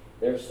me,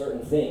 there are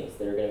certain things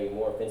that are going to be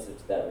more offensive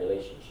to that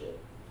relationship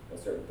and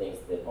certain things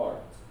that aren't.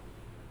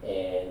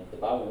 And the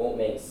Bible won't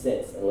make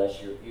sense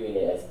unless you're viewing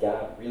it as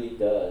God really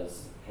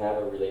does have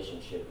a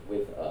relationship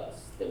with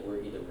us that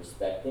we're either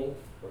respecting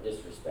or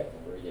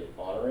disrespecting. We're either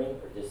honoring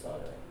or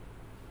dishonoring.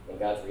 And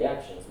God's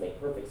reactions make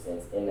perfect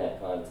sense in that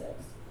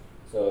context.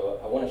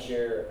 So I want to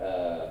share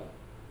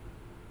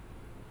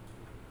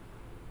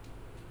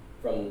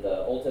from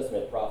the Old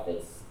Testament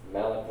prophets,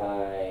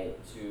 Malachi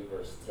 2,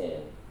 verse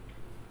 10.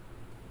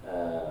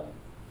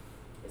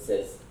 It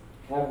says,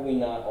 "Have we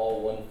not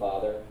all one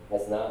Father?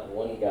 Has not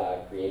one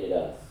God created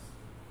us?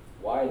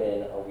 Why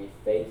then are we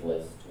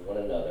faithless to one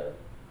another,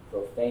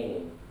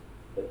 profaning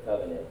the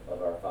covenant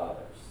of our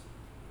fathers?"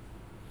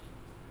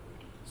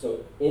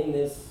 So in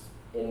this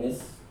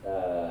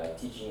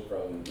teaching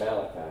from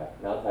Malachi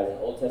is an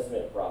Old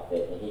Testament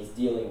prophet, and he's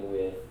dealing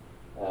with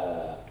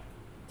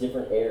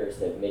different errors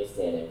that have mixed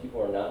in, and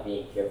people are not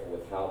being careful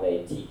with how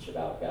they teach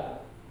about God.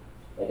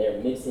 And they're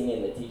mixing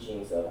in the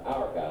teachings of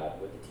our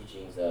God with the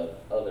teachings of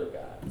other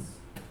gods,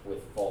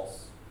 with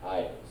false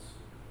idols.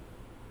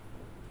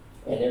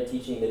 And they're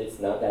teaching that it's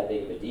not that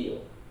big of a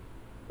deal.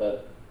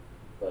 But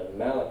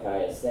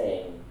Malachi is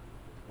saying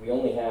we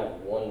only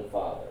have one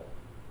Father.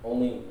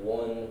 Only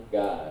one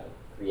God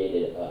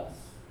created us.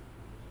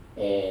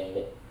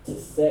 And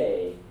to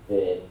say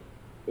that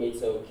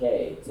it's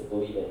okay to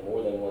believe in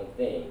more than one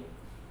thing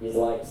is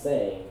like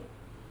saying,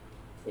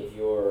 if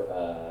you're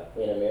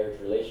in a marriage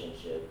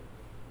relationship,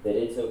 that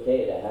it's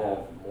okay to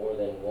have more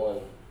than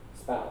one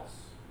spouse.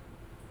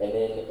 And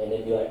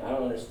then be like, I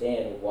don't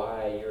understand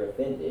why you're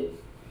offended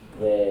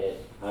that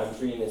I'm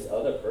treating this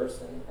other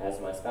person as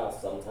my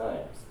spouse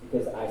sometimes,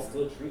 because I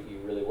still treat you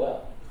really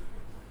well.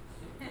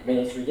 I mean,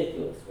 it's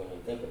ridiculous when you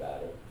think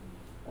about it.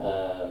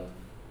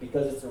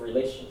 Because it's a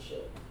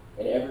relationship,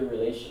 and every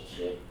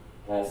relationship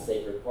has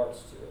sacred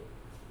parts to it.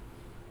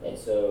 And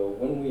so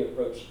when we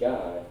approach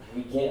God,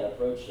 we can't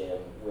approach him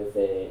with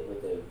a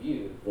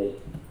view that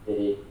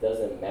it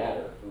doesn't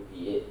matter who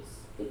he is.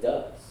 It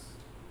does,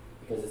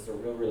 because it's a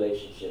real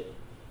relationship.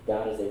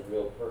 God is a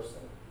real person.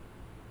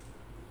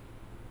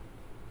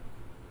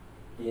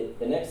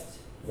 The next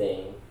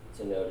thing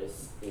to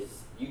notice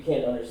is you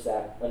can't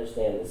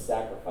understand the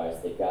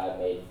sacrifice that God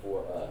made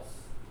for us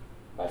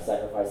by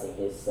sacrificing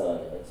his Son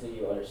until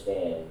you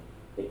understand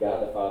that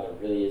God the Father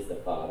really is the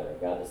Father and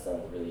God the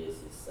Son really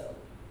is his Son.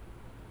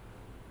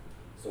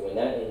 So when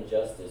that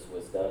injustice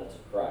was done to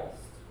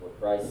Christ, where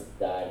Christ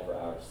died for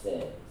our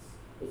sins,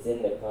 it's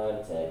in the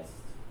context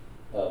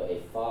of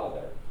a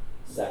father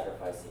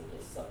sacrificing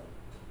his son.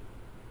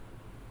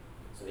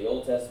 So the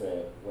Old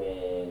Testament,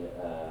 when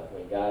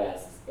God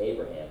asks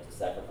Abraham to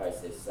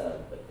sacrifice his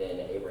son, but then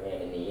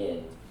Abraham in the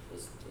end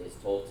is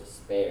told to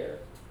spare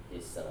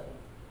his son,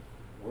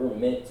 we're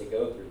meant to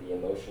go through the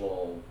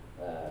emotional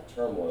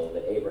turmoil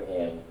that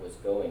Abraham was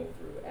going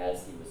through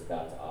as he was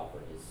about to offer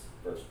his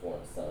firstborn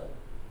son.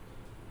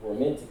 We're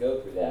meant to go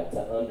through that to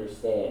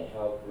understand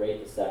how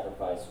great the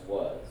sacrifice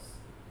was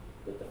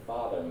that the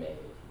Father made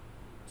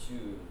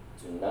to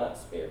not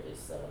spare his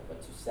son,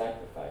 but to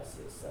sacrifice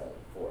his son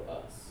for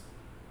us.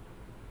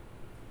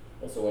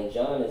 And so when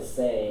John is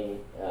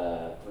saying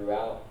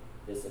throughout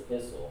this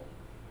epistle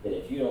that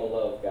if you don't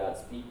love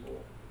God's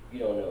people, you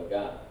don't know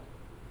God,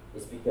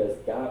 it's because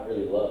God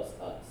really loves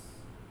us.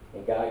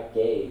 And God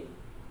gave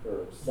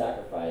or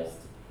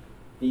sacrificed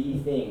the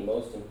thing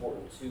most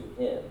important to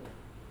him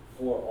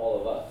for all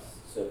of us.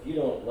 So if you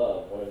don't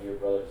love one of your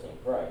brothers in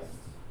Christ,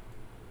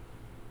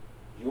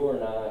 you're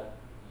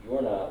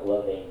not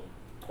loving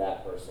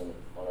that person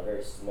on a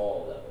very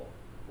small level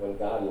when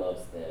God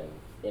loves them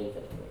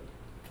infinitely.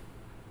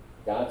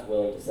 God's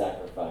willing to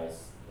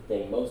sacrifice the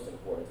thing most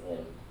important to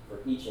him for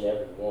each and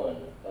every one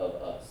of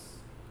us.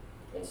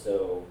 And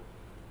so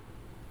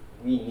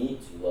we need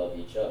to love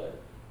each other.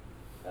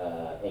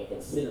 and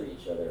consider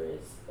each other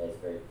as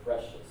very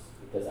precious,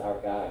 because our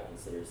God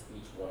considers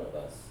each one of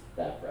us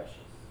that precious.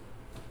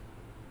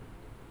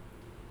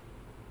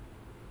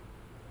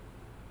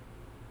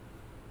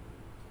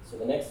 So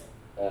the next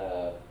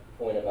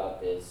point about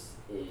this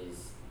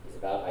is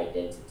about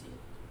identity.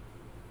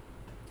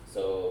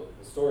 So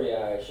the story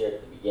I shared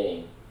at the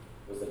beginning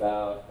was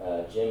about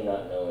Jim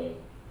not knowing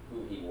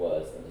who he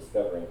was and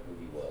discovering who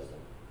he was,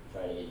 and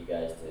trying to get you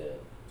guys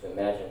to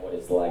imagine what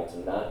it's like to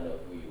not know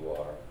who you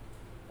are,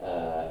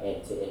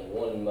 and to, in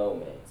one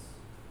moment,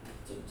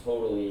 to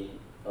totally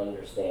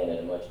understand at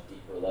a much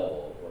deeper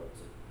level, or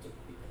to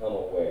become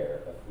aware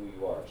of who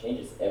you are. It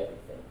changes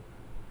everything.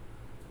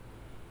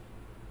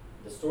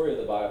 The story of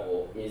the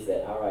Bible is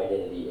that our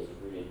identity is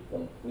rooted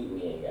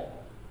completely in God,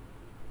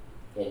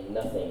 in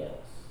nothing else.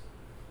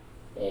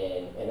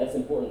 And that's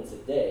important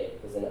today,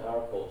 because in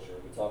our culture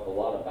we talk a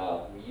lot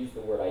about, we use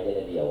the word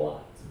identity a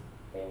lot,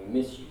 and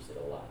we misuse it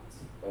a lot,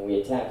 and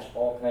we attach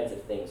all kinds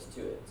of things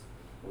to it.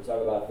 We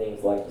talk about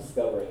things like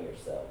discovering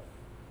yourself.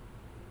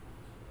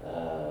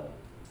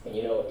 And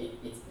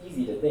it's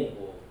easy to think,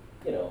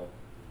 well,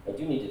 I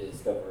do need to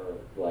discover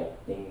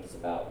like things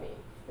about me.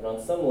 And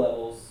on some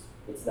levels,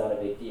 it's not a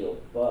big deal,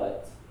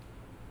 but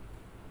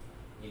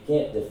you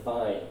can't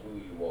define who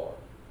you are,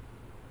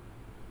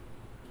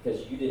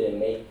 because you didn't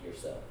make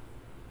yourself.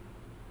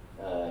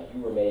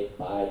 You were made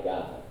by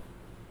God.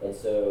 And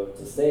so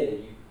to say that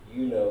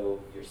you know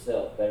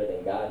yourself better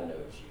than God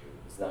knows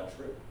you is not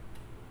true.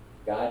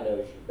 God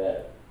knows you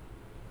better.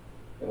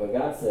 And when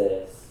God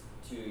says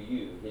to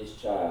you, his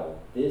child,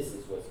 this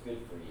is what's good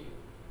for you,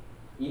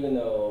 even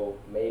though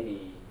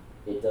maybe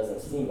it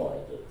doesn't seem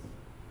like it,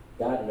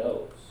 God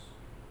knows,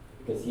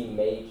 because he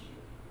made you.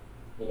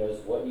 He knows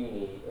what you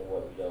need and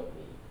what you don't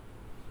need.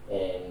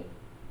 And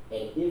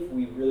if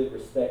we really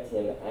respect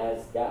him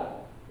as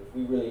God, if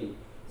we really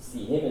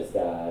see him as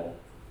God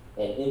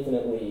and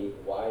infinitely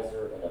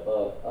wiser and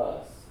above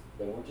us,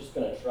 then we're just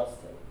going to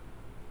trust him,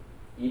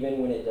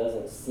 even when it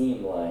doesn't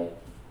seem like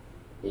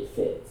it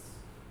fits,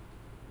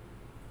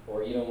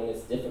 or even when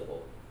it's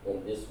difficult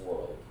in this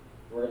world.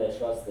 We're going to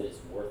trust that it's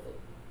worth it.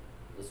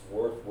 It's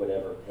worth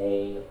whatever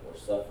pain or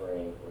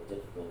suffering or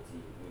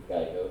difficulty we've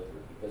got to go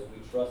through, because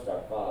we trust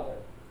our Father.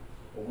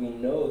 And we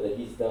know that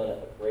he's done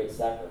a great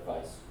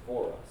sacrifice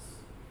for us,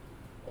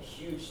 a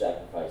huge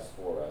sacrifice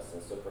for us.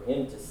 And so for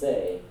him to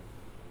say,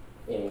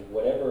 in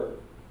whatever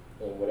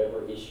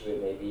issue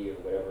it may be, or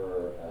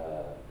whatever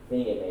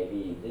thing it may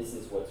be, this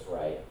is what's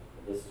right,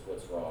 this is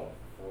what's wrong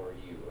for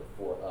you or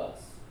for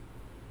us,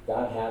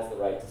 God has the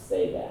right to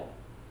say that.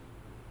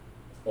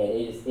 And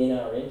it is in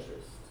our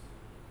interest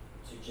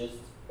to just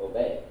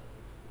obey.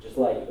 Just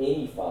like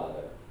any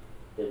father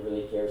that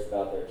really cares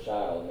about their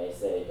child may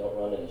say, don't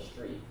run in the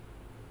street.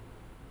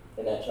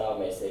 And that child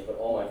may say, but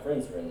all my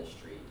friends are in the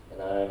street,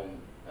 and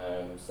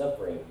I'm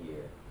suffering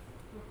here.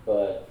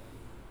 But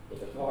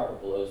if a car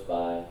blows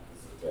by,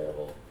 this is a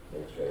terrible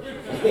illustration.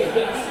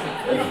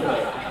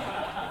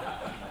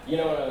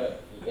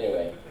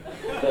 Anyway,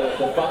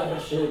 the father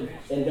should,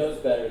 and knows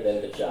better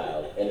than the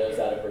child, and knows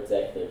how to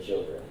protect their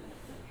children.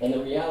 And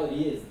the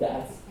reality is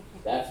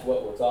that's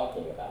what we're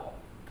talking about.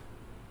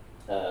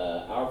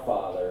 Our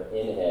Father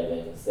in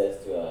heaven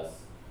says to us,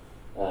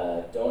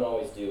 don't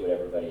always do what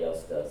everybody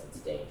else does. It's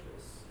dangerous.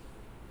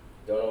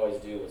 Don't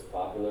always do what's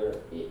popular.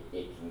 It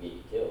can get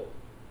you killed.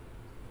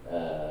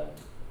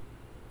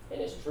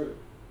 And it's true.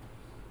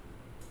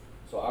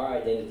 So our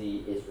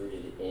identity is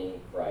rooted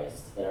in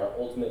Christ, and our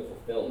ultimate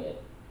fulfillment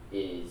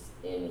is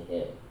in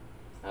him.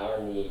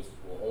 Our needs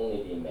will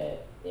only be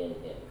met in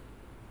him.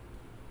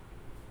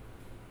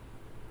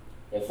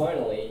 And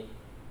finally,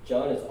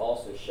 John is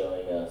also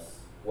showing us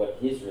what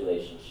his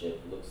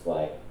relationship looks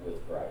like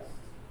with Christ.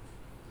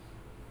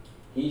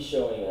 He's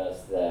showing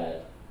us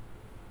that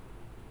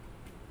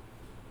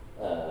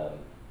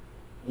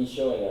he's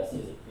showing us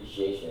his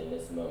appreciation in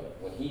this moment.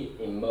 When he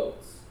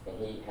emotes and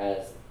he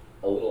has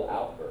a little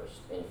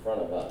outburst in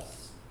front of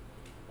us,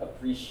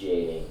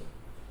 appreciating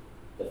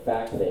the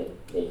fact that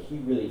he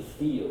really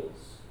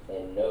feels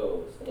and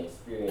knows and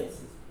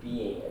experiences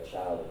being a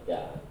child of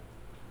God.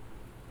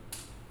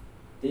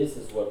 This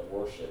is what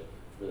worship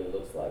really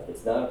looks like.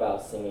 It's not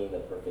about singing the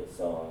perfect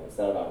song. It's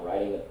not about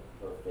writing the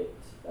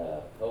perfect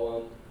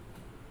poem.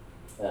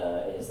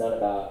 And it's not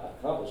about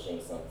accomplishing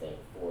something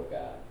for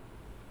God.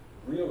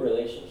 Real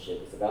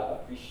relationship is about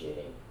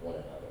appreciating one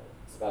another.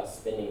 It's about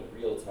spending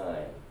real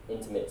time,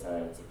 intimate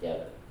time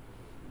together.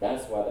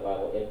 That's why the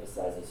Bible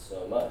emphasizes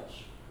so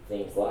much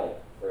things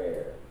like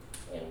prayer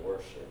and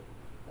worship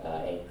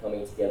and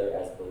coming together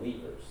as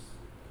believers.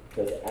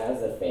 Because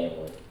as a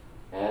family,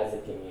 as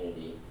a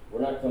community,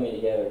 we're not coming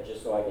together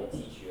just so I can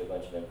teach you a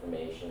bunch of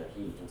information, or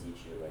he can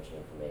teach you a bunch of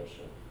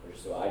information, or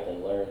just so I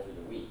can learn through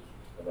the week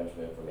a bunch of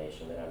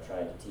information that I'm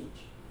trying to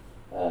teach.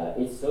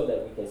 It's so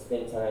that we can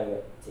spend time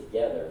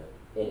together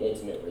in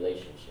intimate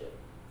relationship.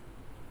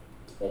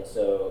 And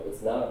so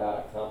it's not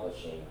about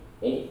accomplishing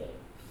anything.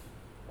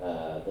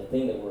 The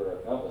thing that we're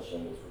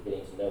accomplishing is we're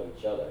getting to know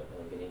each other, and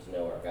we're getting to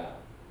know our God.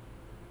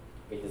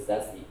 because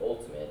that's the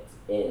ultimate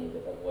end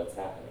of what's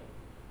happening.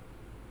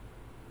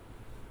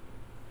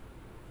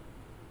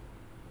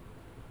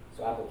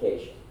 So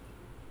application.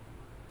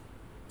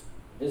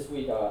 This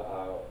week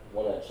I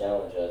want to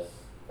challenge us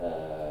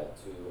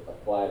to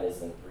apply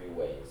this in 3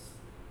 ways.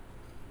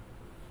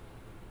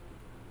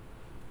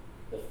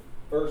 The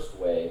first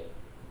way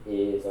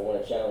is I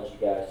want to challenge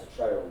you guys to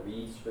try to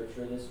read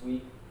Scripture this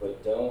week,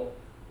 but don't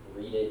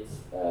read it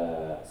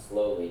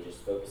slowly, just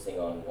focusing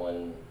on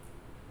one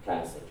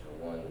passage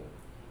or one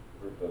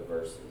group of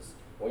verses.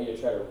 I want you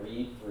to try to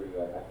read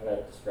through, I kind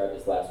of described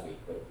this last week,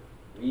 but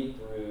read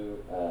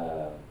through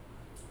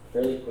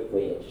fairly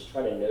quickly and just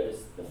try to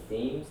notice the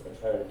themes and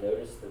try to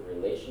notice the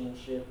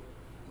relationship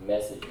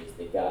messages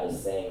that God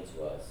is saying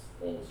to us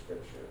in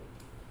Scripture.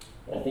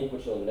 And I think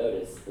what you'll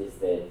notice is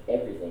that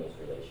everything is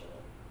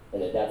relational,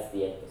 and that's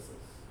the emphasis.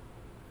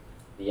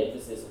 The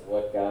emphasis of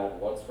what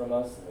God wants from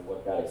us and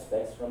what God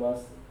expects from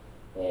us,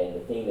 and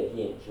the thing that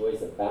He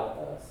enjoys about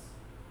us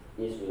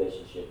is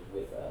relationship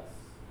with us.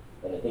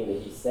 And the thing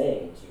that He's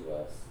saying to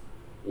us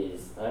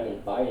is, I'm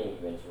inviting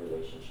you into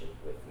relationship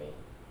with me.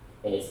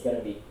 And it's going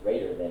to be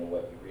greater than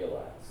what you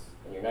realize.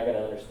 And you're not going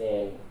to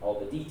understand all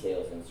the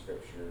details in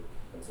Scripture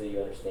until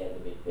you understand the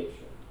big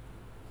picture.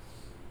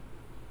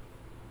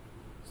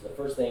 So the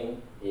first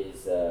thing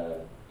is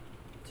to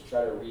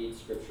try to read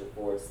Scripture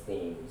for its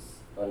themes,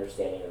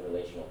 understanding the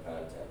relational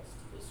context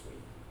this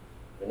week.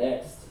 The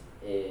next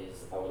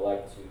is I would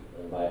like to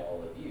invite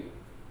all of you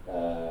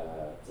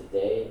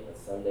today and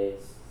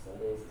Sundays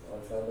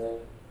on Sunday,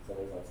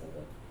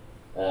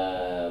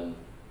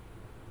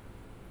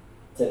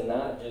 to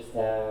not just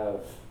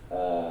have,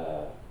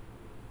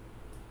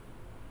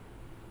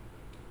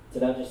 to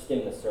not just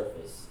skim the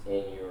surface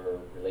in your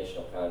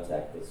relational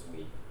contact this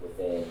week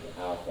within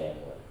our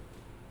family,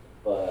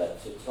 but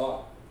to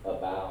talk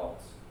about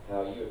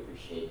how you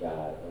appreciate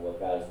God and what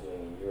God is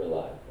doing in your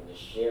life, and to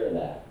share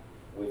that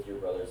with your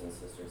brothers and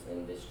sisters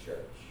in this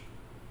church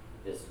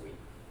this week.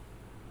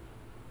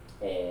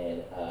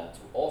 And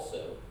to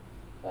also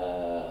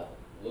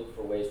look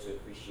for ways to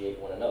appreciate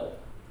one another,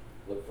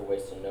 look for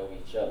ways to know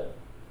each other,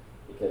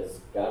 because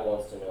God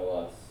wants to know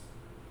us,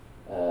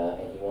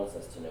 and He wants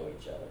us to know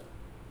each other.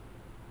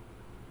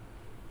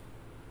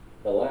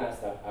 The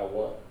last, I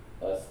want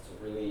us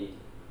to really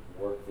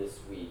work this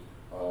week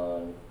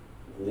on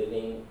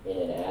living in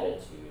an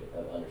attitude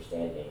of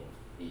understanding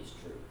these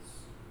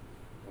truths.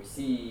 We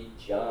see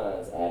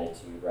John's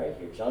attitude right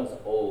here. John's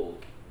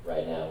old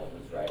right now when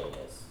he's writing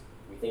this.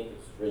 We think it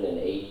was written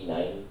in 80,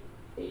 90,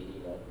 80, 90,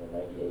 80, I don't know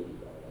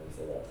how to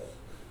say that,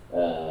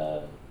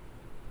 but,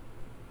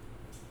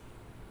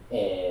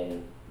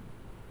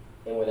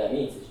 and what that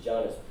means is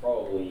John is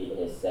probably in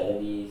his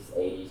 70s,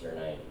 80s, or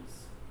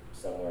 90s,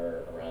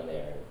 somewhere around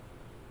there.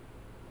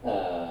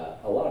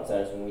 A lot of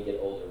times when we get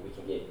older, we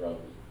can get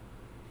grumpy.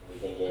 We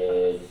can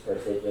get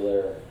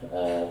particular.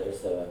 There's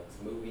some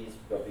movies,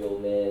 Grumpy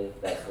Old Men,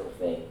 that sort of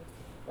thing.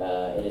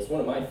 And it's one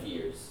of my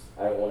fears.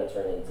 I don't want to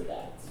turn into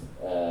that.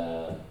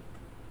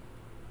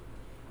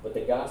 But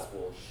the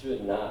gospel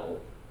should not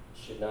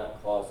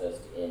cause us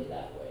to end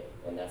that way.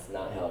 And that's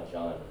not how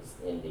John is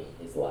ending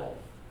his life.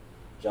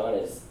 John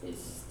is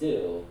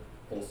still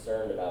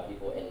concerned about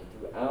people, and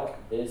throughout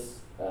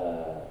this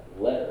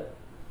letter,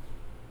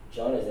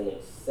 John is an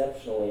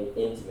exceptionally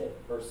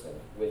intimate person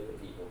with the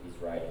people he's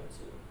writing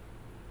to.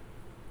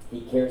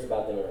 He cares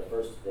about them and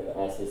refers to them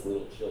as his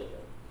little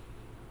children,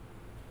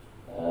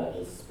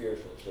 his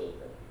spiritual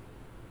children.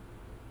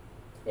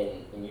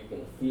 And you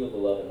can feel the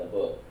love in the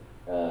book.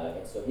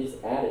 And so his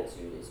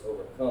attitude is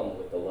overcome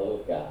with the love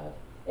of God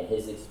and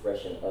his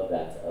expression of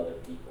that to other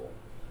people.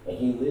 And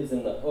he lives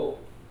in the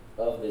hope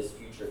of this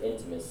future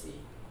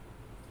intimacy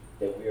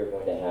that we are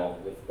going to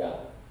have with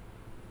God.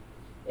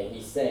 And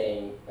he's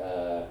saying,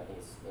 I think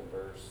it's in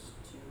verse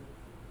 2.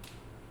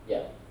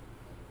 Yeah.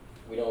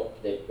 We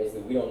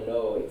don't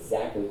know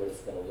exactly what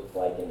it's going to look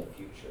like in the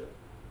future,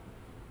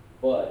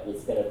 but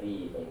it's going to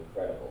be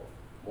incredible,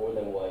 more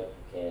than what you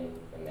can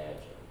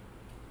imagine.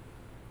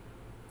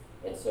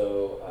 And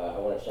so I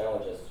want to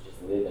challenge us to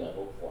just live in a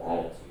hopeful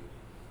attitude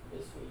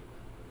this week.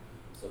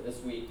 So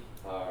this week,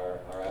 our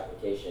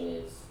application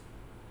is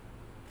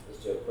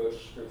to approach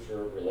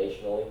Scripture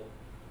relationally,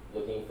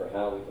 looking for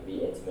how we can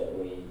be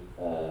intimately,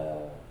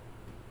 how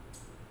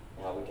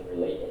we can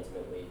relate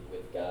intimately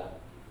with God.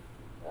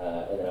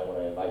 And then I want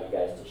to invite you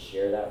guys to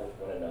share that with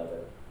one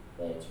another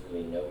and to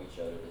really know each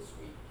other this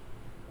week.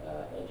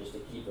 And just to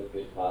keep a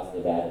good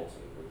positive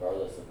attitude,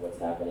 regardless of what's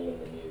happening in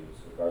the news,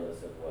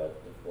 regardless of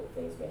what difficult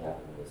things may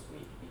happen this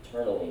week.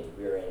 Eternally,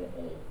 we're in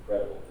an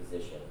incredible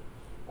position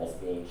as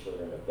being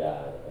children of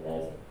God, and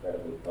that is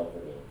incredibly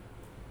comforting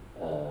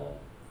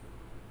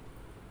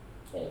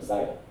and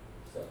exciting.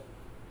 So,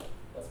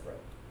 let's pray.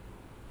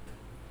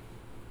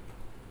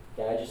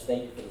 God, I just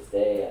thank you for this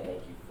day. I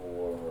thank you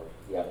for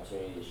the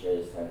opportunity to share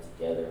this time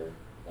together.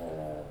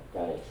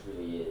 God, it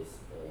truly is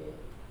a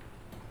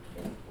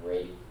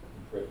great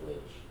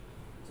privilege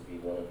to be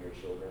one of your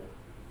children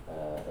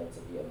and to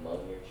be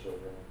among your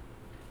children.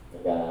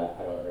 And God,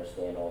 I don't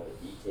understand all the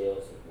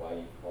details of why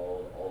you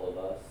called all of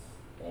us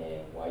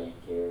and why you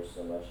care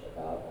so much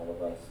about all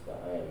of us,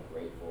 but I am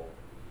grateful,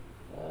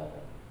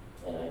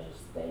 and I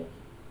just thank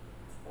you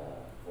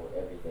for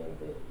everything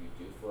that you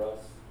do for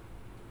us,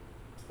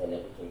 and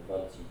that we can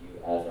come to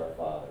you as our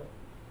Father,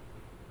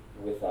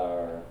 with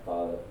our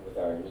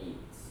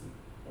needs,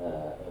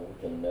 and we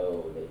can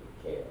know that you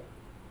care,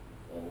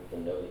 and we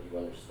can know that you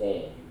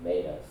understand. You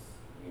made us.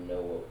 You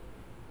know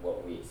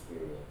what we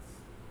experience,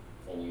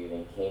 and you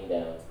even came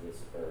down to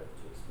this earth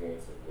to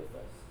experience it with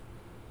us.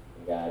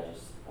 And God,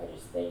 I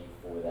just thank you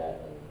for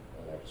that,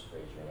 and I just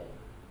praise your name.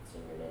 It's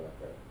in your name I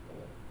pray.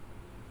 Amen.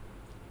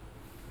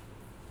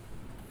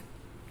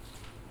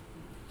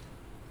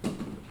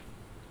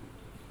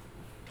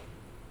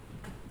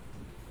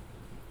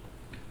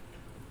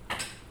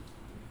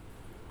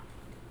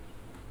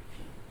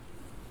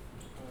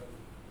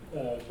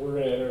 We're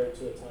going to enter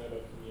into a time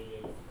of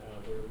communion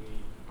where we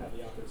have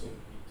the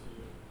opportunity to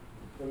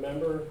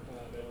remember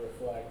and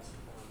reflect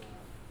on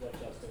what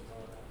Justin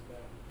taught about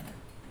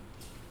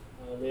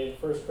today. In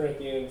 1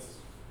 Corinthians,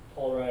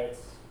 Paul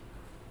writes,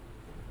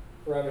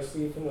 "For I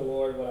received from the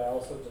Lord what I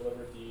also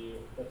delivered to you,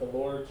 that the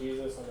Lord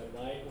Jesus, on the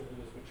night when he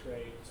was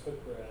betrayed,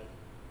 took bread,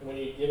 and when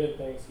he had given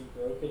thanks, he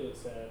broke it and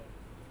said,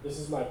 'This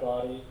is my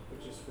body,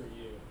 which is for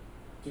you.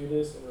 Do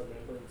this in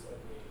remembrance of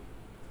me.'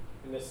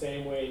 In the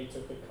same way, he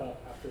took the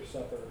cup after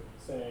supper,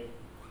 saying,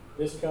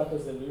 'This cup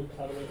is the new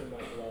covenant in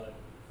my blood.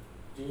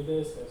 Do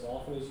this as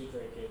often as you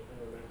drink it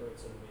in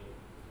remembrance of me.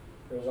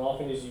 For as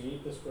often as you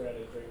eat this bread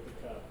and drink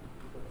the cup,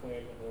 you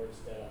proclaim the Lord's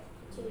death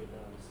until he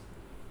comes.'"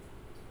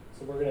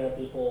 So we're going to have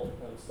people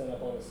set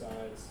up on the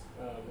sides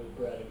with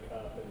bread and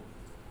cup. And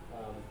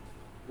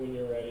when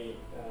you're ready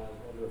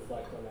and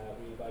reflect on that,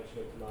 we invite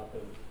you to come up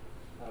and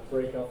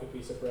break off a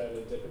piece of bread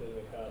and dip it in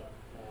the cup.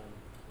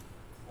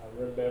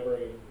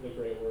 Remembering the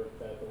great work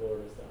that the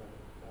Lord has done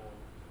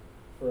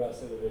for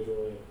us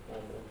individually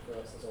and for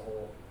us as a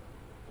whole.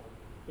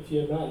 If you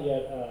have not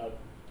yet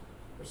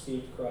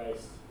received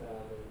Christ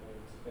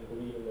and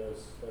believe in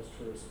those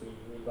truths, we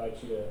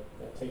invite you to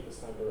take this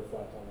time to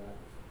reflect on that.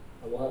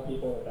 We'll have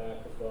people in the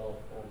back as well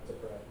to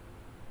pray.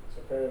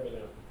 So pray with me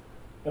now.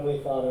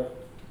 Heavenly Father,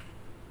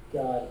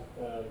 God,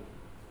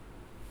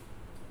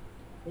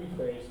 we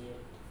praise you,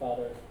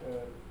 Father.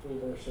 We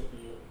worship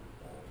you.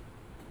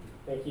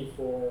 Thank you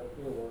for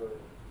your word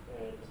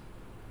and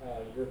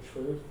your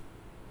truth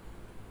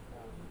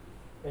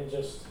and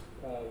just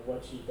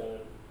what you've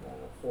done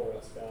for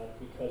us, God,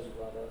 because you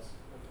love us.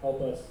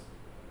 Help us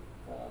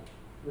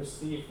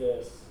receive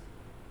this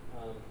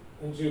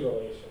in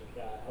jubilation,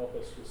 God. Help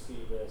us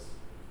receive this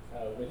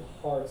with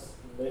hearts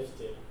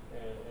lifted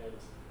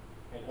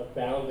and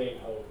abounding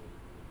hope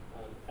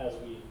as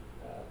we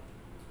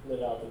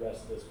live out the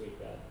rest of this week,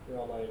 God. In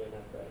your almighty name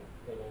I pray.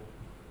 Amen.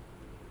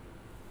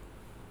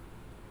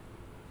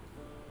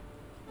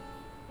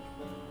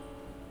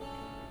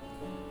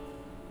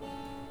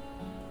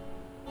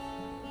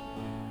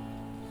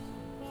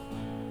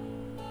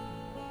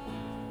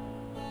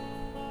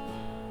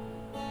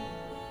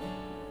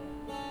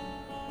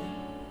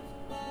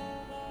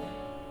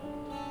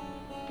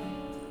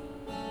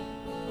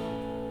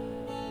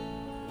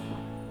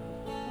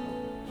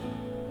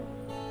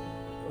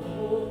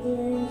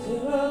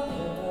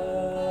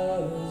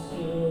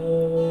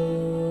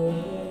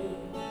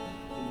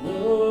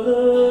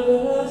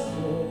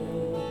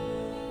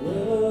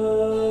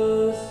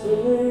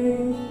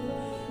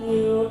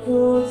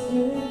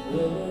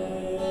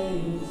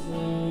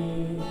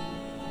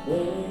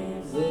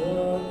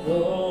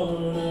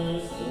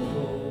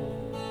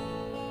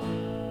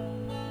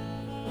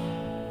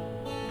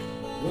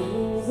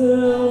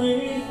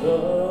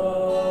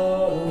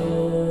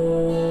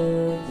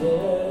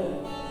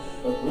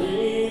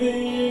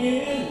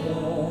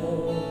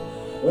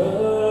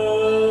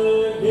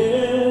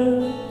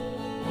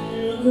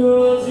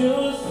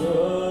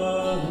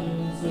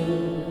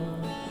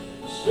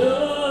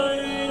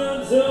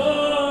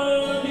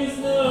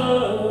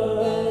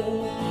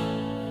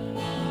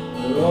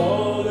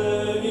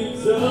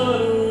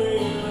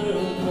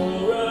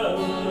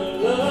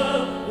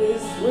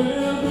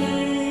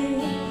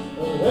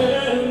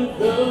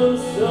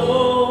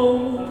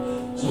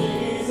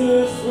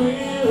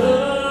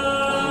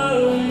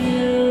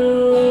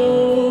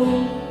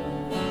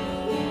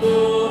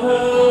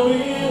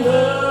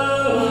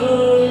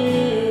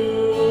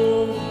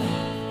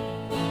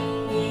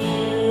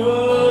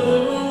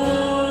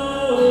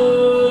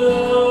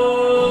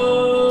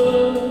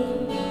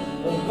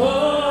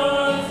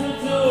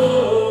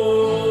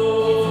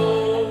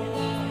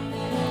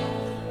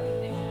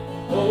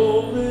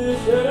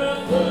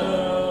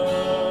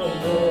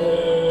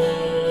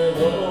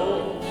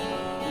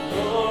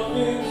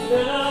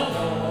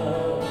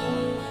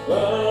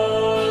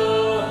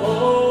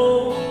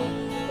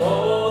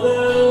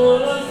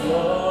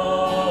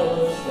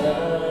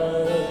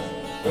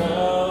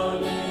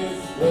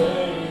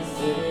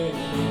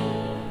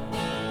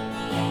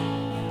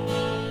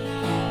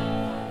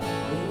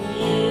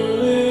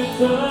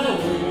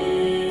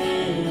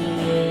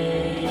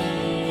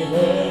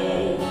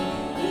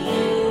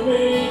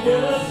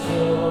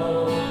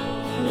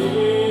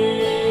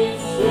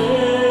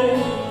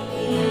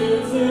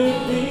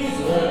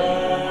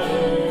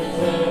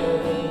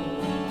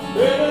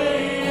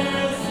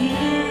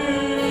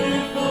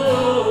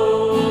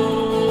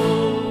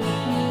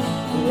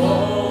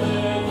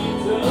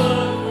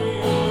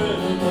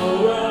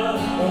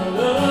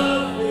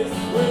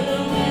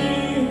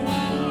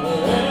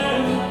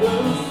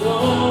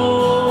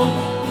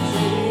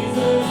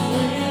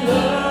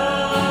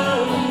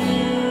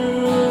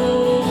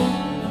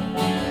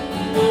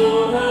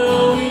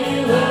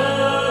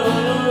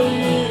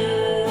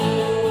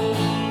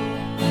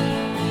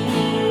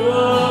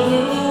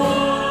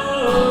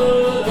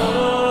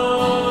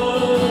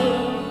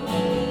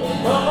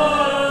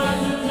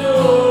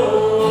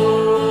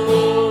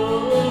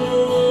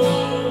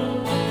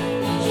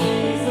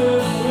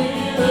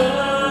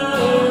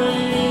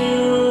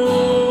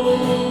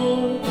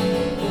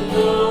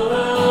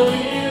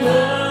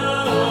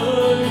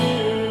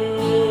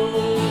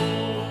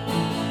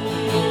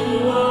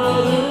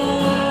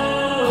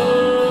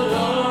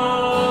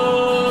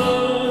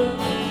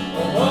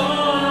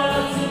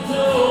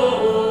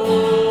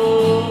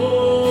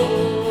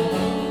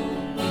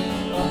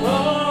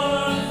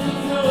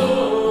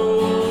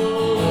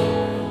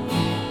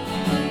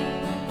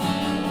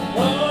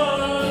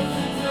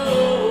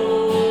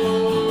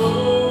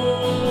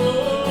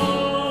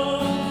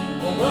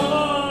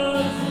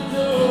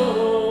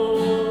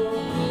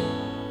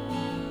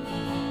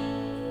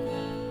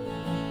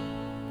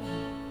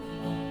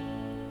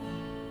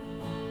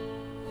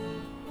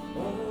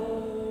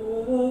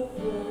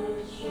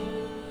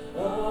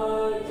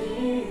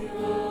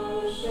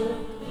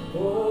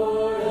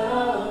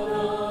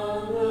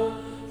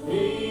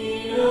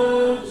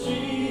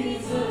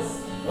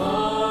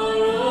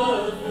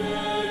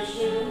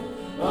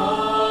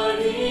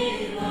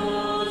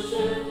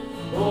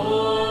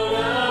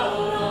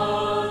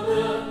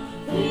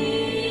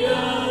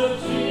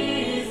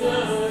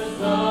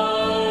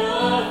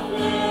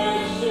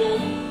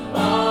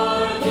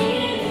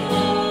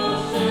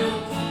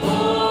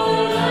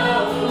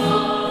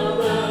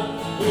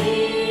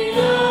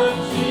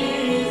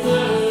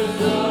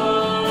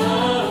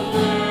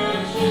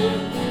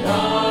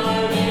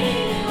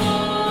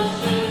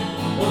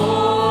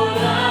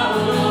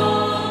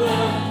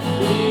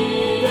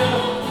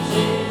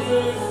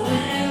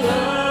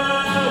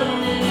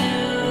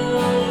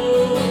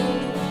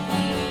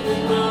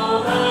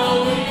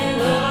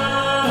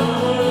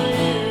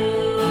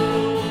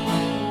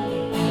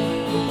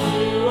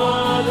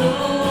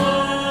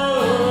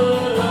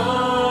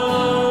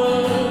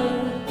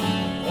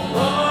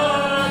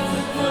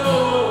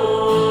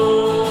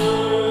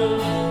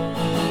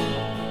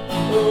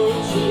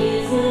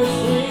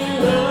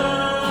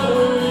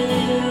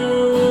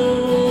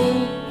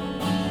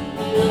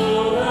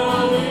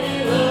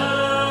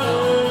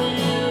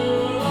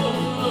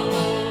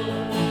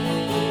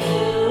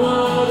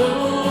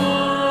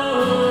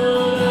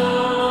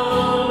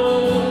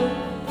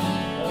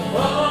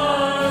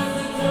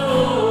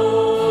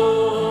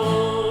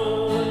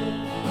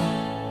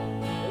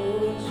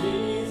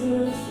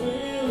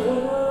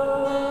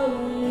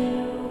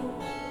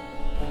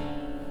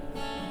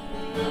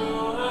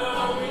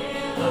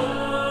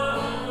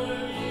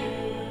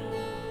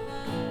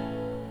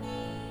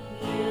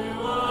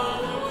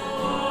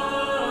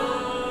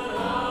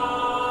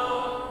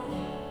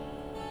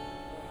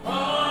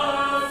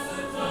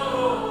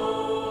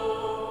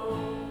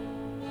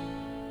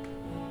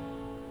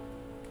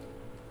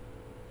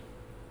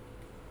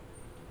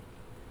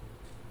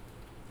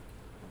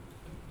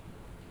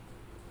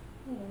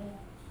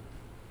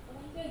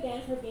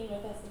 again for being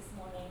with us this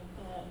morning.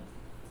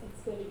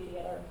 It's good to be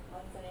together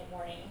on Sunday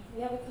morning.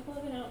 We have a couple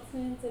of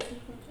announcements as he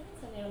mentioned,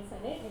 Sunday on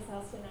Sunday at his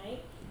house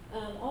tonight.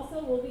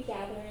 Also, we'll be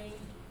gathering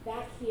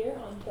back here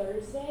on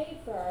Thursday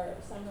for our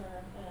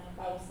summer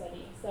Bible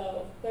study.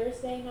 So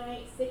Thursday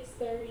night,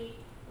 6:30,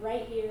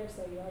 right here,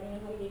 so you already know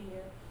how to get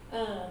here.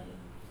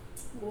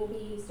 We'll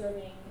be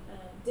serving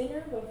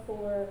dinner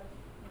before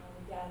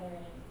we gather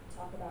and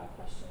talk about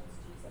questions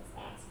Jesus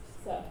asked.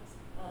 So,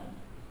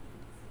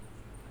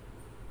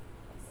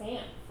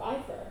 Sam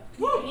Pfeiffer,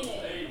 in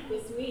it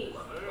this week.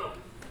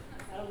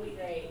 That'll be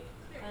great.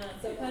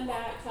 So come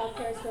back.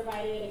 Childcare is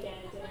provided.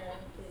 Again, dinner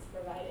is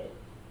provided.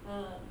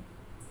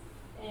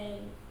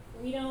 And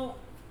we don't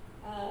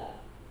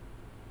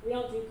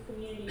do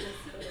community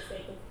just for the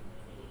sake of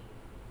community.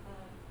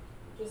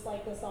 Just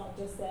like the song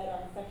just said,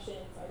 our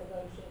affections, our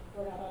devotion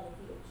poured out on the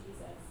feet of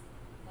Jesus.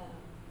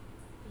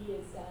 He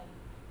has done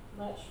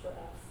much for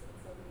us, and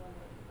so we want to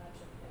make much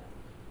of him.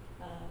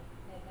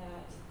 And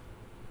that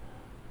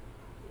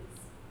is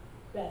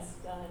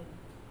best done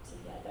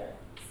together.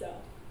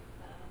 So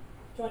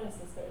join us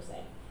this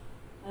Thursday.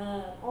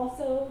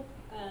 Also,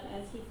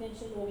 as Keith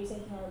mentioned, we'll be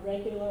taking our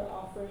regular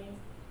offering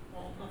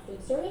after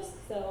the service.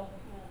 So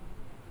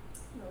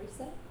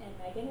Marisa and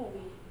Megan will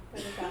be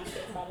putting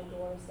baskets by the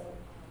door, so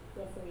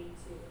feel free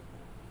to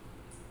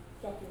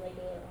drop your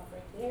regular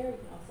offering there. You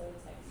can also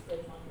text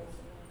Bridgemont Post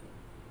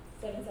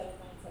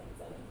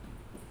 77977.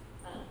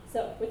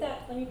 So with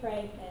that, let me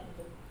pray and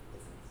we're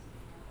dismissed.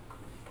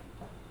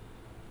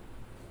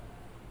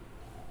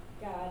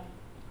 God,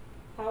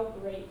 how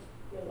great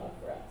your love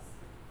for us.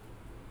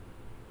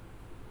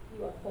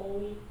 You are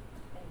holy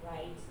and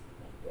right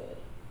and good.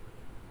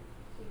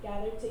 We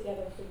gathered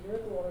together for your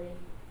glory,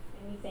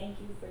 and we thank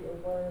you for your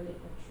word and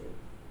your truth.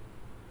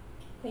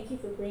 Thank you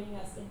for bringing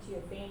us into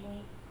your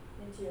family,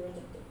 into your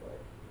redemptive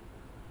work.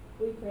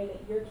 We pray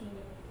that your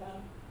kingdom would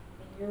come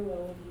and your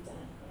will would be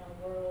done in our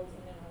world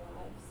and in our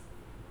lives.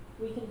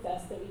 We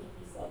confess that we can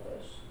be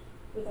selfish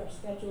with our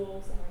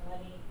schedules and our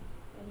money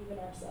and even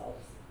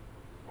ourselves.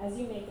 As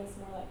you make us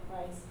more like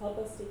Christ, help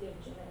us to give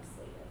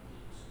generously of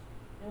each,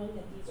 knowing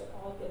that these are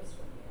all gifts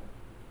from you.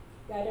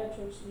 Guide our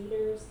church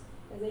leaders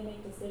as they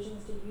make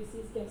decisions to use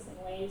these gifts in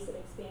ways that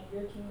expand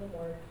your kingdom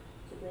work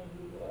to bring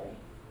you glory.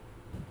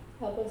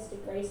 Help us to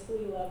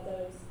gracefully love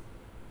those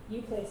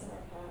you place in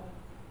our path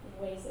in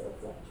ways that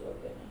reflect your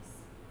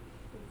goodness.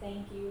 We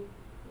thank you,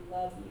 we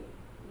love you,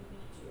 we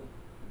need you,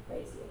 we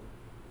praise you.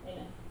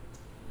 Amen.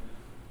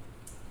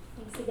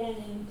 Thanks again,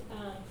 and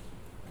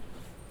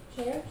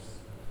chairs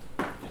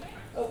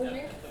over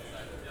here.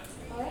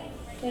 All right,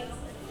 thanks.